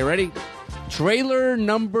 come on. Okay, ready? Trailer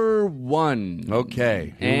number 1.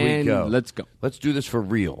 Okay, here And we go. let's go. Let's do this for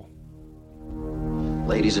real.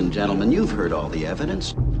 Ladies and gentlemen, you've heard all the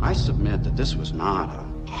evidence. I submit that this was not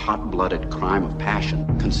a hot-blooded crime of passion.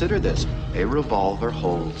 Consider this. A revolver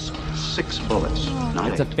holds 6 bullets,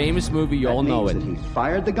 not It's a 8. famous movie. You all know it. That he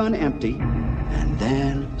fired the gun empty and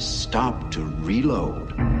then stopped to reload.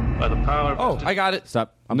 By the power of... Oh, I got it.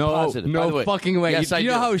 Stop. I'm no, positive. By the no way, fucking way. yes, you I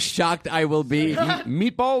know do. how shocked I will be?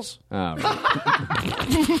 Meatballs? Oh,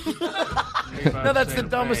 No, that's the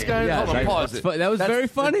dumbest guy. Yeah, Hold on, right. pause it. That was That's very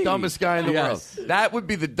funny. The dumbest guy in the Yes. world. That would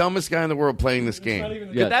be the dumbest guy in the world playing this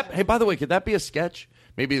game. Yes. Hey, by the way, could that be a sketch?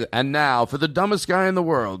 Maybe. And now for the dumbest guy in the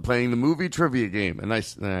world playing the movie trivia game. And I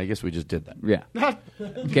guess we just did that. Yeah.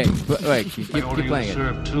 Okay. Wait. Keep I order you to playing it.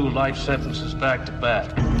 serve 2 life sentences back to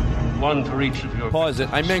back. 1 for each of your... Pause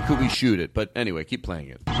it. I meant could we shoot it, but anyway, keep playing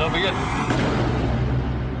it. So be it.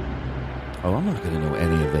 Oh, I'm not going to know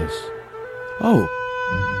any of this. Oh.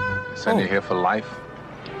 Send you here for life?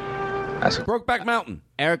 That's Brokeback Mountain.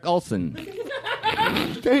 Eric Olson.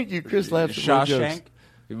 Thank you, Chris. Shawshank.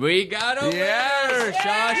 We got over there.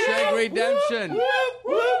 Shawshank Redemption.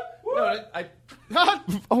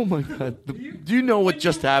 Oh my God! Do you know what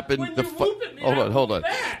just happened? Hold on.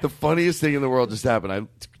 The funniest thing in the world just happened.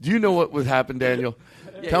 Do you know what would happen, Daniel?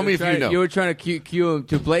 Yeah, Tell me if you know. You were trying to cue him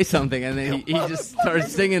to play something, and then he just started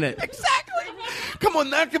singing it. Exactly. Come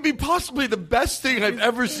on, that could be possibly the best thing I've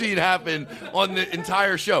ever seen happen on the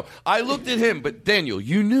entire show. I looked at him, but Daniel,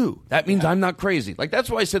 you knew. That means I'm not crazy. Like, that's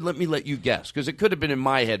why I said, let me let you guess, because it could have been in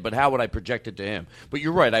my head, but how would I project it to him? But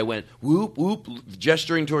you're right. I went, whoop, whoop,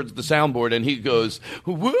 gesturing towards the soundboard, and he goes,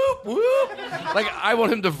 whoop, whoop. Like, I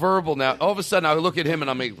want him to verbal now. All of a sudden, I look at him, and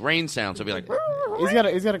I'll make rain sounds. I'll be like,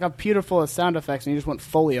 he's got a computer full of sound effects, and he just went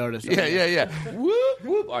Foley artist. Yeah. Whoop,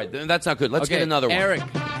 whoop. All right, then that's not good. Let's get another one. Eric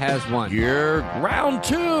has one. You're round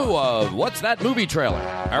 2 of What's That Movie Trailer.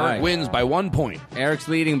 Eric wins by 1 point. Eric's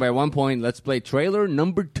leading by 1 point. Let's play trailer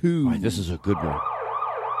number 2. All right, this is a good one.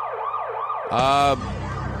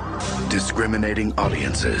 Discriminating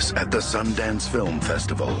audiences at the Sundance Film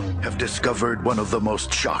Festival have discovered one of the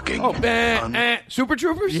most shocking. Super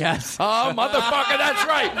Troopers? Yes. Oh, motherfucker, that's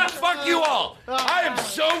right. Fuck you all. I am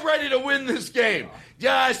so ready to win this game.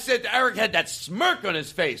 Yeah, I said Eric had that smirk on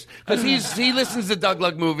his face because he listens to Doug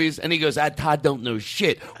Luck movies and he goes, Todd don't know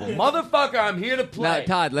shit. Well, motherfucker, I'm here to play. Now,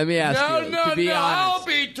 Todd, let me ask you. To be honest, I'll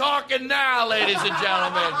be talking now, ladies and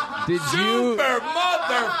gentlemen.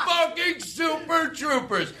 Motherfucking Super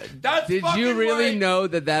Troopers. Did you really know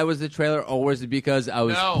that was the trailer, or was it because I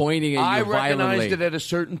was pointing at you violently? I recognized it at a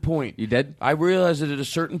certain point. You did? I realized it at a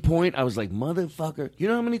certain point. I was like, motherfucker. You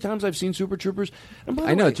know how many times I've seen Super Troopers?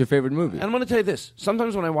 I know, it's your favorite movie. And I'm going to tell you this.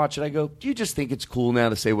 Sometimes when I watch it, I go, do you just think it's cool now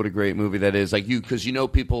to say what a great movie that is? Like because you know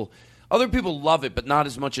other people love it, but not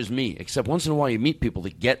as much as me. Except once in a while you meet people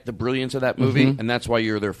that get the brilliance of that movie, and that's why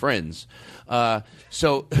you're their friends. But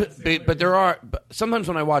sometimes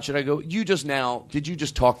when I watch it, I go, did you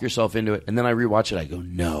just talk yourself into it? And then I rewatch it, I go,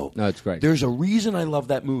 no. No, it's great. There's a reason I love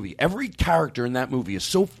that movie. Every character in that movie is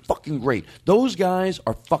so fucking great. Those guys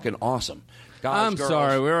are fucking awesome. I'm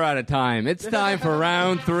sorry, we're out of time. It's time for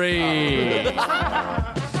round 3.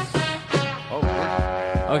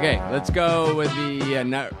 Okay, let's go with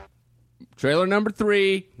the trailer number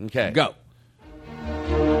 3. Okay. Go.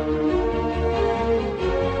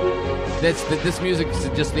 This music is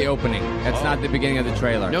just the opening. That's not the beginning of the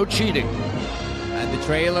trailer. No cheating. The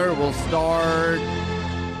trailer will start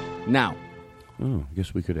now. Oh, I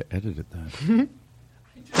guess we could have edited that.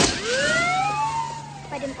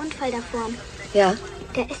 Bei dem Unfall da vorne. Ja?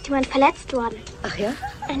 Da ist jemand verletzt worden. Ach ja?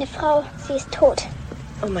 Eine Frau, sie ist tot.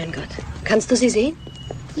 Oh mein Gott. Kannst du sie sehen?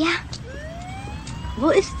 Ja. Wo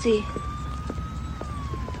ist sie?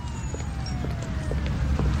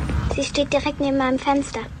 Sie steht direkt neben meinem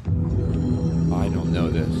Fenster. I don't know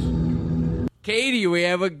this. Katie, we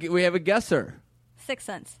have a guesser. Sixth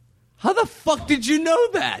Sense. How the fuck did you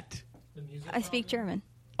know that? I speak German.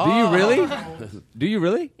 Do you really? Do you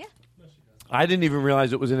really? Yeah. I didn't even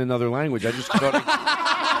realize it was in another language. I just thought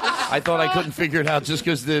I thought I couldn't figure it out just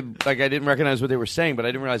because I didn't recognize what they were saying, but I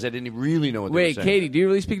didn't realize I didn't really know what they were saying. Wait, Katie, do you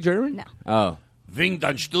really speak German? No. Oh. Winkt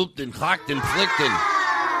and stülpt and klackt and flicked.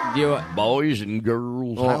 Boys and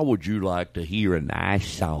girls, how would you like to hear a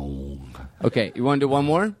nice song? Okay, you want to do one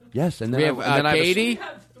more? Yes, and then we have Katie.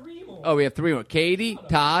 We have 3 more. Katie,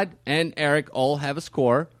 Todd, and Eric all have a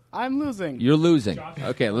score. I'm losing. You're losing.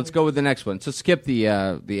 Okay, let's go with the next one. So skip the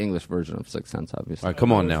English version of Sixth Sense, obviously. All right,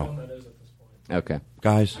 come on now. Okay.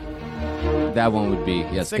 Guys. That one would be,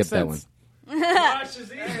 skip that one.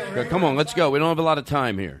 Come on, let's go. We don't have a lot of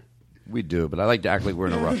time here. We do, but I like to act like we're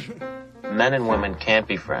in a rush. Men and women can't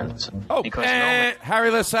be friends. Because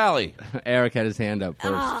Harry LaSalle. Eric had his hand up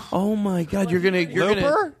first. Oh my God, you're gonna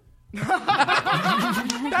That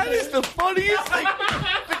is the funniest thing.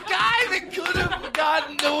 The guy that could have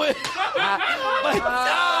gotten to it.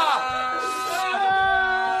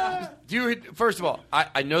 First of all,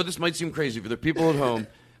 I know this might seem crazy for the people at home.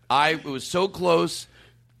 It was so close.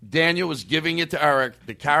 Daniel was giving it to Eric.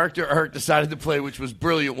 The character Eric decided to play, which was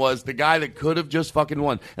brilliant, was the guy that could have just fucking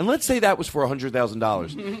won. And let's say that was for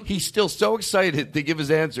 $100,000. He's still so excited to give his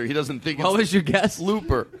answer. He doesn't think it's... What was your guess?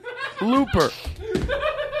 Looper.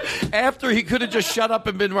 After he could have just shut up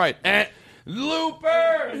and been right.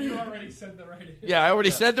 Looper. You already said the right answer. Yeah, I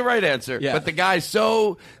already said the right answer. Yeah. But the guy's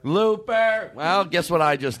so Looper. Well, guess what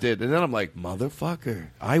I just did? And then I'm like, motherfucker,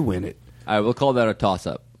 I win it. All right, we'll call that a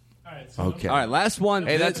toss-up. Okay. All right, last one.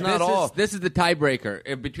 Hey, that's not all. This is the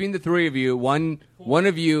tiebreaker. Between the three of you, one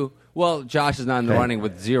of you... Well, Josh is not in the running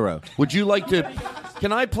with 0. Would you like to...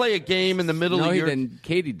 Can I play a game in the middle No, of he your... didn't.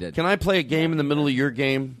 Katie did. Can I play a game in the middle of your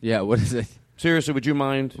game? Yeah, what is it? Seriously, would you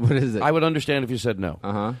mind? What is it? I would understand if you said no.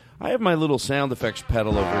 Uh-huh. I have my little sound effects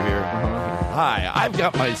pedal over here. Hi, I've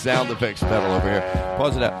got my sound effects pedal over here.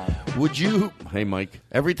 Pause it out. Would you... Hey, Mike.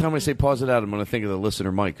 Every time I say pause it out, I'm going to think of the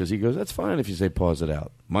listener, Mike, because he goes, that's fine if you say pause it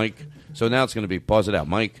out. Mike. So now it's going to be pause it out,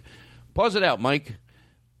 Mike. Pause it out, Mike.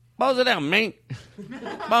 Pause it out, mate.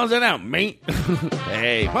 Pause it out, mate.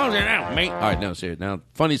 Hey, pause it out, mate. All right, no, seriously. Now,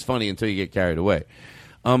 funny's funny until you get carried away.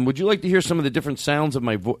 Would you like to hear some of the different sounds of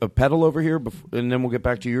my pedal over here, and then we'll get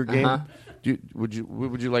back to your game? Uh-huh. Would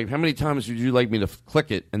you like? How many times would you like me to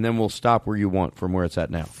click it, and then we'll stop where you want from where it's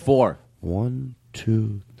at now? 4. 1,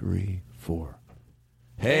 2, 3, 4.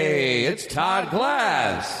 Hey, it's Todd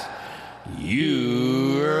Glass.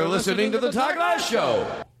 You're listening to the Todd Glass Show.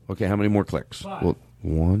 Okay, how many more clicks? 5. Well,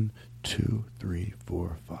 1, 2, 3,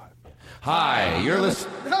 4, 5. Hi, you're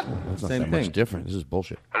listening. That's not Same that thing. much different. This is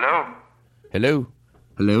bullshit. Hello? Hello?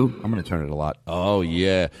 Hello? I'm going to turn it a lot. Oh,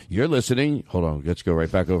 yeah. You're listening. Hold on. Let's go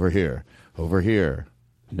right back over here. Over here.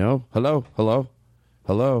 No? Hello? Hello?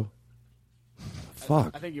 Hello?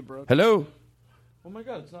 Fuck. I think you broke. Hello? Oh, my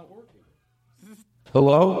God. It's not working.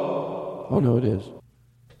 Hello? Oh, no, it is.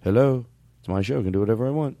 Hello? It's my show. I can do whatever I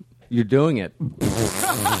want. You're doing it.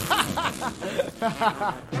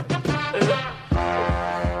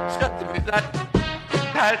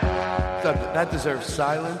 That deserves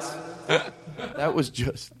silence. That was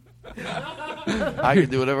just... I can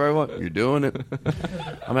do whatever I want. You're doing it.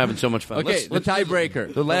 I'm having so much fun. Okay, the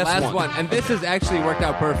tiebreaker. The last one. And this has actually worked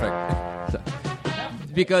out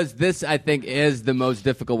perfect. Because this, I think, is the most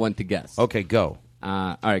difficult one to guess. Okay, go.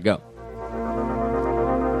 All right, go.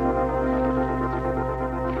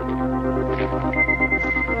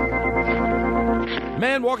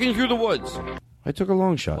 Man walking through the woods. I took a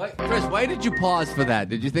long shot. Chris, why did you pause for that?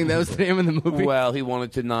 Did you think that was the name of the movie? Well, he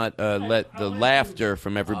wanted to not let the laughter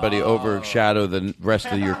from everybody overshadow the rest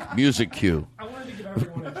of your music cue. I wanted to give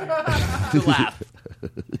everyone a chance. To laugh.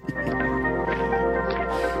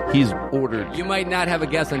 He's ordered. You might not have a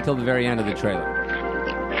guess until the very end of the trailer.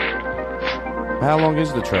 How long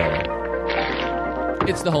is the trailer?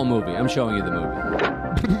 It's the whole movie. I'm showing you the movie.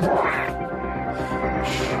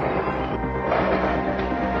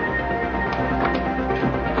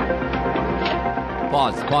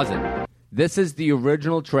 Pause it. This is the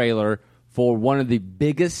original trailer for one of the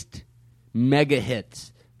biggest mega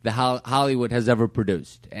hits that Hollywood has ever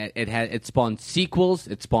produced. It spawned sequels,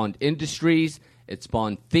 it spawned industries, it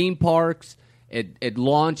spawned theme parks, it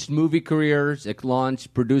launched movie careers, it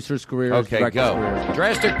launched producers' careers, Okay, directors' go. careers.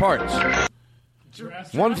 Drastic Parts.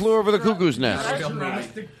 One Flew Over the Cuckoo's Nest.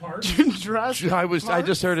 Jurassic Park. I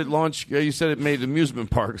just heard it launch. You said it made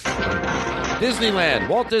amusement parks. Disneyland.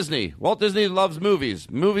 Walt Disney. Walt Disney loves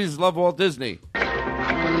movies. Movies love Walt Disney.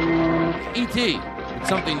 E.T. It's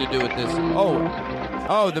something to do with this.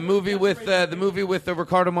 Oh, the movie with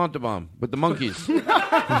Ricardo Montalban with the monkeys. No,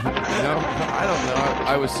 I don't know.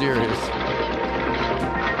 I was serious.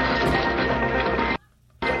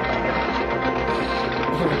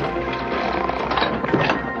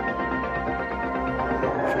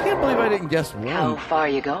 I can't believe I didn't guess one. How far are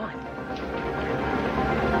you going?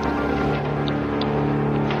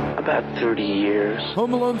 About 30 years.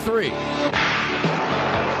 Home Alone 3.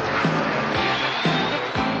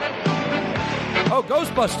 Oh,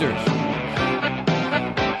 Ghostbusters.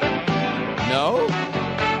 No?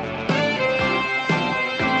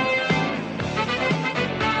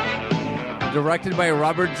 Directed by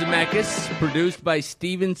Robert Zemeckis, produced by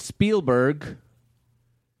Steven Spielberg,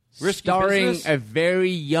 Risky starring Business? a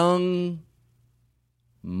very young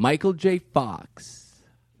Michael J. Fox.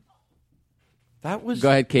 That was Go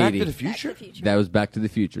ahead, Katie. Back to the Future? That was Back to the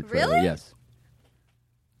Future trailer, Really? yes.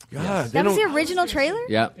 God, That was the original trailer?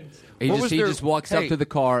 Yeah. He What just was he their- just walks up hey. to the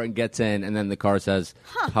car and gets in, and then the car says,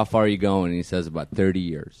 "How far are you going?" And he says, "About 30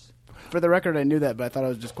 years." For the record, I knew that, but I thought I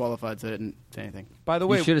was disqualified, so I didn't say anything. By the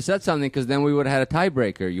You should have said something, because then we would have had a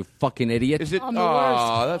tiebreaker. You fucking idiot! Is it? I'm the Oh,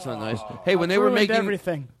 worst. that's not nice. Hey, when I've they were ruined making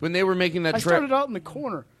everything. when they were making that I started out in the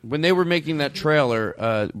corner. when they were making that trailer,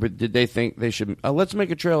 did they think they should? Let's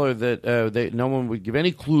make a trailer that no one would give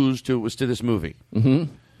any clues to. It was to this movie.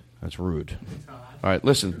 Mm-hmm. That's rude. All right,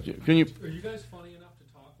 listen. Can you? Are you guys funny enough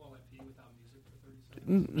to talk while I pee without music for 30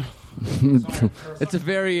 It's a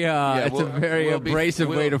very abrasive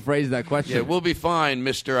way to phrase that question. Yeah, we'll be fine,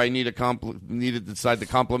 Mister. I need need to decide to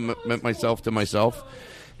compliment myself to myself.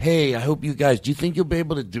 Hey, I hope you guys. Do you think you'll be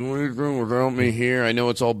able to do anything without me here? I know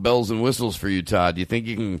it's all bells and whistles for you, Todd. Do you think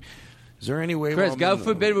you can? Is there any way? Chris, God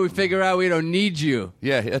forbid we figure out we don't need you.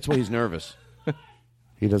 Yeah, that's why he's nervous.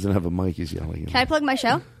 He doesn't have a mic. He's yelling. Can I plug my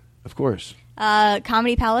show? Of course.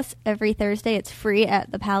 Comedy Palace every Thursday. It's free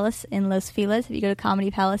at the Palace in Los Feliz. If you go to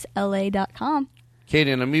comedypalacela.com.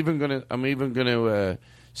 Katie, and I'm even gonna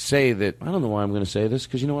say that I don't know why I'm going to say this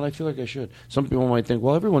because you know what, I feel like I should. Some people might think,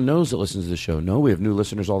 well, everyone knows that listens to the show. No, we have new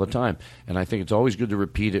listeners all the time, and I think it's always good to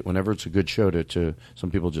repeat it whenever it's a good show. To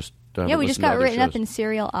some people just yeah, we just got written up in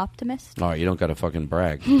Serial Optimist. All right, you don't got to fucking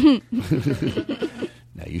brag. No,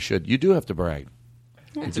 you should. You do have to brag.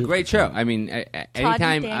 Yeah. It's a great show. I mean,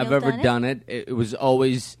 anytime I've ever done it, it was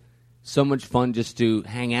always so much fun just to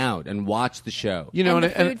hang out and watch the show. You know, and the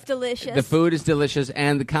food's delicious. The food is delicious,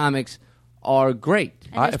 and the comics are great.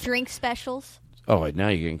 And there's drink specials. Oh, now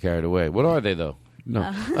you're getting carried away. What are they, though? No.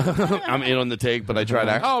 I'm in on the take, but I try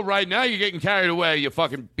to act. Oh, right, now you're getting carried away, you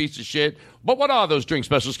fucking piece of shit. But what are those drink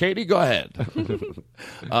specials, Katie? Go ahead.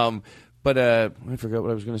 But I forgot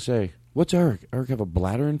what I was going to say. What's Eric? Eric have a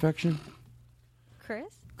bladder infection?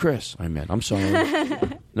 Chris, I meant. I'm sorry.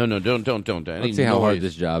 No, don't. Let's see how hard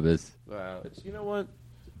this job is. You know what?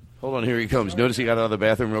 Hold on, here he comes. Notice he got out of the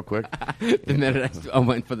bathroom real quick. The minute I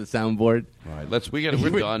went for the soundboard. All right, we're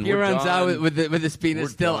done. He runs out with his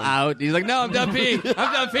penis still out. He's like, no, I'm done peeing.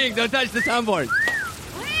 I'm done peeing. Don't touch the soundboard.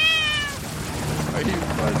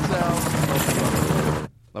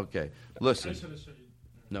 Okay, listen.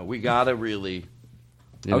 No, we gotta really.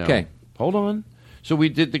 Okay. Hold on. So we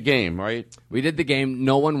did the game, right? We did the game.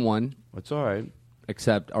 No one won. That's all right.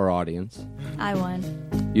 Except our audience. I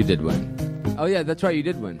won. You did win. Oh, yeah, that's right. You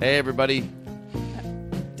did win. Hey, everybody.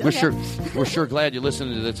 Okay. We're sure glad you're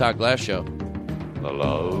listening to the Todd Glass Show. The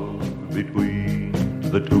love between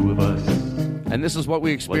the two of us. And this is what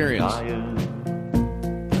we experienced.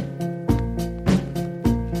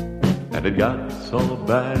 And it got so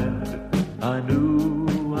bad, I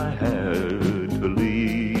knew I had to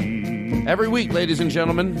leave. Every week, ladies and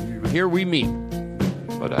gentlemen, here we meet.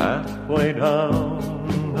 But halfway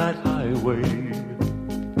down that highway,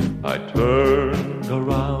 I turned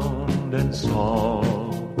around and saw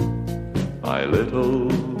my little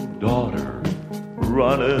daughter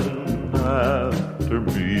running after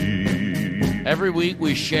me. Every week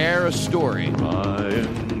we share a story.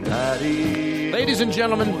 Daddy, ladies and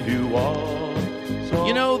gentlemen,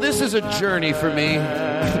 you know, this is a journey for me.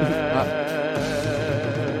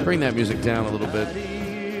 Bring that music down a little bit.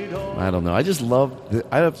 I don't know. I just love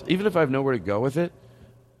even if I have nowhere to go with it.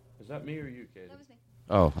 Is that me or you, Katie? That was me.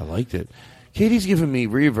 Oh, I liked it. Katie's giving me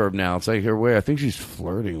reverb now. It's like her way. I think she's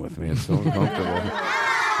flirting with me. It's so uncomfortable.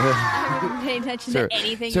 I haven't paid attention to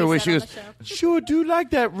anything you said she goes, sure do like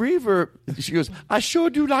that reverb. She goes, I sure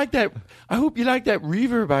do like that. I hope you like that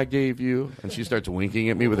reverb I gave you. And she starts winking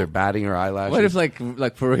at me with her batting her eyelashes. What if,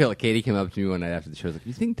 like for real, Katie came up to me one night after the show, was like,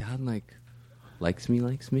 you think Todd, likes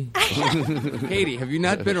me? Katie, have you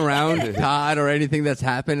not been around Todd or anything that's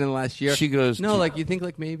happened in the last year? She goes, no, you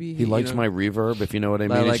think maybe he likes my reverb, if you know what I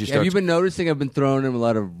mean. And have you been noticing I've been throwing him a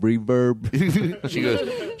lot of reverb? She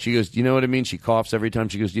goes, do you know what I mean? She coughs every time.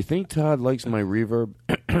 She goes, do you think Todd likes my reverb?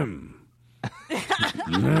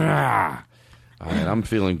 All right, I'm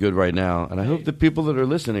feeling good right now, and I hope the people that are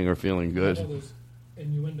listening are feeling good. All those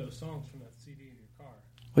innuendo songs from that CD in your car.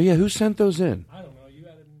 Oh yeah, who sent those in? I don't know. You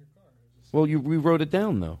had it in your car. Well, we wrote it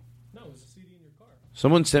down though. No, it was a CD in your car.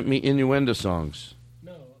 Someone sent me innuendo songs.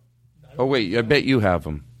 No. Oh wait, I bet you have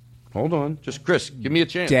them. Hold on, just Chris, give me a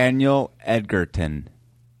chance. Daniel Edgerton.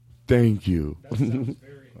 Thank you. That sounds very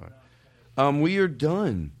we are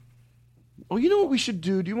done. Oh, you know what we should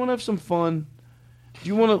do? Do you want to have some fun? Do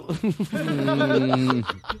you want to?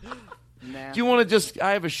 Do you want to just?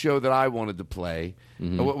 I have a show that I wanted to play.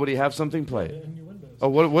 Mm-hmm. What do you have? Something play? Oh,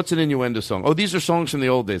 what's an innuendo song? Oh, these are songs from the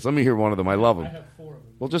old days. Let me hear one of them. I love them. I have 4 of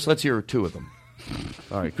them. Well, just let's hear 2 of them.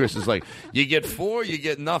 All right, Chris is like, you get 4, you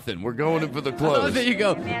get nothing. We're going in for the close. There you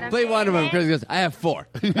go. Play one of them. Chris goes, I have 4.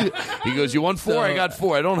 He goes, you want 4? I got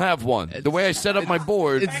 4. I don't have one. The way I set up my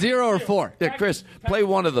board. It's 0 or 4. Yeah, Chris, play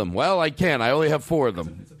one of them. Well, I can. I only have 4 of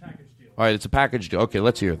them. It's a package deal. All right, it's a package deal. Okay,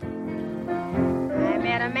 let's hear them. I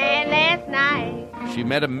met a man last night. She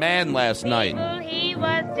met a man last night. He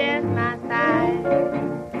was just my size.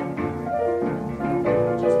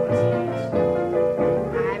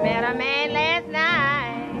 I met a man last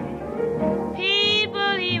night.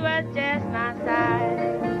 People, he was just my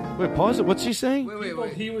size. Wait, pause it. What's he saying? People,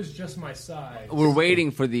 he was just my size. We're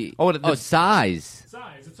waiting for the size.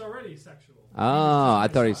 Size. It's already sexual. Oh, I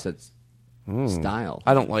thought he said style.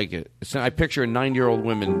 I don't like it. I picture 9-year-old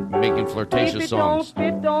women making flirtatious songs. If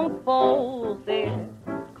it don't fit, don't force it,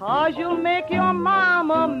 'cause you'll make your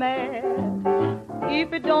mama mad.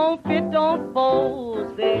 If it don't fit, don't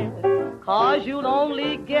force it, 'cause you'll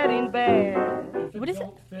only get in bad. What is it?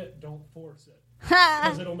 Don't fit, don't force it.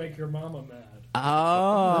 Because it'll make your mama mad.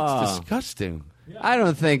 Oh, That's disgusting.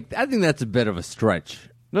 I think that's a bit of a stretch.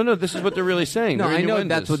 No, this is what they're really saying. No, They're I know innuendos.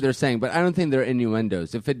 that's what they're saying, but I don't think they're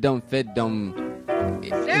innuendos. If it don't fit, don't.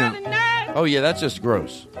 Oh yeah, that's just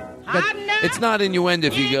gross. It's not innuendo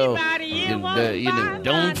if you go,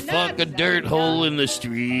 don't fuck a dirt hole in the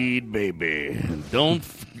street, baby. Don't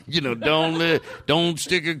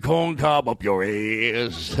stick a corn cob up your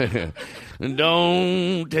ass. And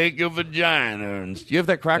don't take your vagina. Do you have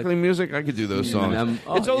that crackling music? I could do those songs.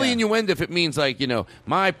 It's only innuendo if it means like,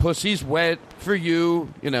 my pussy's wet for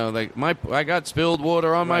you. Like I got spilled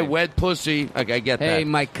water on my wet pussy. Like, I get that. Hey,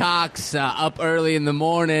 my cock's up early in the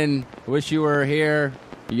morning. Wish you were here,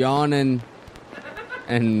 yawning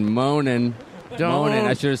and moaning. Moaning.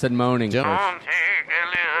 I should have said moaning. Don't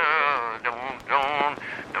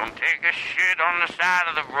take a shit on the side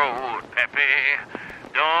of the road, Pepe.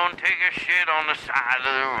 Don't take a shit on the side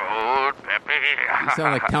of the road, Pepe. You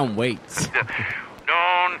sound like Tom Waits.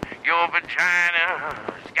 Your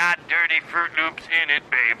vagina's got dirty Fruit Loops in it,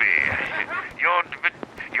 baby. Your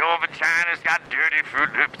vagina's got dirty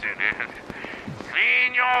Fruit Loops in it.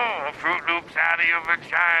 Clean your Fruit Loops out of your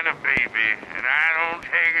vagina, baby, and I don't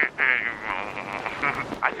take it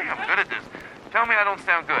anymore. I think I'm good at this. Tell me I don't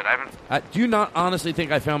sound good. I haven't. Do you not honestly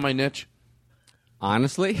think I found my niche?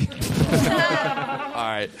 Honestly? All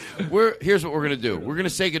right. Here's what we're going to do. We're going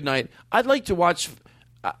to say goodnight. I'd like to watch.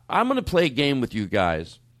 I'm going to play a game with you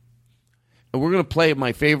guys. And we're going to play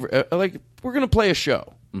my favorite. We're going to play a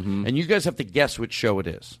show. Mm-hmm. And you guys have to guess which show it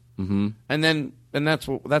is. Mm-hmm. And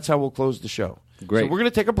that's how we'll close the show. Great. So we're going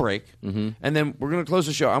to take a break, and then we're going to close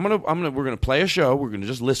the show. We're going to play a show. We're going to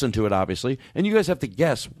just listen to it, obviously, and you guys have to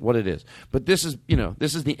guess what it is. But this is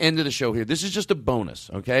the end of the show here. This is just a bonus,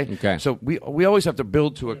 okay? Okay. So we always have to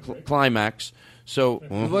build to a climax. So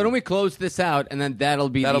why don't we close this out, and then that'll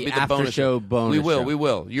be the after show bonus. We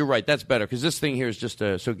will. You're right. That's better because this thing here is just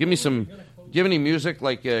so give me some. Do you have any music?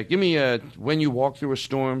 Like give me When You Walk Through a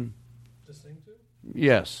Storm. To sing to?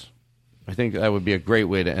 Yes. I think that would be a great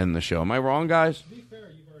way to end the show. Am I wrong, guys?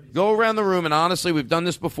 Go around the room, and honestly, we've done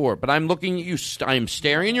this before, but I'm looking at you. I'm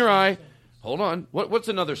staring in your eye. Hold on. What's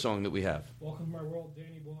another song that we have? Welcome to My World,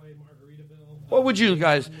 Danny Boy, Margaritaville. What would you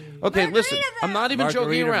guys... Okay, listen. I'm not even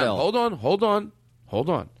joking around. Hold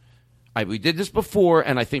on. We did this before,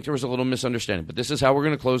 and I think there was a little misunderstanding, but this is how we're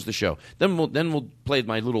going to close the show. Then we'll play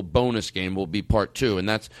my little bonus game. Will be part 2, and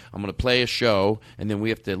that's I'm going to play a show, and then we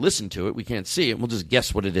have to listen to it. We can't see it. We'll just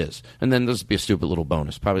guess what it is, and then this will be a stupid little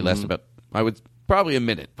bonus. Probably last probably a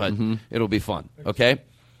minute, but it'll be fun. Okay.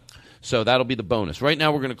 So that'll be the bonus. Right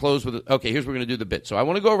now, we're going to close with... Okay, here's what we're going to do the bit. So I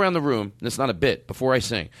want to go around the room, and it's not a bit, before I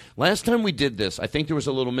sing. Last time we did this, I think there was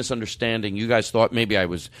a little misunderstanding. You guys thought maybe I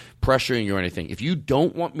was pressuring you or anything. If you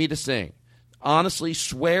don't want me to sing, honestly,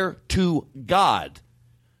 swear to God,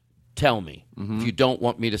 tell me. If you don't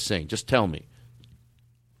want me to sing, just tell me.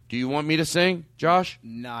 Do you want me to sing, Josh?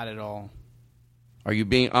 Not at all. Are you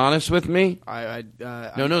being honest with me?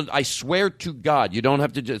 No, I swear to God. You don't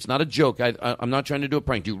have to. It's not a joke. I'm not trying to do a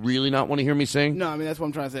prank. Do you really not want to hear me sing? No, I mean, that's what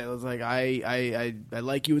I'm trying to say. It's like, I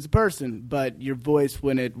like you as a person, but your voice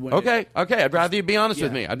Okay. I'd rather you be honest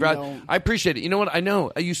with me. I appreciate it. You know what? I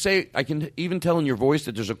know. You say, I can even tell in your voice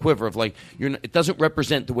that there's a quiver of like, it doesn't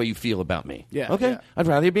represent the way you feel about me. Yeah. Okay? Yeah. I'd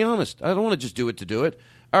rather you be honest. I don't want to just do it to do it.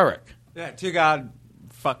 Eric. Yeah, to God,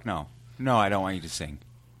 fuck no. No, I don't want you to sing.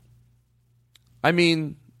 I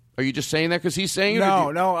mean, are you just saying that because he's saying it?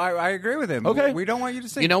 No, I agree with him. Okay. We don't want you to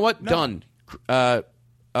sing. You know what? No. Done.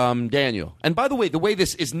 Daniel. And by the way, the way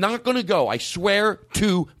this is not going to go, I swear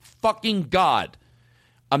to fucking God,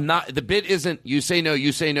 I'm not. The bit isn't you say no,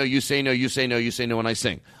 you say no, you say no, you say no, you say no when I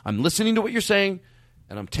sing. I'm listening to what you're saying,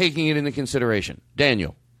 and I'm taking it into consideration.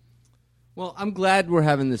 Daniel. Well, I'm glad we're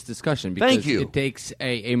having this discussion because Thank you. It takes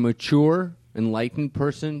a mature, enlightened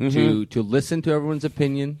person to listen to everyone's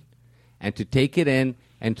opinion and to take it in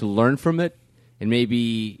and to learn from it and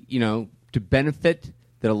maybe, to benefit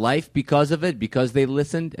their life because of it, because they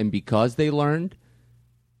listened and because they learned.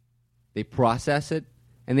 They process it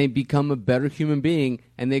and they become a better human being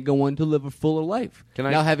and they go on to live a fuller life.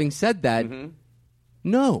 Now, having said that,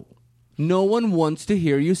 no one wants to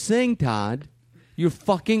hear you sing, Todd. You're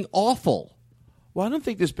fucking awful. Well, I don't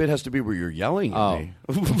think this bit has to be where you're yelling at me.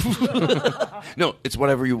 No, it's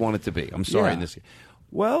whatever you want it to be. I'm sorry. Yeah. In this.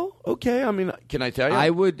 Well, okay. I mean, can I tell you?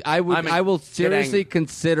 I will seriously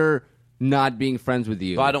consider not being friends with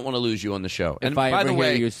you. But I don't want to lose you on the show. And if I by ever the hear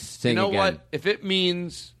way, you sing know again. what? If it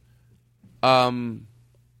means, if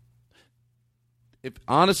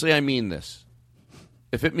honestly, I mean this.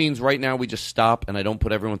 If it means right now we just stop and I don't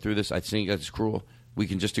put everyone through this, I think that's cruel. We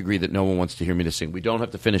can just agree that no one wants to hear me to sing. We don't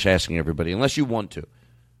have to finish asking everybody unless you want to.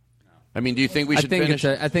 I mean, do you think we should finish?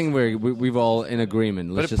 I think we've all in agreement.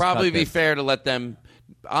 But Let's it'd just probably cut be this. fair to let them.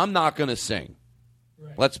 I'm not going to sing.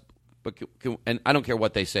 And I don't care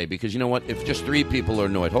what they say because you know what? If just 3 people are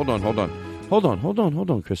annoyed, hold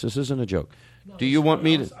on, Chris. This isn't a joke. Do you want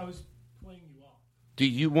me to? I was playing you off. Do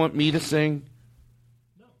you want me to sing?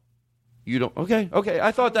 No. You don't. Okay.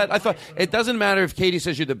 I thought it doesn't matter if Katie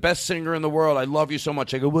says you're the best singer in the world. I love you so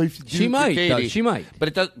much. I go, well, if you do She for might. Katie. She might. But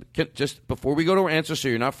it does. Just before we go to her answer, so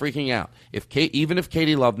you're not freaking out. Even if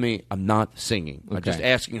Katie loved me, I'm not singing. I'm just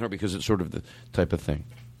asking her because it's sort of the type of thing.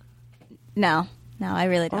 No, I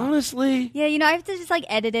really don't. Honestly? Yeah, I have to just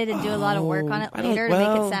edit it and do a lot of work on it later to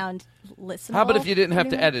make it sound listenable. How about if you didn't have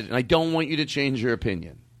to edit? And I don't want you to change your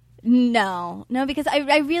opinion. No, because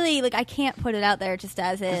I really I can't put it out there just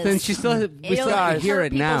as is. Then we still have to hear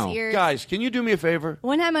it now. Guys, can you do me a favor?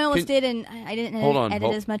 One time I almost did, and I didn't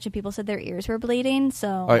edit as much, and people said their ears were bleeding. So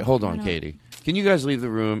all right, hold on, Katie. Can you guys leave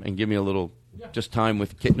the room and give me a little just time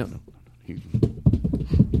with Katie? No.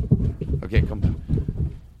 Okay, come back.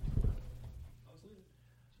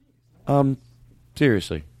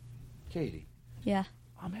 Seriously, Katie. Yeah.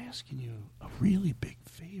 I'm asking you a really big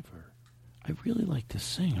favor. I really like to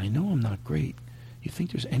sing. I know I'm not great. You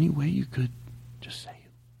think there's any way you could just say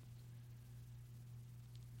it?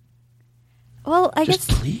 Well, I just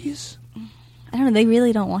guess. Please? I don't know. They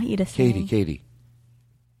really don't want you to sing. Katie.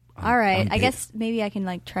 All right. I guess maybe I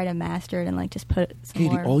can try to master it and just put some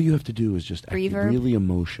Katie, more. all you have to do is just act reverb. really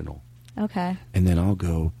emotional. Okay. And then I'll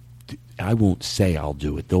go. I won't say I'll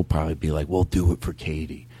do it. They'll probably be like, well, do it for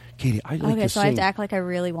Katie. Katie, I like to sing. Okay, so I have to act like I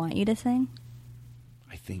really want you to sing?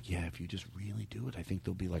 I think, if you just really do it, I think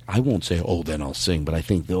they'll be like, I won't say, oh, then I'll sing, but I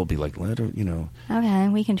think they'll be like, let her, Okay,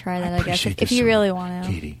 we can try that, I guess, appreciate if this you so really much. want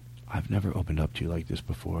to. Katie, I've never opened up to you like this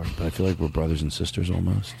before, but I feel like we're brothers and sisters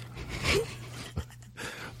almost.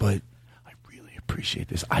 But I really appreciate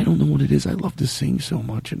this. I don't know what it is. I love to sing so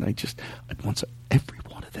much, and once every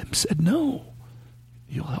one of them said no.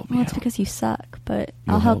 You'll help me Well, it's out. because you suck, but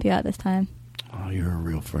You'll I'll help help. you out this time. Oh, you're a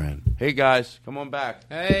real friend. Hey, guys, come on back.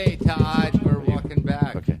 Hey, Todd, we're walking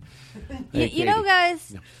back. Okay. Hey, You know,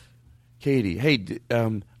 guys, Katie, hey,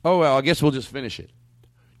 oh, well, I guess we'll just finish it.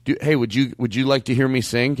 Hey, would you like to hear me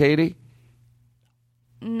sing, Katie?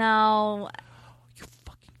 no.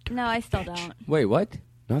 No, I still don't. Wait, what?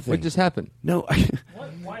 Nothing. What just happened? No.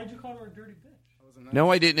 Why did you call her a dirty bitch?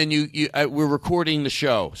 No, I didn't. And we're recording the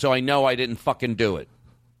show, so I know I didn't fucking do it.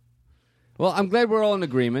 Well, I'm glad we're all in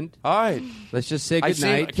agreement. All right. Let's just say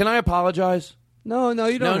goodnight. Can I apologize? No,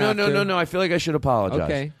 you don't have to. No. I feel like I should apologize.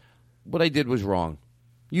 Okay. What I did was wrong.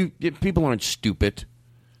 People aren't stupid.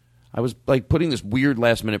 I was putting this weird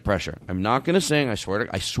last minute pressure. I'm not going to sing. I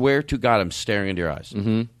swear to God, I'm staring into your eyes.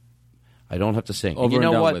 Mm-hmm. I don't have to sing. Over and you and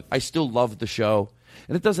know done what? with. I still love the show.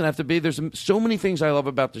 And it doesn't have to be. There's so many things I love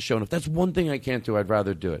about the show. And if that's one thing I can't do, I'd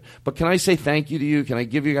rather do it. But can I say thank you to you? Can I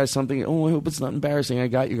give you guys something? Oh, I hope it's not embarrassing. I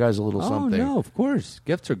got you guys a little something. Oh, no, of course.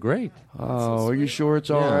 Gifts are great. Oh, are you sure it's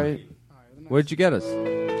all right? Where'd you get us?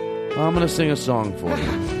 I'm going to sing a song for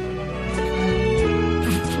you.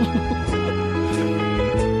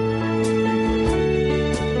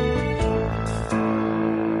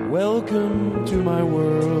 Welcome to my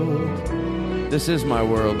world. This is my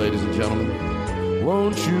world, ladies and gentlemen.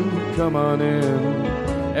 Won't you come on in?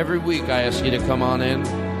 Every week I ask you to come on in.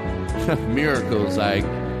 Miracles, I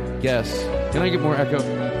guess. Can I get more echo?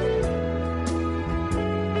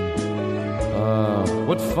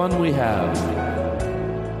 What fun we have.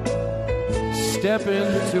 Step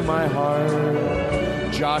into my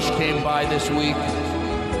heart. Josh came by this week.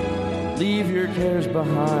 Leave your cares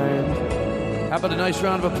behind. How about a nice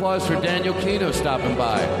round of applause for Daniel Kino stopping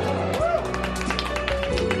by?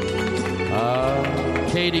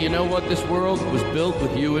 Katie, you know what? This world was built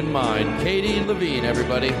with you in mind. Katie Levine,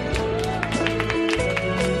 everybody.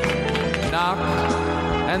 Knock,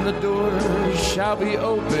 and the door shall be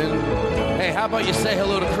open. Hey, how about you say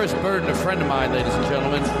hello to Chris Burden, a friend of mine, ladies and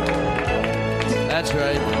gentlemen? That's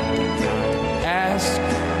right. Ask,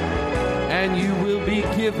 and you will be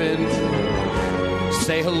given.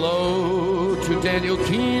 Say hello to Daniel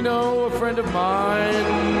Kino, a friend of mine.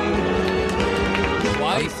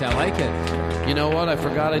 Twice, I like it. You know what? I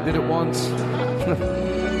forgot I did it once.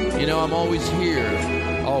 You know, I'm always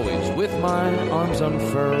here, always with my arms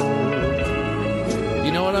unfurled.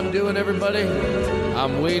 You know what I'm doing, everybody?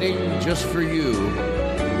 I'm waiting just for you.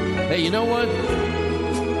 Hey, you know what?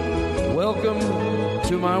 Welcome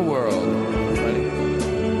to my world, everybody.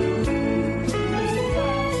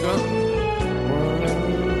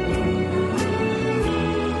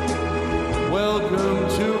 Welcome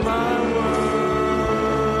to my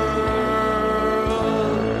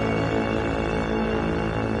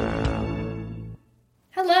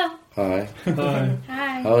Hello. Hi. Hi.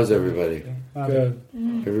 Hi. How is everybody? Good.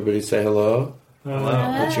 Everybody say hello.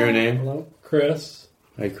 Hello. What's your name? Hello. Chris.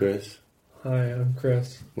 Hi, Chris. Hi, I'm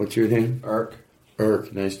Chris. What's your name? Irk.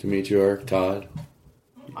 Irk. Nice to meet you, Irk. Todd.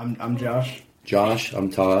 I'm Josh. Josh. I'm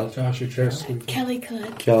Todd. Josh, your chair's squeaky. Kelly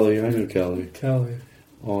could. Kelly. I know Kelly. Kelly.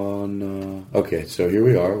 Okay, so here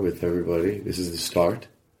we are with everybody. This is the start.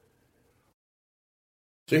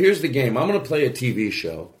 So here's the game. I'm going to play a TV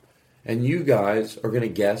show, and you guys are going to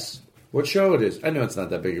guess what show it is. I know it's not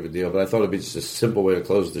that big of a deal, but I thought it'd be just a simple way to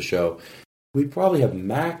close the show. We probably have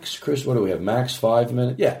max, Chris, what do we have? Max 5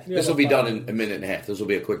 minutes? Yeah, this will be done in a minute and a half. This will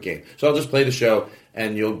be a quick game. So I'll just play the show,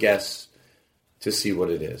 and you'll guess to see what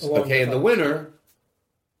it is. Okay, and the winner,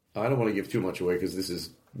 I don't want to give too much away because this is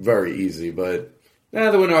very easy, but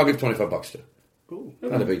the winner I'll give $25 to. Cool.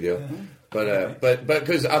 Not a big deal. But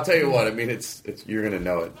because I'll tell you what, I mean, it's you're going to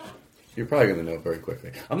know it. You're probably going to know it very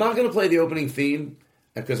quickly. I'm not going to play the opening theme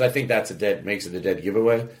because I think makes it a dead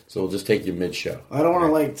giveaway. So we'll just take you mid-show. I don't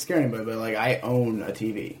want to scare anybody, but I own a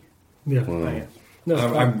TV. Yeah. Well, No,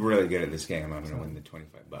 I'm really good at this game. I'm going to win the $25.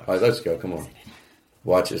 All right, let's go. Come on.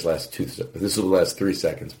 Watch this last 2 seconds. This will last 3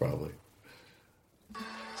 seconds probably.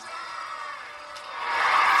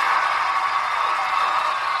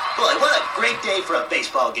 Boy, what a great day for a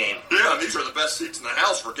baseball game. Yeah, these are the best seats in the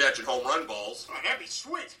house for catching home run balls. Oh, that'd be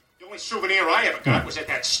sweet. The only souvenir I ever got was at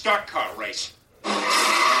that stock car race.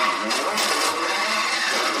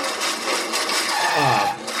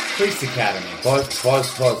 Police Academy.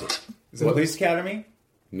 Pause it. Is it Police Academy?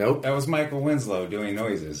 Nope. That was Michael Winslow doing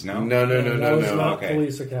noises, no? No. That was not Okay.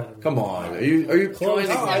 Police Academy. Come on. Are you Close.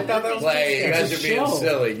 trying to I thought that was play? You guys It's are a being show.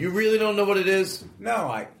 silly. You really don't know what it is?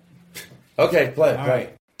 No, Okay, play. All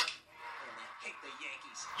right.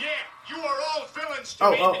 Yeah, you are all villains to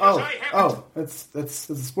me because I haven't... That's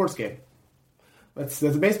a sports game. That's a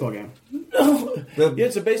baseball game. Yeah,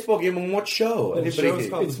 it's a baseball game on what show? The show's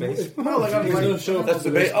called the baseball. No, That's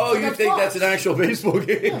the Oh, you think that's an actual baseball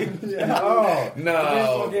game? Oh,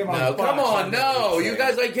 No. Come on, no. You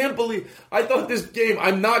guys, I can't believe. I thought this game,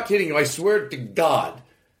 I'm not kidding you. I swear to God.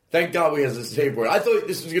 Thank God we have this tape word. I thought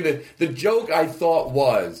this was going to. The joke I thought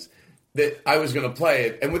was that I was going to play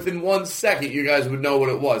it, and within 1 second, you guys would know what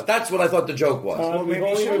it was. That's what I thought the joke was. We've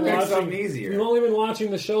only been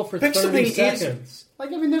watching the show for Pick 30 something seconds.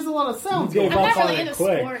 there's a lot of sounds. You going gave on. up on it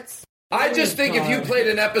quick. I just think if you played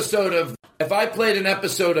an episode of, if I played an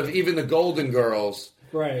episode of even the Golden Girls,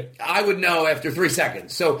 right, I would know after 3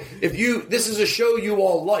 seconds. So this is a show you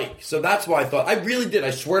all like. So that's why I thought, I really did.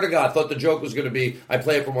 I swear to God, I thought the joke was going to be, I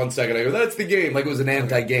play it for 1 second. I go, that's the game. Like it was an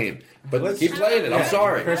anti-game. But keep playing it. I'm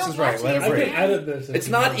sorry. Chris is right. Let I him can break. edit this. It's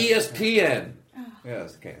not ESPN. Yeah,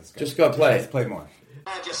 that's okay. Let's go. Just go play Let's it. play more.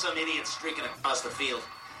 Just some idiot streaking across the field.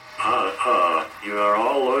 You are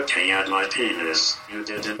all looking at my penis. You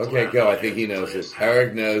didn't... Okay, go. I think he knows it.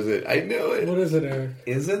 Eric knows it. I knew it. What is it, Eric?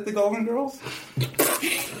 Is it the Golden Girls? That's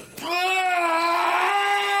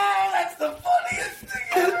the funniest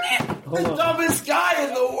thing. The dumbest guy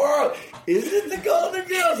in the world. Is it the Golden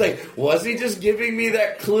Girls? Like, was he just giving me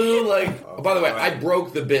that clue? Like, by the way, I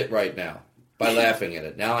broke the bit right now by laughing at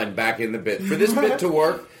it. Now I'm back in the bit. For this bit to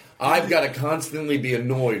work, I've got to constantly be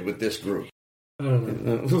annoyed with this group. I don't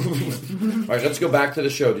know. All right, let's go back to the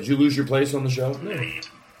show. Did you lose your place on the show? No.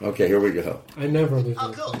 Okay, here we go. I never lose.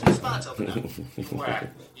 Oh, cool. 2 spots open up. Well,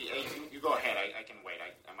 you go ahead. I can wait.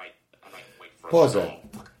 I might wait for a Pause stall.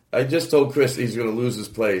 that. I just told Chris he's going to lose his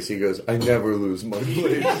place. He goes, I never lose my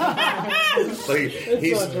place. Like,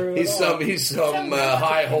 he's some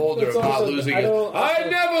high holder of not losing it. I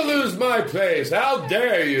never lose my place. How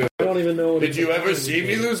dare you? I don't even know. Did you ever see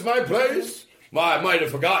me lose my place? Well, I might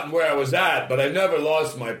have forgotten where I was at, but I never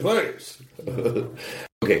lost my place.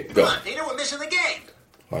 Okay, go. Come on, Peter, we're missing the game.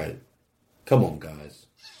 All right. Come on, guys.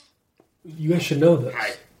 You guys should know this.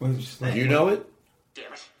 You know it?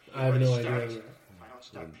 Damn it. I have no idea. If I don't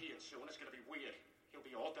stop peeing soon, it's going to be weird. He'll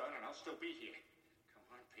be all done and I'll still be here. Come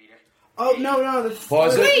on, Peter. Oh, no. That's,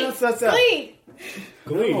 Pause it. That's Glee.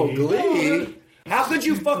 Glee. Oh, Glee. How could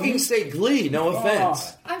you fucking say Glee? No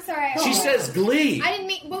offense. I'm I'm sorry. She says Glee. I didn't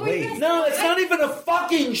mean. What were you going to say? No, it's not even a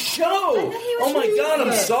fucking show. Oh my God,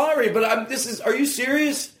 I'm sorry, but are you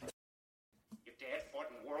serious? Your dad fought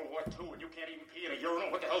in World War II and you can't even pee in a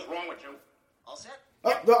urinal. What the hell's wrong with you? All set?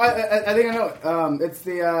 Oh, no, I think I know it.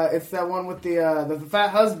 It's that one with the fat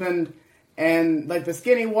husband and like the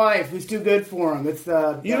skinny wife who's too good for him. It's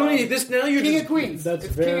you don't need this now. You're King just of Queens. That's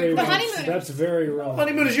It's very. King of Queens. That's very wrong.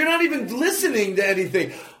 Honeymooners. You're not even listening to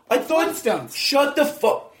anything. I thought. Flintstones. Shut the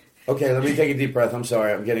fuck. Okay, let me take a deep breath. I'm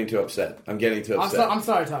sorry. I'm getting too upset. I'm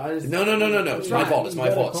sorry, Todd. No. It's my fault. It's my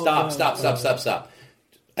fault. Stop.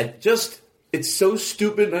 It's so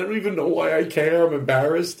stupid. I don't even know why I care. I'm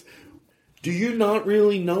embarrassed. Do you not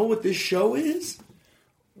really know what this show is?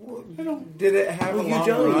 Did it have a long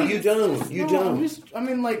run? You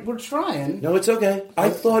don't. We're trying. No, it's okay. I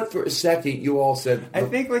thought for a second you all said... I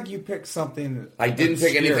think, you picked something I didn't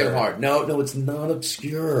pick anything hard. No, it's not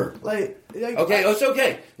obscure. Okay, it's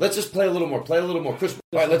okay. Let's just play a little more. Chris,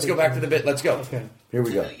 all right, let's go back to the bit. Let's go. Okay. Here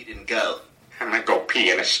we go. You didn't go. I'm gonna go pee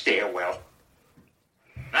in a stairwell.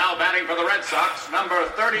 Now batting for the Red Sox, number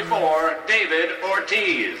 34, David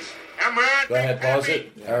Ortiz. Go ahead, pause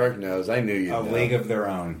it. Eric knows. I knew you. A League of Their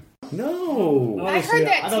Own. No. I heard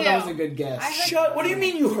that too. I thought that was a good guess. Shut. What do you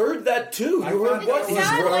mean you heard that too? You heard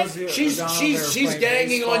what? She's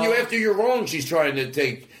ganging on you after you're wrong. She's trying to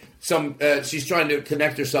take some. She's trying to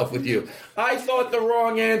connect herself with you. I thought the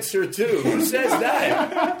wrong answer too. Who says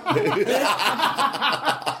that?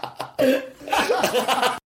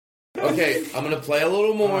 Okay, I'm gonna play a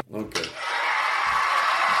little more. Okay.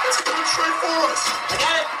 It's coming straight for us.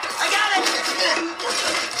 I got it!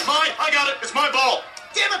 It's mine. I got it. It's my ball.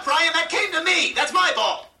 Damn it, Brian, that came to me! That's my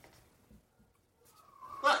ball!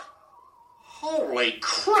 What? Holy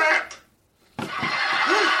crap!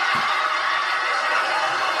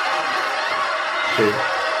 Okay.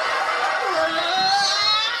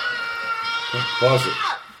 Pause it.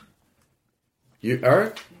 You,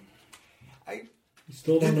 Eric?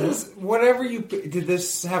 Still don't know. Did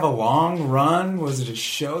this have a long run? Was it a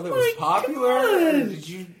show that was popular? Did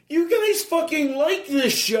you guys fucking like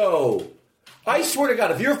this show? I swear to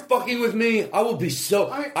God, if you're fucking with me, I will be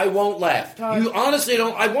I won't laugh. You honestly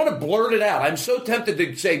don't. I want to blurt it out. I'm so tempted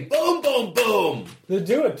to say boom, boom, boom. Then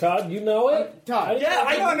do it, Todd. You know it, Todd. Yeah,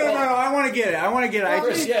 no. I want to get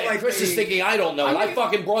it. Chris is thinking I don't know. I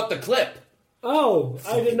fucking brought the clip. Oh,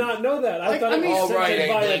 I did not know that. I thought it was sent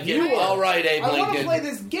by a viewer. All right, Abe Lincoln. I want to play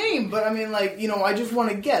this game, but I just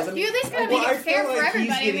want to guess. You at least gotta make it fair for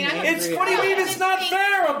everybody. What do you mean it's not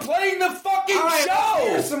fair? I'm playing the fucking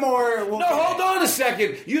show. Some more. No, hold on a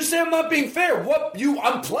second. You say I'm not being fair.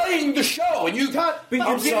 I'm playing the show, and you.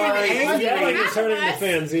 I'm sorry. It's hurting the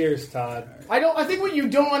fans' ears, Todd. I think what you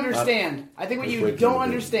don't understand.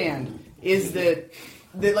 Is that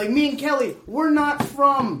like me and Kelly, we're not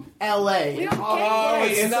from L.A. We don't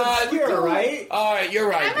it's not obscure, right? All right, you're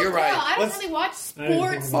right. I'm a girl. I don't really watch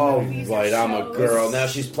sports movies. Oh, right, I'm a girl. Now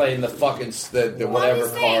she's playing the fucking the whatever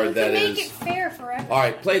card that is. Make it fair for everyone. All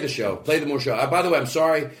right, play the show. Play the more show. By the way, I'm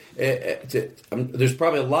sorry. There's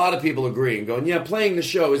probably a lot of people agreeing, going, yeah, playing the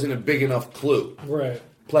show isn't a big enough clue. Right.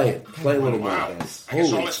 Play it. Play a little more of this.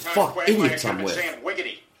 Holy fuck, idiots I'm with.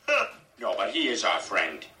 Wiggity. No, but he is our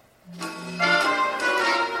friend.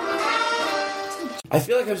 I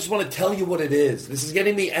feel like I just want to tell you what it is. This is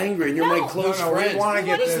getting me angry, and you're my close friends.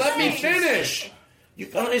 Just let me finish. You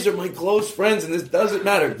guys are my close friends, and this doesn't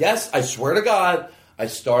matter. Yes, I swear to God, I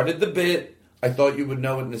started the bit. I thought you would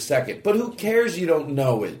know it in a second. But who cares you don't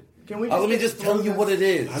know it? Let me just tell you what it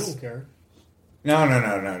is. I don't care. No.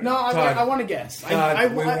 No, I want to guess.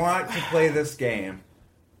 Todd, we want to play this game.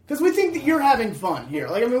 Because we think that you're having fun here.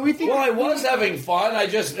 We think. Well, I was having fun. I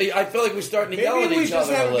feel like we're starting to yell at each other a little. Maybe we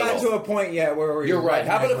just haven't got to a point yet where we're... You're right.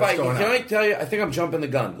 How about if I tell you, I think I'm jumping the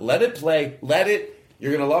gun. Let it play. Let it.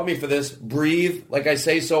 You're going to love me for this. Breathe, like I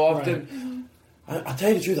say so often. Right. I'll tell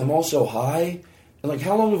you the truth. I'm also high. And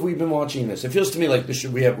how long have we been watching this? It feels to me like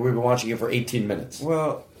we've been watching it for 18 minutes.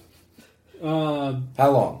 Well... how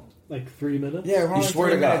long? Like 3 minutes? Yeah, we're only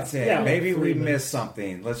 3 minutes in. Yeah, maybe we missed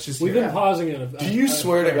something. Let's just... We've been pausing it. Do you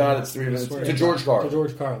swear to God it's 3 minutes? To George Carlin. To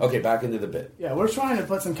George Carlin. Okay, back into the bit. Yeah, we're trying to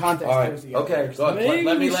put some context. All right. Okay, so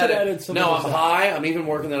let me let it... No, I'm high. I'm even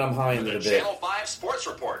working that I'm high into the bit. Channel 5 Sports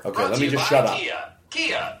Report. Okay, let me just shut up.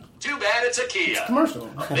 Kia. Too bad it's a Kia. It's commercial.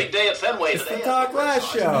 A big day at Fenway today. It's the Todd Glass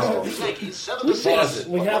Show. Pause it.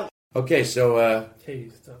 We have... Okay, so...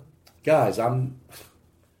 guys, I'm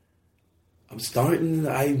starting...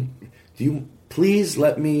 Do you... Please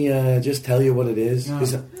let me just tell you what it is.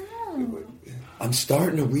 No. I'm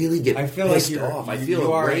starting to really get pissed off. I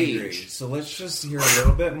feel enraged. So let's just hear a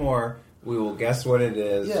little bit more. We will guess what it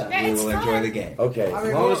is. Yeah, we it's will fun. enjoy the game. Okay,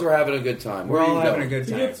 as long as we're having a good time. We're all having a good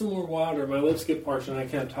To time. get some more water, my lips get parched and I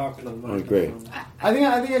can't talk in them. Oh, great. I think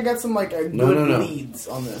I got some like good leads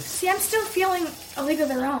on this. See, I'm still feeling A League of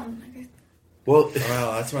Their Own. Well,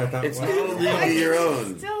 that's what I thought. It's not a league of your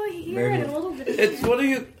own. Still hear it a little bit. It's what are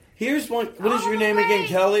you? Here's one. What is your name again,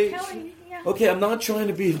 Kelly? Kelly, yeah. Okay, I'm not trying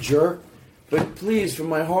to be a jerk, but please, from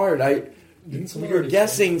my heart, you're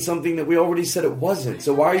guessing something that we already said it wasn't.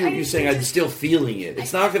 So why are you saying I'm still feeling it?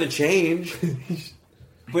 It's not going to change.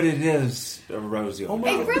 But it is a Rosie. It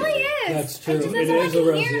really is. That's true. That's It all I is can a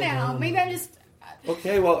Rosie hear now. Maybe I'm just.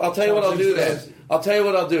 Okay, well, I'll tell you what I'll do then. I'll tell you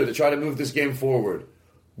what I'll do to try to move this game forward.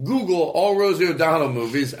 Google all Rosie O'Donnell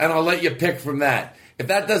movies, and I'll let you pick from that. If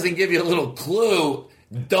that doesn't give you a little clue,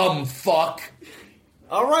 dumb fuck.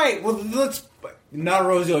 All right, well, let's... Not a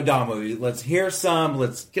Rosie O'Donnell movie. Let's hear some.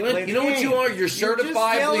 Let's. You know what you are? You're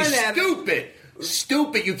certifiably stupid.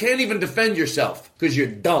 Stupid. You can't even defend yourself because you're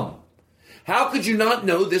dumb. How could you not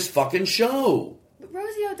know this fucking show?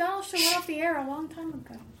 Rosie O'Donnell show went off the air a long time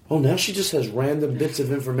ago. Oh, now she just has random bits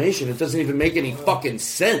of information. It doesn't even make any fucking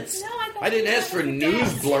sense. No, I didn't ask for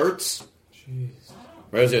news blurts.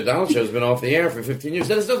 Rosie O'Donnell show's been off the air for 15 years.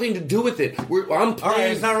 That has nothing to do with it. I'm playing. All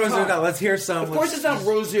right, it's not Rosie O'Donnell. Let's hear some. Of course it's not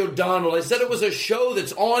Rosie O'Donnell. I said it was a show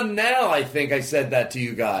that's on now, I think I said that to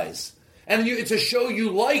you guys. And it's a show you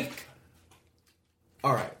like.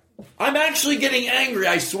 All right. I'm actually getting angry,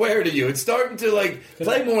 I swear to you. It's starting to,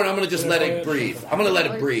 play more, and I'm going to just let it breathe. I'm going to let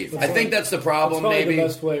it breathe. I think that's the problem, That's probably maybe. the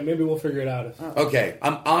best way. Maybe we'll figure it out. Okay.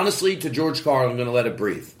 I'm honestly, to George Carl, I'm going to let it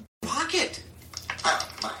breathe. Pocket. Oh,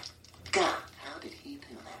 my God. How did he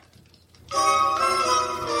do that?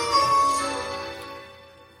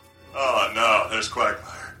 Oh, no. There's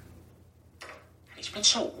Quagmire. He's been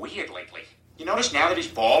so weird lately. You notice now that he's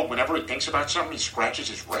bald, whenever he thinks about something, he scratches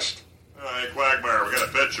his wrist? Hey, Quagmire, we got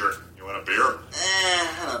a picture. You want a beer?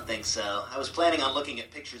 I don't think so. I was planning on looking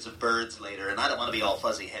at pictures of birds later, and I don't want to be all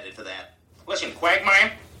fuzzy-headed for that. Listen,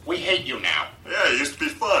 Quagmire, we hate you now. Yeah, it used to be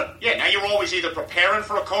fun. Yeah, now you're always either preparing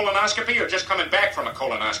for a colonoscopy or just coming back from a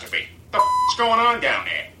colonoscopy. The f***'s going on down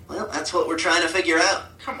there? Well, that's what we're trying to figure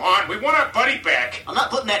out. Come on, we want our buddy back. I'm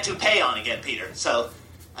not putting that toupee on again, Peter, so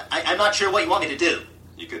I'm not sure what you want me to do.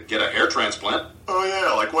 You could get a hair transplant. Oh,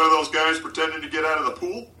 yeah, like one of those guys pretending to get out of the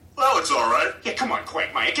pool? That looks all right. Yeah, come on,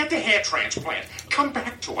 Quagmire, get the hair transplant. Come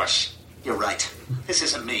back to us. You're right. This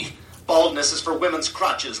isn't me. Baldness is for women's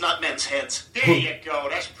crotches, not men's heads. There you go.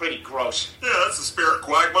 That's pretty gross. Yeah, that's the spirit,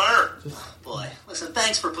 Quagmire. Boy, listen,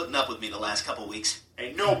 thanks for putting up with me the last couple weeks.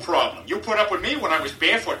 Hey, no problem. You put up with me when I was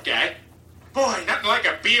barefoot, guy. Boy, nothing like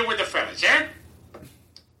a beer with the fellas, eh?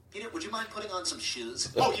 Peter, would you mind putting on some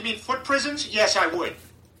shoes? Oh, you mean foot prisons? Yes, I would.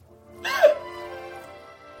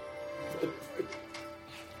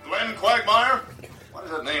 Glenn Quagmire? Why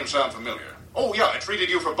does that name sound familiar? Oh, yeah, I treated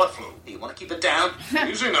you for butt flu. Do you want to keep it down?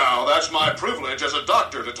 Easy now. That's my privilege as a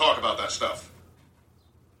doctor to talk about that stuff.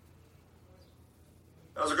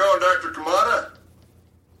 How's it going, Dr. Kamada?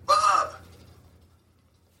 Bob.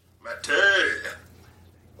 Mate.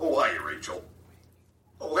 Oh, hi, Rachel.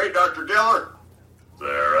 Oh, hey, Dr. Geller.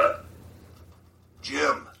 Sarah.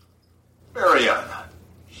 Jim. Mariana.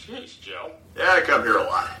 Jeez, Joe. Yeah, I come here a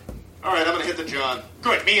lot. All right, I'm going to hit the John.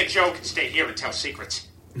 Good, me and Joe can stay here and tell secrets.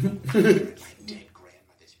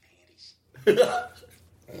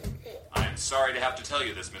 I'm sorry to have to tell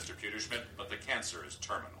you this, Mr. Pewterschmidt, but the cancer is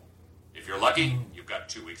terminal. If you're lucky, you've got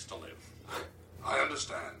 2 weeks to live. I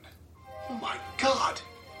understand. Oh, my God.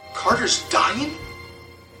 Carter's dying?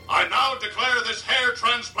 I now declare this hair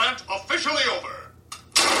transplant officially over.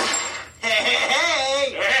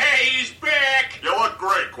 Hey! Hey, he's back! You look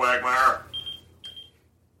great, Quagmire.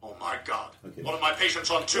 Oh, my God. One of my patients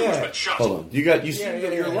on 2 has been shot. Hold on. You're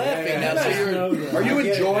laughing now. So are you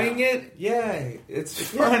enjoying it? Yeah, it's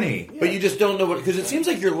funny. But you just don't know what... Because it seems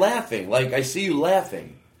like you're laughing. Like, I see you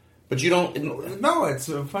laughing. But you don't... No, it's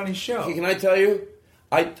a funny show. Can I tell you?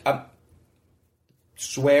 I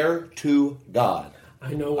swear to God.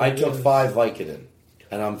 I know. I took 5 Vicodin.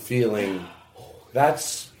 And I'm feeling...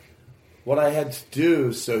 That's what I had to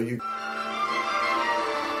do, so you...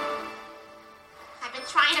 I've been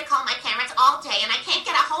trying to call my parents all day, and I can't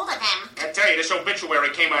get a hold of them. I tell you, this obituary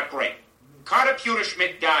came out great. Carter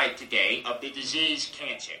Pewterschmidt died today of the disease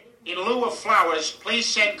cancer. In lieu of flowers, please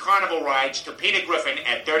send carnival rides to Peter Griffin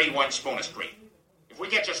at 31 Spooner Street. If we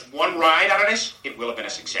get just one ride out of this, it will have been a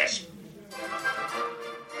success.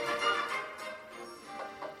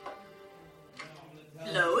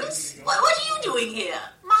 Lois, what are you doing here?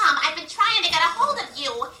 Mom, I've been trying to get a hold of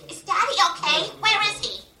you. Is Daddy okay? Where is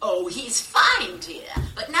he? Oh, he's fine, dear.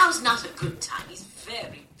 But now's not a good time. He's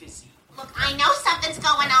very busy. Look, I know something's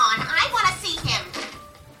going on. I want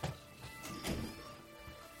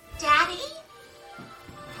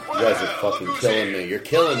fucking killing me. You're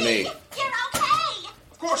killing me. You're okay.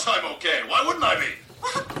 Of course I'm okay. Why wouldn't I be?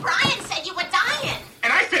 Well, Brian said you were dying.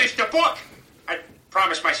 And I finished the book. I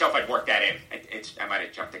promised myself I'd work that in. I might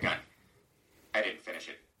have jumped the gun. I didn't finish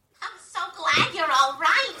it. I'm so glad you're all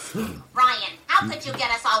right. Brian, how could you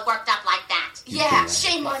get us all worked up like that? Yeah,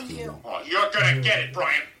 shame on you. Oh, you're gonna get it,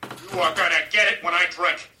 Brian. You are gonna get it when I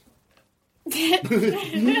drink.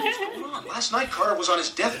 Come on. Last night Carter was on his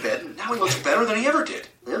deathbed, and now he looks better than he ever did.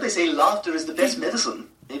 Well, they say laughter is the best medicine.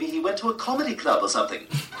 Maybe he went to a comedy club or something.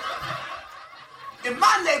 In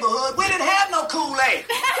my neighborhood, we didn't have no Kool-Aid.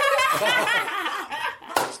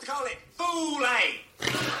 I used to call it Fool-Aid.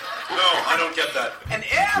 No, I don't get that. And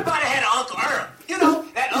everybody had an Uncle Earl. You know,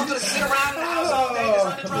 that uncle that sit around the house all day that's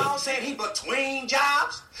underdrawn saying he between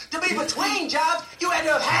jobs. To be between jobs, you had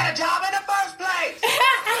to have had a job in the first place.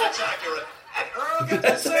 That's accurate. And Earl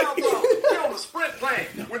gets his cell phone. You're on the Sprint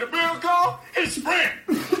plane. When the bill call, it's Sprint.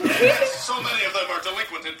 Yes, so many of them are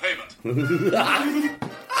delinquent in payment.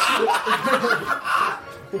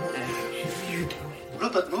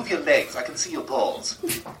 Rupert, move your legs. I can see your balls.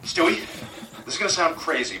 Stewie, this is going to sound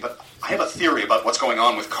crazy, but I have a theory about what's going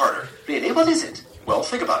on with Carter. Really? What is it? Well,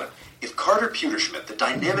 think about it. If Carter Pewterschmidt, the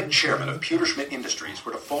dynamic chairman of Pewterschmidt Industries,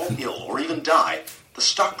 were to fall ill or even die, the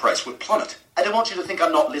stock price would plummet. I don't want you to think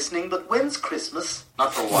I'm not listening, but when's Christmas?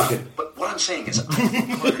 Not for a while. But what I'm saying is, I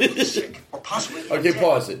think Carter is sick, or possibly even Okay, dead.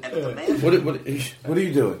 pause it. And if the man... What are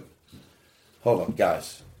you doing? Hold on,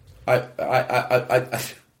 guys. I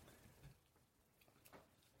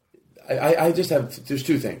just have. There's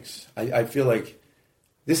two things. I feel like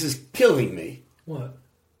this is killing me. What?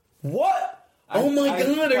 What? Oh my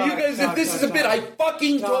God! Are you guys? If this is a bit, I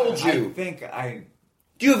fucking told you.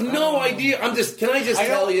 You have no idea. Can I just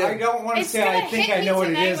tell you? I don't want to say I think I know what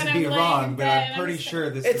it is and be wrong, but I'm pretty sure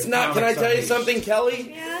this is It's not. Can I tell you something,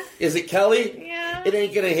 Kelly? Yeah. Is it Kelly? Yeah. It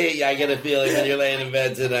ain't gonna hit you. I get a feeling when you're laying in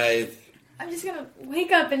bed tonight. I'm just gonna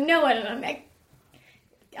wake up and know it, and I'm like,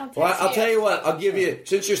 Well, I'll tell you what. I'll give you,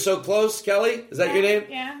 since you're so close, Kelly. Is that your name?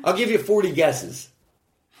 Yeah. I'll give you 40 guesses.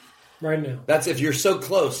 Right now. That's if you're so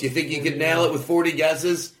close. You think you could nail it with 40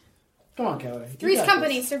 guesses? Come on, Kelly. Three's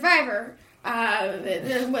Company, Survivor.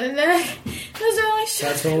 Those are only shows.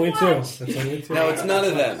 That's only two. No, it's none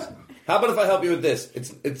of them. How about if I help you with this?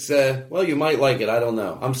 It's well, you might like it. I don't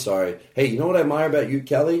know. I'm sorry. Hey, you know what I admire about you,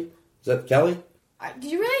 Kelly? Is that Kelly?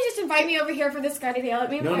 Did you really just invite me over here for this guy to yell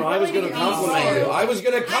at me? No, I was going to compliment you. I was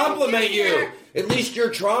going to compliment you. At least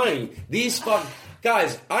you're trying. These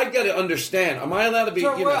guys, I got to understand. Am I allowed to be?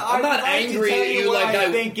 I'm not angry at you like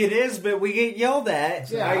I think it is, but we get yelled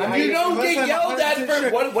at. Yeah, you don't get yelled at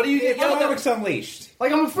for what do you get yelled at? Unleashed.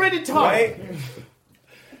 Like I'm afraid to talk. Right?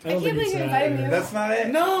 I can't believe you invited me over. That's not it.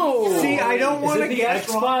 No. See, I don't want to guess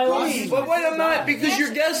wrong. But wait, I'm not because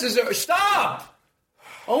your guesses are. Stop.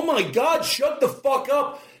 Oh my God! Shut the fuck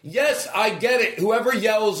up. Yes, I get it. Whoever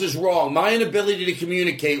yells is wrong. My inability to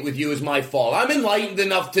communicate with you is my fault. I'm enlightened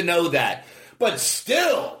enough to know that. But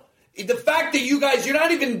still, the fact that you guys, you're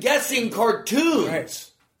not even guessing cartoons. Right.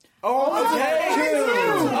 Oh,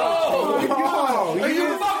 are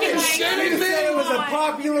you fucking shitting me? It was a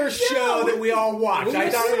popular show that we all watched.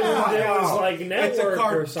 I thought it was like Network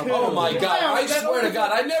or something. Oh my God! I swear to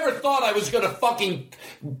God, I never thought I was going to fucking.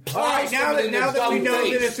 All right, now that we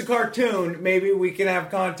know that it's a cartoon, maybe we can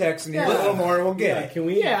have context and a little more, and we'll get it. Can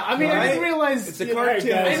we? Yeah, I mean, I didn't realize it's a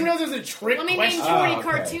cartoon. I didn't know there was a trick Let me question. name 20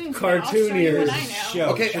 cartoons. Cartooniers.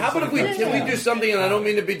 Okay, how about if can we do something? And I don't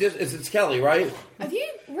mean to be. It's Kelly, right? Have you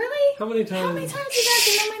really? How many times? How many times you guys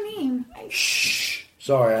know my name? Shh.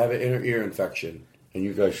 Sorry, I have an inner ear infection, and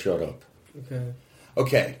you guys shut up.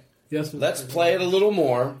 Okay. Yes. Let's play it a little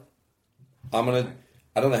more. I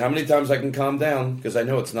don't know how many times I can calm down because I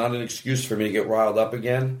know it's not an excuse for me to get riled up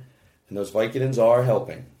again, and those Vicodins are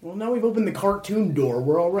helping. Well, now we've opened the cartoon door.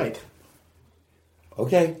 We're all right.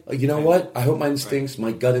 Okay. You know what? I hope my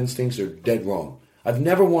gut instincts are dead wrong. I've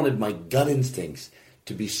never wanted my gut instincts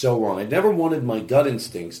to be so wrong. I never wanted my gut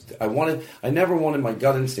instincts. I never wanted my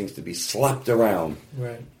gut instincts to be slapped around.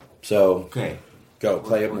 Right. So, go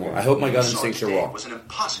play it more. I hope my gut instincts are wrong. Was an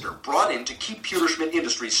imposter brought in to keep Pewterschmidt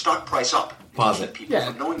Industries stock price up. Pause it. People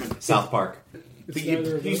from knowing that South Park.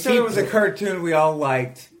 You said it was a cartoon we all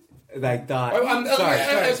liked. I thought. Sorry.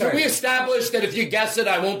 Can we establish that if you guess it,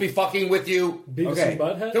 I won't be fucking with you? Beavis and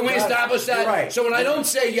Butthead? Can we establish that? Right. So when I don't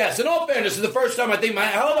say yes, in all fairness, this is the first time I think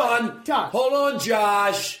hold on,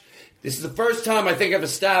 Josh. This is the first time I think I've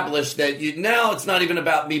established that now it's not even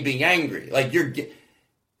about me being angry. Like you'll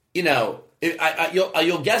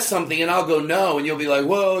guess something and I'll go no, and you'll be like,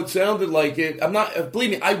 well, it sounded like it. I'm not.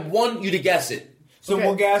 Believe me, I want you to guess it. So Okay,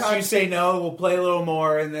 we'll guess Todd- you say no. We'll play a little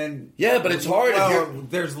more, and then Yeah, but it's hard if you're.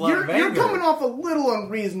 there's a lot of You're anger. coming off a little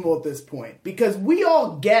unreasonable at this point because we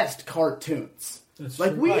all guessed cartoons.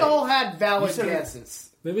 Like we Right. all had valid You said- guesses.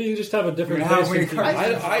 Maybe you just have a different how taste many in TV.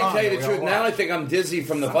 cartoons- I tell you the truth. Now I think I'm dizzy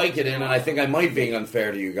from the Vicodin, and I think I might be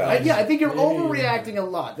unfair to you guys. Yeah, I think you're overreacting a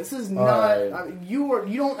lot. This is not. right. I mean, you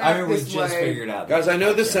don't act this way. Guys, I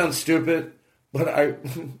know this sounds stupid, but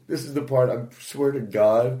this is the part. I swear to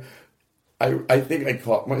God, I think I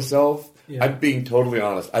caught myself. Yeah. I'm being totally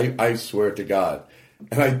honest. I swear to God.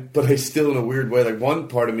 But I still, in a weird way, like one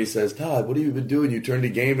part of me says, Todd, what have you been doing? You turned a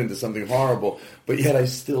game into something horrible. But yet I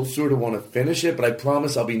still sort of want to finish it, but I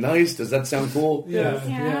promise I'll be nice. Does that sound cool? Yeah,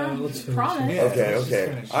 let's finish. Promise. Yeah, Okay. let's just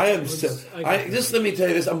finish. I am just let me tell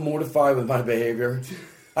you this. I'm mortified with my behavior.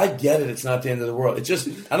 I get it. It's not the end of the world. It's just,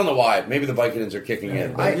 I don't know why. Maybe the Vicodins are kicking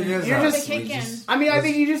in. I think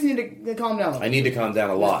you just need to calm down. I need to calm down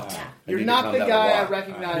a lot. I You're need to not calm the down a guy I lot.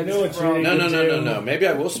 recognize. You know what you from... need to do? No. Maybe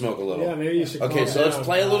I will smoke a little. Yeah, maybe you should Okay, calm so let's down.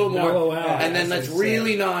 play a little more. Mellow out. And then let's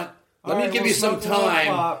really not... Let All me right, give we'll you some smoke a little time.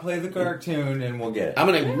 pot, play the cartoon, and we'll get it. I'm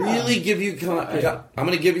going to really give you... I'm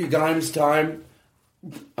going to give you guys time.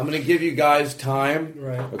 I'm going to give you guys time.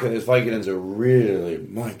 Right. Okay, those Vicodins are really...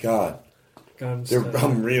 My God. Gunstead.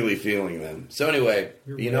 I'm really feeling them. So anyway,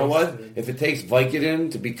 You're you know what? wasted. If it takes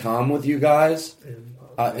Vicodin to be calm with you guys,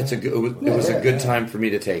 it's a good. It was a good time for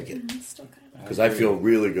me to take it because I feel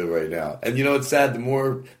really good right now. And you know, it's sad.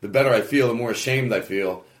 The better I feel, the more ashamed I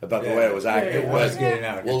feel about the way I was acting. it was But getting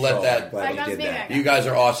out of we'll control. let that. Glad you did that. You guys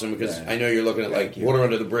are awesome because I know you're looking at like water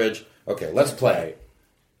under the bridge. Okay, let's play.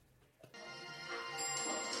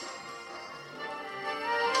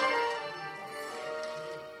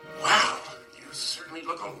 Wow, you certainly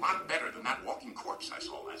look a lot better than that walking corpse I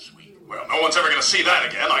saw last week. Well, no one's ever going to see that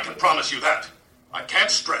again, I can promise you that. I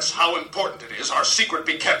can't stress how important it is our secret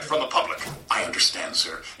be kept from the public. I understand,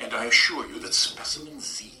 sir, and I assure you that Specimen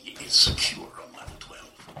Z is secure on level 12.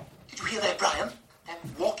 Did you hear that, Brian? That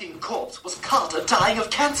walking corpse was Carter dying of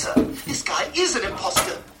cancer. This guy is an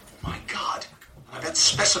imposter. My God, I bet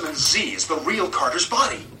Specimen Z is the real Carter's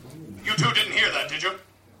body. You two didn't hear that, did you?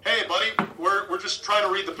 Hey, buddy, we're just trying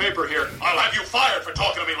to read the paper here. I'll have you fired for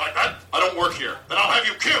talking to me like that. I don't work here. Then I'll have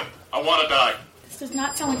you killed. I want to die. This does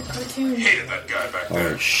not sound like a cartoon. Hated that guy back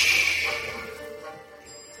there.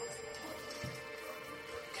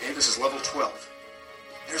 Okay, this is level 12.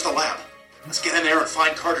 There's the lab. Let's get in there and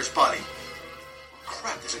find Carter's body.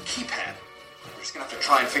 Crap, there's a keypad. We're just gonna have to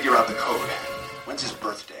try and figure out the code. When's his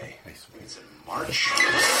birthday? I think it's in March.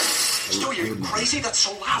 Stewie, are you crazy? That's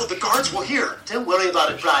so loud. The guards will hear. Don't worry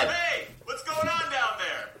about it, Brian. Hey, what's going on down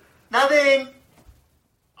there? Nothing.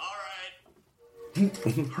 Who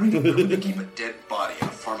would keep a dead body in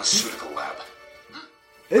a pharmaceutical lab?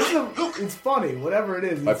 It's funny, whatever it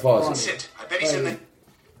is. I It's pause. funny. Sit. I bet he's in there.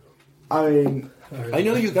 I mean, I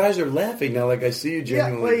know you guys are laughing now. Like I see you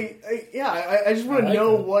genuinely. I just want to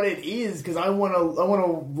know what it is because I want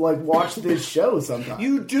to like watch this show sometime.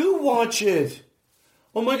 You do watch it.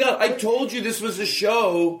 Oh my God! I told you this was a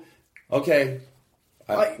show. Okay,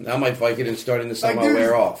 now my Vicodin's starting to somehow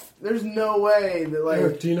wear off. There's no way that like.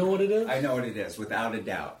 Eric, do you know what it is? I know what it is, without a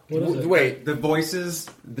doubt. What is it? Wait, the voices,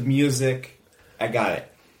 the music, I got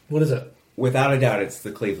it. What is it? Without a doubt, it's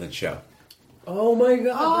the Cleveland Show. Oh my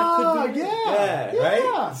God! Oh, that could be yeah,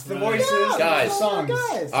 right? It's the voices, Guys, the songs.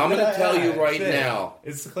 I'm going to tell you right That's it. now.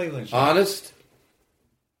 It's the Cleveland Show. Honest?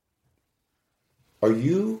 Are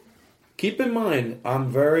you... Keep in mind,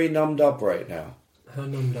 I'm very numbed up right now. How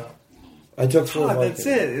numbed up? I took 4 Vicodin. That's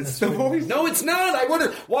it. It's the voice. No, it's not. I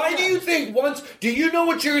wonder. Why do you think once... Do you know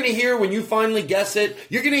what you're going to hear when you finally guess it?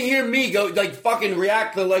 You're going to hear me go, like, fucking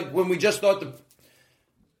react to, like, when we just thought the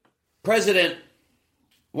president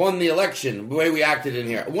won the election, the way we acted in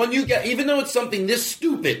here. When you get... Even though it's something this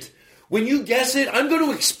stupid, when you guess it, I'm going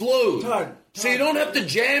to explode. Todd, so you don't have to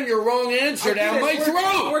jam your wrong answer down my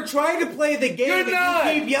throat. We're trying to play the game. You're and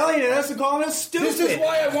not. You keep yelling at us and calling us stupid. This is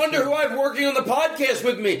why I wonder who I have working on the podcast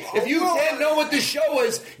with me. If you can't know what the show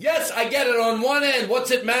is, yes, I get it on one end.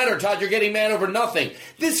 What's it matter, Todd? You're getting mad over nothing.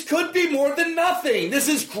 This could be more than nothing. This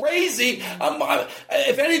is crazy.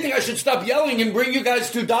 If anything, I should stop yelling and bring you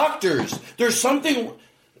guys to doctors. There's something...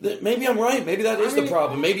 Maybe I'm right. Maybe that is the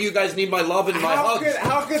problem. Maybe you guys need my love and my hugs.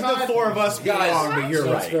 How could the four of us be wrong, but you're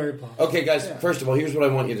right. Very possible. Okay, guys, first of all, here's what I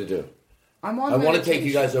want you to do. I'm on I want to take medication.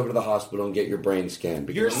 you guys over to the hospital and get your brain scanned.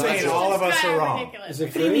 because You're I'm not saying sure- all of us are wrong. Is it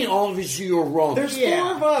What do you mean all of you are wrong? There's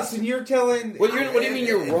four of us, and you're telling. What do you mean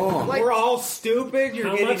you're wrong? We're all stupid. You're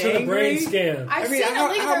How getting much of angry. the brain scan? I mean,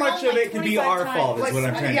 how much of it could be our fault? Is what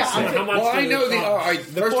I'm trying to say. How much Well, I did know it the. cost? All right,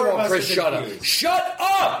 first four of of all, us Chris, are shut up. confused. Shut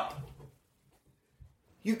up!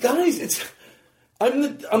 You guys, it's.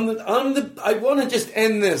 I want to just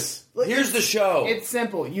end this. Here's the show. It's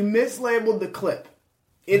simple. You mislabeled the clip.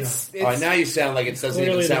 It's All right, now you sound like it doesn't even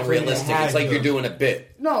Clearly sound the thing realistic. that It's like had you're to. doing a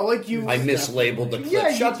bit. No, like you... I mislabeled the clip.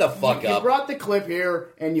 Yeah, Shut the fuck you up. brought the clip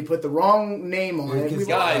here, and you put the wrong name on it.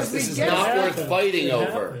 Guys, this is not worth fighting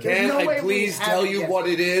over. Can I please tell you what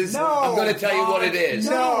it is? No, I'm going to tell you what it is.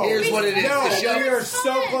 No. Here's what it is. No, The show. we are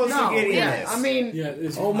so close to getting this. I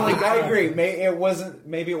mean... oh my God. I agree. Maybe it wasn't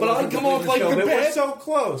But wasn't I come off like show, the but we're bad- so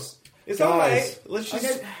close. It's Guys. all right. Let's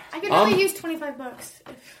just... I could only use $25.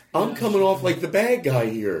 I'm coming off like the bad guy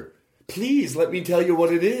here. Please, let me tell you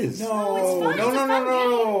what it is.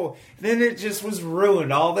 No. Then it just was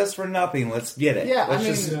ruined. All this for nothing. Let's get it. Yeah, let's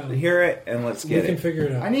just hear it and let's get it. figure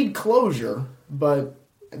it out. I need closure, but...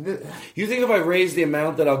 You think if I raise the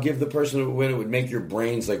amount that I'll give the person who would win, it would make your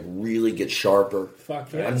brains like really get sharper?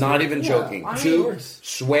 Fuck yeah. I'm not even joking. I mean, To of course.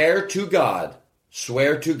 swear to God,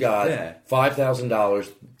 Yeah.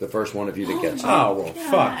 $5,000. The first one of you that gets it. Oh, well,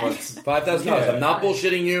 fuck. Let's... $5,000. I'm not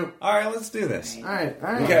bullshitting you. All right, let's do this. All right.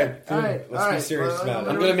 Okay. Let's be serious about it.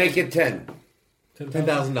 I'm going to make it 10.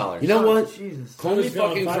 $10,000. You know what? Jesus. Call me Somebody's going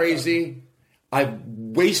fucking 5,000. crazy. I've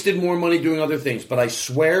wasted more money doing other things, but I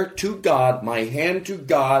swear to God, my hand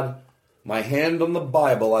on the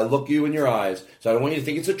Bible, I look you in your eyes, so I don't want you to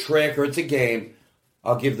think it's a trick or it's a game.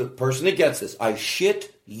 I'll give the person that gets this, I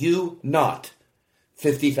shit you not,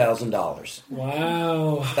 $50,000.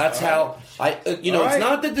 Wow. That's how All it's right.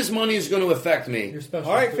 not that this money is going to affect me. All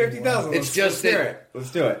right, $50,000. It's just let's hear that- it.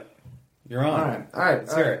 Let's do it. You're on. All right.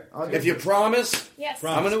 Let's hear it. If you promise, Yes.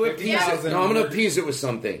 I'm going to appease it. $50,000. No, I'm going to appease it with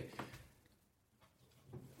something.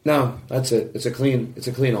 No, that's it. It's a clean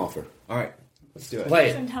offer. All right, let's do it. Play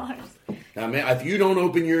it. $10. Now, man, if you don't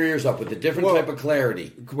open your ears up with a different type of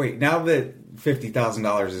clarity, Wait, now that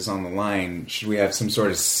 $50,000 is on the line, should we have some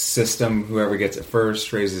sort of system? Whoever gets it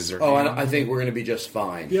first raises their hand? I think we're going to be just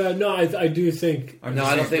fine. Yeah, no, I do think. I'm No,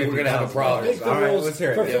 just I don't saying think we're going to have a I problem. think the All right, rules let's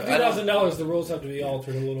hear it. for Yeah, $50,000. The rules have to be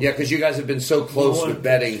altered a little. Yeah, because you guys have been so close No one with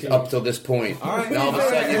betting can- up till this point. All right. Now, all of a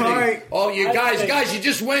sudden, All right. oh, you I guys, think- you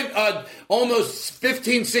just went almost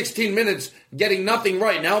 15, 16 minutes getting nothing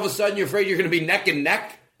right. Now, all of a sudden, you're afraid you're going to be neck and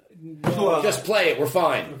neck? Well, Just play it. We're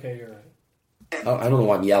fine. Okay, you're right. I don't know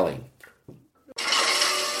why I'm yelling.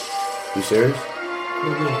 You serious?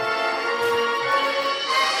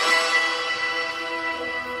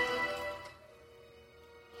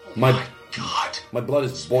 My God. My blood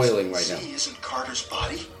is boiling right now. Z isn't Carter's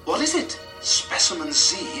body. What is it? Specimen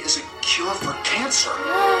Z is a cure for cancer.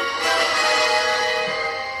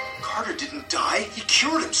 Carter didn't die. He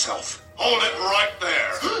cured himself. Hold it right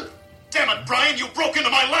there. Damn it, Brian, you broke into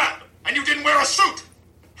my lab, and you didn't wear a suit.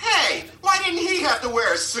 Hey, why didn't he have to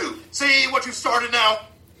wear a suit? See what you started now?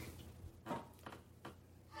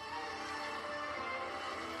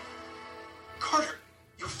 Carter,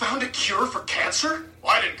 you found a cure for cancer?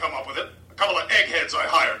 Well, I didn't come up with it. A couple of eggheads I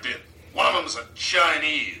hired did. One of them's a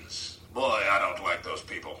Chinese. Boy, I don't like those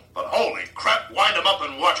people. But holy crap, wind them up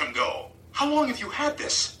and watch them go. How long have you had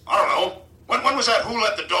this? I don't know. When was that Who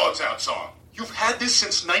Let the Dogs Out song? You've had this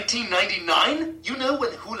since 1999? You know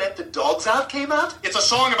when Who Let the Dogs Out came out? It's a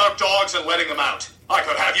song about dogs and letting them out. I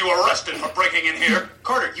could have you arrested for breaking in here.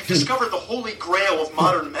 Carter, you've discovered the holy grail of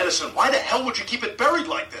modern medicine. Why the hell would you keep it buried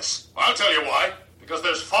like this? I'll tell you why. Because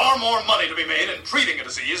there's far more money to be made in treating a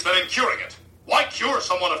disease than in curing it. Why cure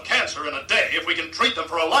someone of cancer in a day if we can treat them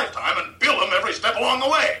for a lifetime and bill them every step along the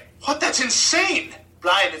way? What? That's insane!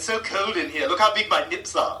 Brian, it's so cold in here. Look how big my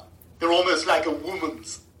nips are. They're almost like a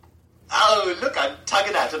woman's. Oh, look, I'm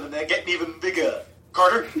tugging at them and they're getting even bigger.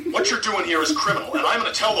 Carter, what you're doing here is criminal, and I'm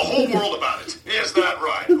going to tell the whole world about it. Is that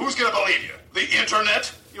right? Who's going to believe you? The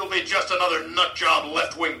internet? You'll be just another nutjob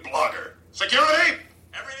left-wing blogger. Security?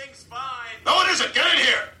 Everything's fine. No, it isn't. Get in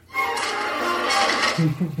here.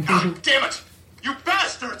 God damn it. You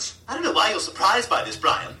bastards! I don't know why you're surprised by this,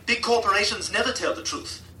 Brian. Big corporations never tell the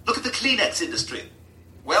truth. Look at the Kleenex industry.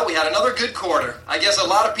 Well, we had another good quarter. I guess a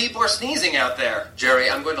lot of people are sneezing out there. Jerry,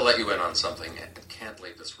 I'm going to let you in on something. I can't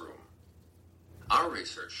leave this room. Our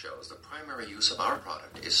research shows the primary use of our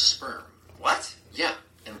product is sperm. What? Yeah,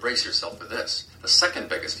 and brace yourself for this. The second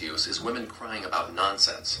biggest use is women crying about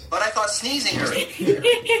nonsense. But I thought sneezing hurt.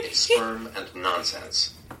 It's sperm and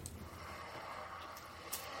nonsense.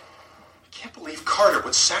 I can't believe Carter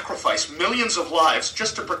would sacrifice millions of lives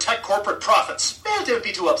just to protect corporate profits. Well, don't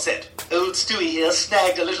be too upset. Old Stewie here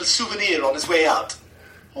snagged a little souvenir on his way out.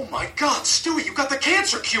 Oh my God, Stewie, you got the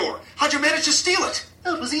cancer cure. How'd you manage to steal it?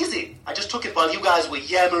 Oh, it was easy. I just took it while you guys were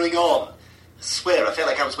yammering on. I swear I felt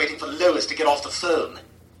like I was waiting for Lois to get off the phone.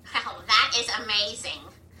 Oh, that is amazing.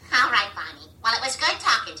 All right, Bonnie. Well, it was good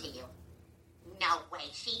talking to you. No way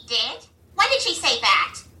she did. When did she say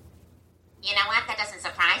that? You know what? That doesn't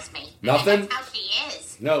surprise me. Nothing? That's how she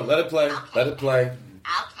is. No, let it play. Let it play.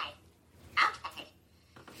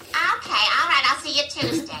 Okay, all right, I'll see you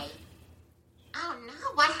Tuesday. Oh, no,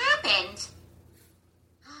 what happened?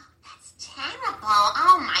 Oh, that's terrible.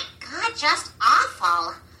 Oh, my God, just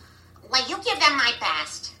awful. Well, you give them my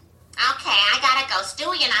best. Okay, I gotta go.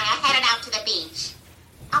 Stewie and I are headed out to the beach.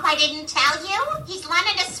 Oh, I didn't tell you? He's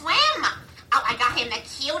learning to swim. Oh, I got him the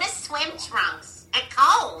cutest swim trunks at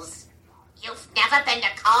Kohl's. You've never been to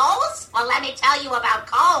Kohl's? Well, let me tell you about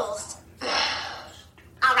Kohl's.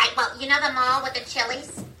 All right, well, you know the mall with the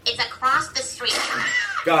Chili's? It's across the street.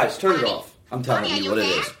 Guys, turn it off. I'm telling Honey, are you you what it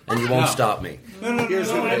there? is. And you won't stop me.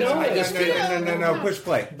 Here's what it is. I just no. Push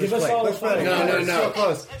play. Give us all the fun. No. So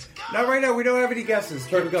close. No, right now we don't have any guesses.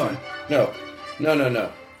 Keep it going. No.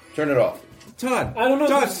 Turn it off. Todd. I don't know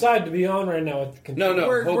Todd. which side to be on right now with the control.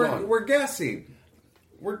 No, hold on. We're guessing.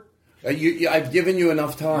 I've given you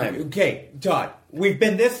enough time. Okay, Todd. We've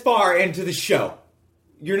been this far into the show.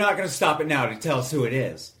 You're not going to stop it now to tell us who it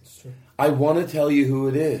is. I want to tell you who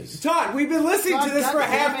it is. Todd, we've been listening to this for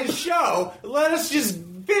half the show. Let us just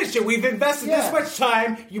finish it. We've invested this much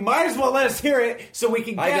time. You might as well let us hear it so we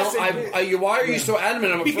can guess it. Why are you so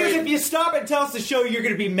adamant? I'm because afraid. if you stop and tell us the show, you're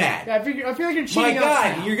going to be mad. Yeah, I feel like you're cheating. My us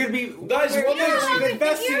God, now. you're going to be. Guys, we've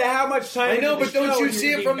invested how much time? I know, into but the don't show, you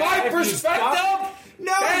see it from my if you stop. perspective?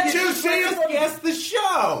 No, Can't you see it from guess the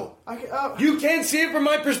show? You can't see it from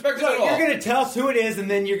my perspective at all. You're going to tell us who it is, and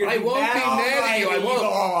then you're going to I be won't mad be all mad at night, you. I and won't. go,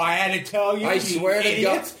 oh, I had to tell you. I you swear to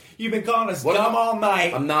idiots. God. You've been calling us What dumb am- all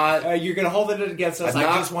night. I'm not. You're going to hold it against us. I'm I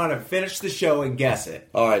not. just want to finish the show and guess it.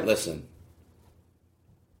 All right, listen.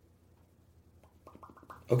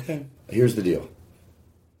 Okay, here's the deal.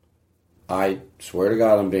 I swear to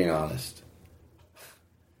God, I'm being honest.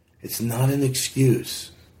 It's not an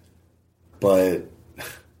excuse, but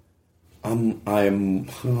I'm getting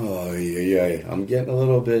a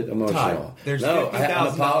little bit emotional. Todd, there's I'm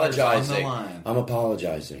 $50,000 apologizing. on the line. I'm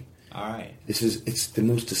apologizing. All right. It's the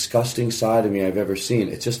most disgusting side of me I've ever seen.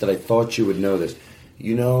 It's just that I thought you would know this.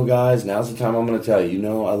 You know, guys, now's the time I'm going to tell you. You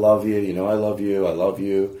know I love you. You know I love you. I love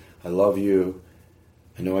you. I love you.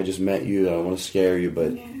 I know I just met you. I don't want to scare you,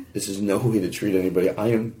 but this is no way to treat anybody. I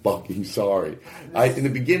am fucking sorry. In the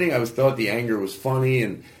beginning, I thought the anger was funny,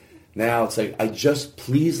 and now it's like,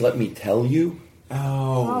 please let me tell you.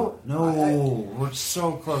 Oh, no. We're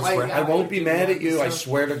so close. I won't be mad at you. I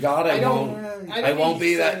swear to God I won't. I won't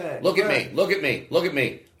be that. Look at me. Look at me. Look at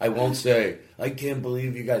me. I won't say, I can't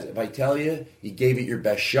believe you guys. If I tell you, you gave it your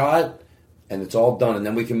best shot, and it's all done, and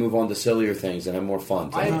then we can move on to sillier things and have more fun.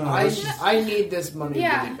 I need this money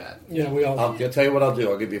really bad. Yeah, we all. I'll tell you what I'll do.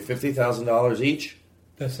 I'll give you $50,000 each.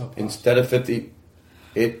 That's not possible. Instead of 50.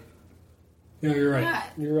 Yeah, you're right.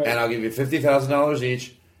 You're right. And I'll give you $50,000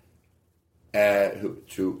 each.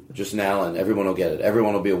 To just now, and everyone will get it.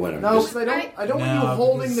 Everyone will be a winner. No, because I don't want you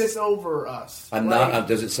holding this over us. I'm not.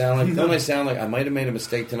 Does it sound like? Don't I sound like I might have made a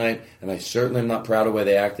mistake tonight? And I certainly am not proud of the way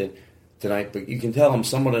they acted tonight. But you can tell I'm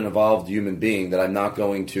somewhat an evolved human being that I'm not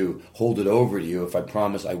going to hold it over to you if I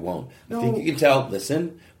promise I won't. I think you can tell.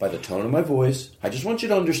 Listen, by the tone of my voice, I just want you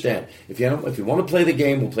to understand. If you want to play the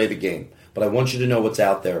game, we'll play the game. But I want you to know what's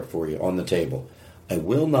out there for you on the table. I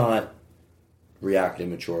will not react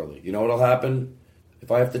immaturely. You know what'll happen if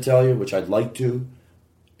I have to tell you, which I'd like to.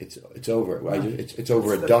 It's over. It's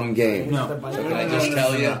over a dumb game. No. So can I just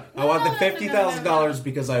tell you? I want the $50,000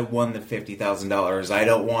 because I won the $50,000. I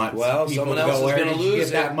don't want people someone to else go, is where going to did you lose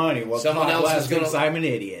get that money. Well, someone Todd else is going thinks I'm an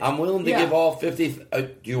idiot. I'm willing to give all 50. Do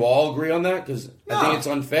you all agree on that? Because I think it's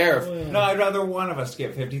unfair. No, I'd rather one of us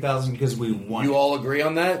get $50,000 because we won. You all agree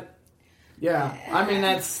on that? Yeah, I mean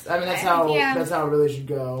that's how it really should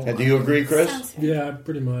go. And do you agree, Chris? Yeah,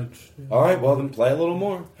 pretty much. Yeah. All right, well then play a little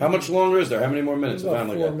more. How much longer is there? How many more minutes? About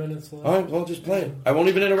Family 4 Guy? minutes left. All right, well just play it. I won't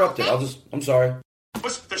even interrupt it. I'm sorry.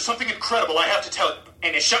 Listen, there's something incredible I have to tell you.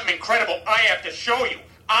 And there's something incredible I have to show you.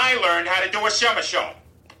 I learned how to do a summer show.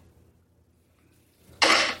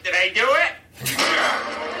 Did I do it?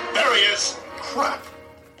 There he is. Crap.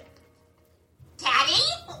 Daddy,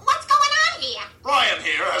 what's going on here? Brian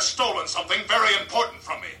here has stolen something very important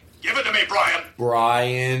from me. Give it to me, Brian.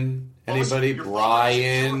 Brian. Anybody?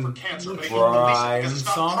 Brian. Cancer, but Brian because it's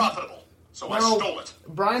not song? profitable. So I stole it.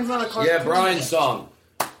 Brian's not a cartoon. Yeah, Brian's song.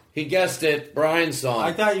 He guessed it. Brian's song.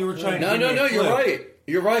 I thought you were trying to No, give me a you're clue. right.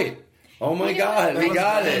 You're right. Oh my You know God, what we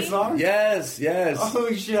got Brian it. song? Yes.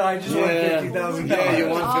 Oh shit! I just won $50,000. Yeah, you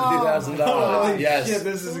won $50,000. Holy Yes. shit!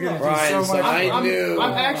 This is gonna Brian, do so much. I knew.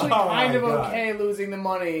 I'm actually Oh kind my of God. okay losing the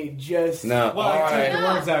money. Just No. Well, All I right. took the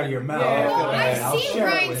words out of your mouth. Yeah. I feel Well, bad. I've I'll seen share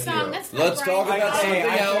it Brian's with song. you. That's not Let's talk Brian's about song. something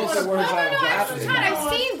I took else. the words out of Jackson's Todd, mouth.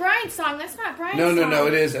 I've seen Brian's song. That's not Brian's No, song.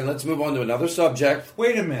 it is. And let's move on to another subject.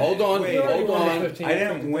 Wait a minute. Hold on. Wait, Hold on. I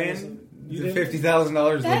didn't win You the didn't?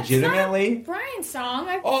 $50,000 That's legitimately. not Brian's song.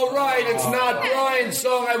 All right, it's not Brian's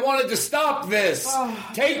song. I wanted to stop this.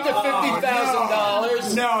 Take the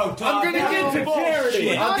 $50,000. No, I'm going to give to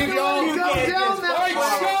charity. I'll give you all. You get this. All right,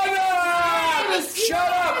 shut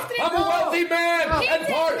up! I'm a wealthy man.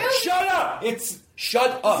 And shut up!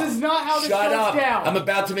 Shut up. This is not how this Shut goes up. down. I'm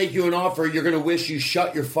about to make you an offer. You're going to wish you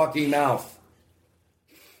shut your fucking mouth.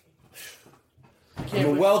 I'm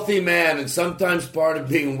a wealthy man, and sometimes part of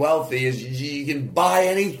being wealthy is you can buy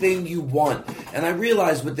anything you want. And I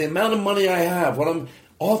realize with the amount of money I have,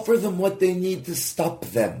 offer them what they need to stop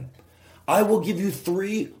them. I will give you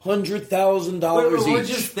 $300,000 Wait, each.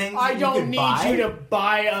 just things I that don't could need buy? you to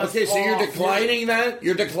buy us. Okay, so you're off. declining that?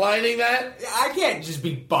 You're declining that? I can't just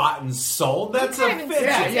be bought and sold. That's a can't even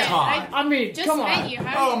fidget, say that. Todd. I mean, Just come met on. you.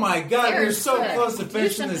 How Oh my God, You're you're so good. close to Do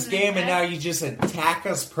finishing this something game, like and that. now you just attack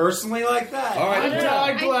us personally like that. All right. I'm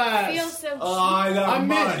Todd Glass. I feel so cheap. Oh, I got I'm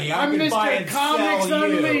money. I I'm can buy Mr. and Comics sell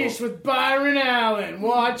Unleashed you. with Byron Allen.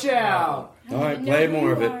 Watch out. All right, play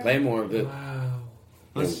more of it. Play more of it.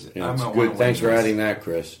 Let's- Yeah, I'm it's not good. one Thanks of for those. adding that,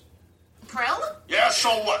 Chris. Krill? Yeah, so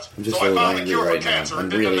what? I'm just so a little I found the angry cure right for now. cancer I'm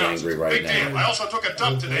and didn't really announce angry it. right Big now. deal. I also took a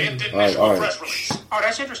dump today and didn't All right, issue all a right. press release. Oh,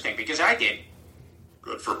 that's interesting because I did.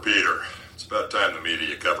 Good for Peter. It's about time the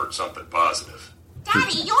media covered something positive.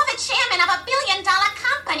 Daddy, you're the chairman of $1 billion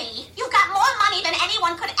company. You've got more money than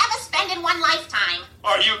anyone could ever spend in one lifetime.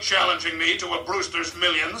 Are you challenging me to a Brewster's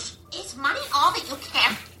Millions? Is money all that you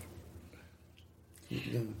care?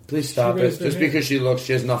 Please stop She it. raised her Just hand. because she looks,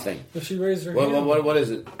 she has nothing. If she raised her What, hand. what is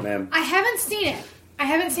it, ma'am? I haven't seen it. I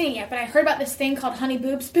haven't seen it yet, but I heard about this thing called Honey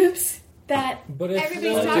Boobs Boops that But if-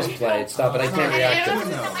 everybody's Just talking play it. Stop it. I can't react to it.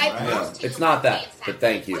 No, it's not that. But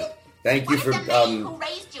thank you. Thank you for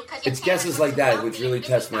it's guesses like that which really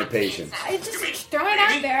test my patience. I just throw it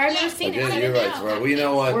out there. I've never seen it. Okay, you're right, Terrell. Well, you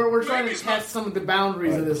know what? We're trying to test some of the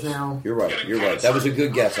boundaries of this now. You're right. You're right. That was a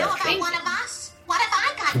good guess, How actually. about one of us? What if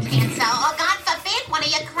I got cancer, or God forbid, one of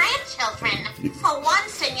your grandchildren? For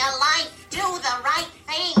once in your life, do the right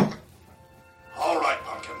thing. All right,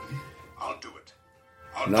 Pumpkin. I'll do it.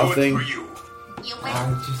 I'll Nothing. do it for you. You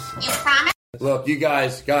will? You promise? Look, you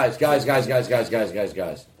guys. I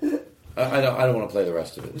don't want to play the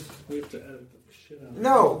rest of it. We have to edit the shit out.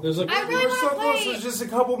 No, There's like I really we're so want to close. play. There's just a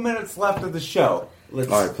couple minutes left of the show.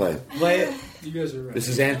 Let's All right, play. play it. you guys are right. This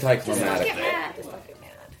is anticlimactic. Get mad. Just don't get mad.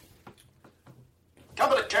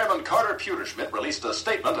 Company Chairman Carter Pewterschmidt released a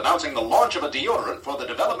statement announcing the launch of a deodorant for the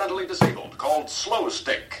developmentally disabled called Slow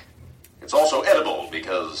Stick. It's also edible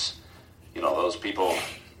because, you know, those people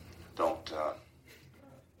don't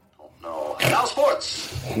know. Now sports.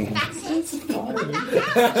 That's it. Where's the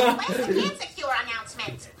cancer cure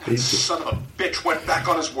announcement? That son of a bitch went back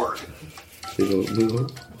on his word. Hello?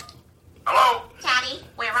 Daddy,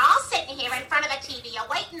 we're all sitting here in front of the TV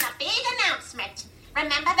awaiting the big announcement.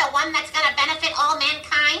 Remember the one that's going to benefit all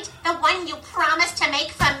mankind? The one you promised to make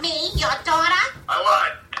for me, your daughter? I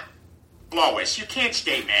lied. Lois, you can't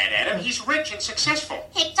stay mad at him. He's rich and successful.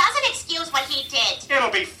 It doesn't excuse what he did. It'll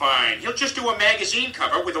be fine. He'll just do a magazine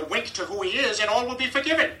cover with a wink to who he is, and all will be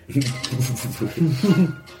forgiven.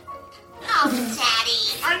 Oh,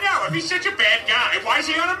 Daddy. I know. If he's such a bad guy, why is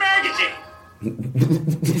he on a magazine?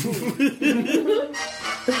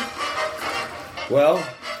 Well,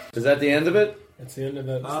 is that the end of it? That's the end of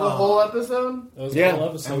it. The whole episode? That was Yeah. the whole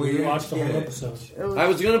episode. And We we watched the didn't whole get episode. I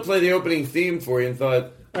was going to play the opening theme for you and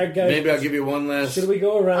thought All right, guys. maybe I'll give you one last. Should we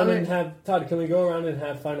go around I mean- and have Todd? Can we go around and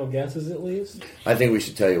have final guesses at least? I think we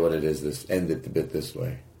should tell you what it is. End it the bit this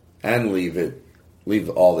way, and leave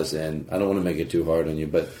all this in. I don't want to make it too hard on you,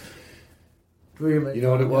 but Do we make you know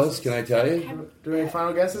what it final was? Can I tell you? guesses? Do we make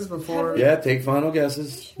final guesses before? Yeah, take final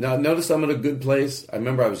guesses. Now, notice I'm in a good place. I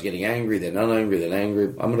remember I was getting angry, then unangry, then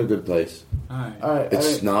angry. I'm in a good place. All right. All right.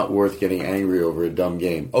 It's not worth getting angry over a dumb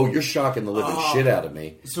game. Oh, you're shocking the living shit out of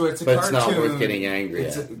me. So it's a but cartoon. it's not worth getting angry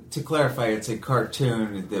It's at. to clarify, it's a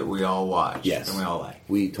cartoon that we all watch. Yes. And we all like.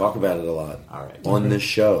 We talk about it a lot. All right. On this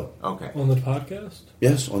show. Okay. On the podcast?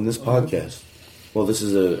 Yes, on this podcast. Well, this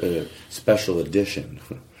is a special edition.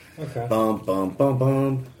 Okay. Bum, bum, bum,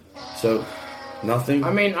 bum. So, nothing?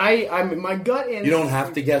 I mean, my gut instinct. You don't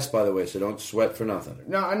have to guess, by the way, so don't sweat for nothing.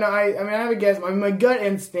 No. I have a guess. My gut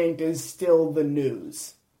instinct is still the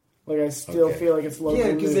news. Like, I still feel like it's local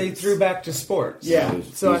Yeah, because they news. threw back to sports. Yeah,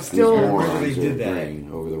 so I still... They did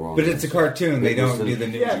that. But it's a cartoon. They don't do the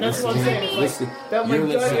news. Yeah, that's what I'm saying. Like, that my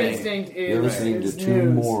gut instinct is You're listening to is two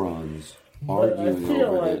news. morons But I arguing feel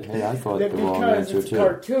over like it. Hey, I thought that the wrong because answer it's too.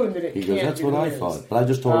 cartoon that it He goes, can't that's be what I news. thought. But I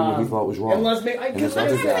just told him what he thought was wrong. Unless And this Sometimes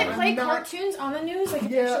other they guy. play cartoons on the news, like if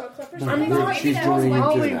they show a clip or No, something. you're- Or she's even joining what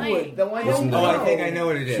into they that. like. Though I Listen don't to Oh, that. I think I know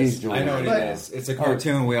what it She's is. joining I know what in. it is. It's a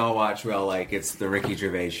cartoon we all watch. We all like. It's the Ricky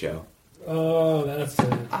Gervais show. Oh, that's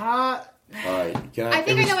it. All right, can I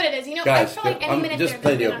think I know what it is. You know, guys, I feel like any minute just they're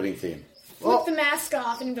play the gonna opening theme. flip the mask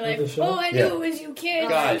off and be like, the show? "Oh, I knew Yeah. it was you kids."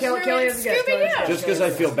 Guys. Kelly has a guess. Kelly has a guess. Just because I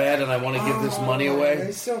feel bad and I want to give this money away.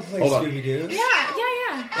 They still play Hold on. Scooby-Doo. Yeah.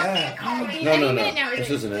 No, Any no, minute now, no. This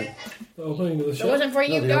isn't it. The opening to the If it show. wasn't for No,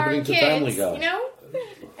 you the darn opening to kids, Family Guy. you know?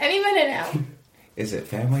 Any minute now. Is it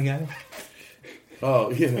Family Guy?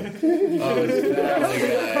 Oh, yeah. Oh, it's Family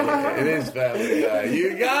Guy. It is Family Guy.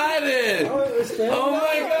 You got it. Oh,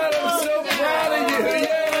 my God. I'm so proud of you. Yay.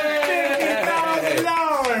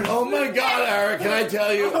 Oh, my God, Eric. Can I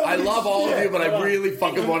tell you? I love all of you, but I really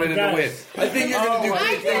fucking wanted him to win. I think you're going to do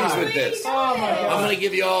great things with this. Oh, my God. I'm going to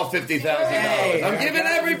give you all $50,000. I'm giving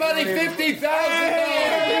everybody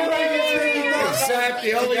 $50,000. Except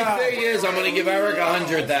the only thing is, I'm going to give Eric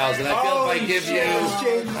 $100,000. I feel if I give you,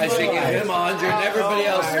 I should give him $100 and everybody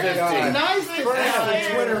else $50. Nice to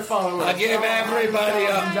have Twitter followers. I'll give everybody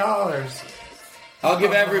 $1,000. I'll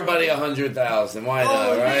give everybody $100,000. Why not,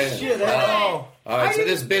 Holy right? shit, All right, so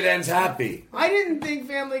this bit ends happy. I didn't think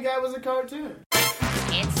Family Guy was a cartoon.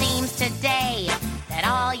 It seems today that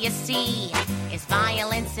all you see is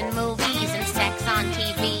violence in movies and sex on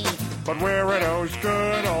TV. But where are those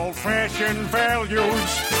good old-fashioned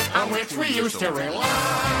values on which we used to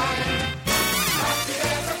rely?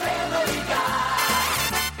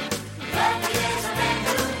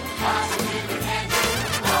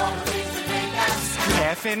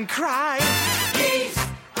 Laugh and cry. He's a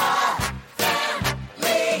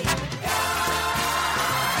family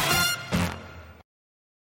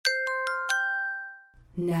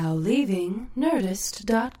Now leaving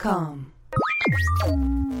Nerdist.com.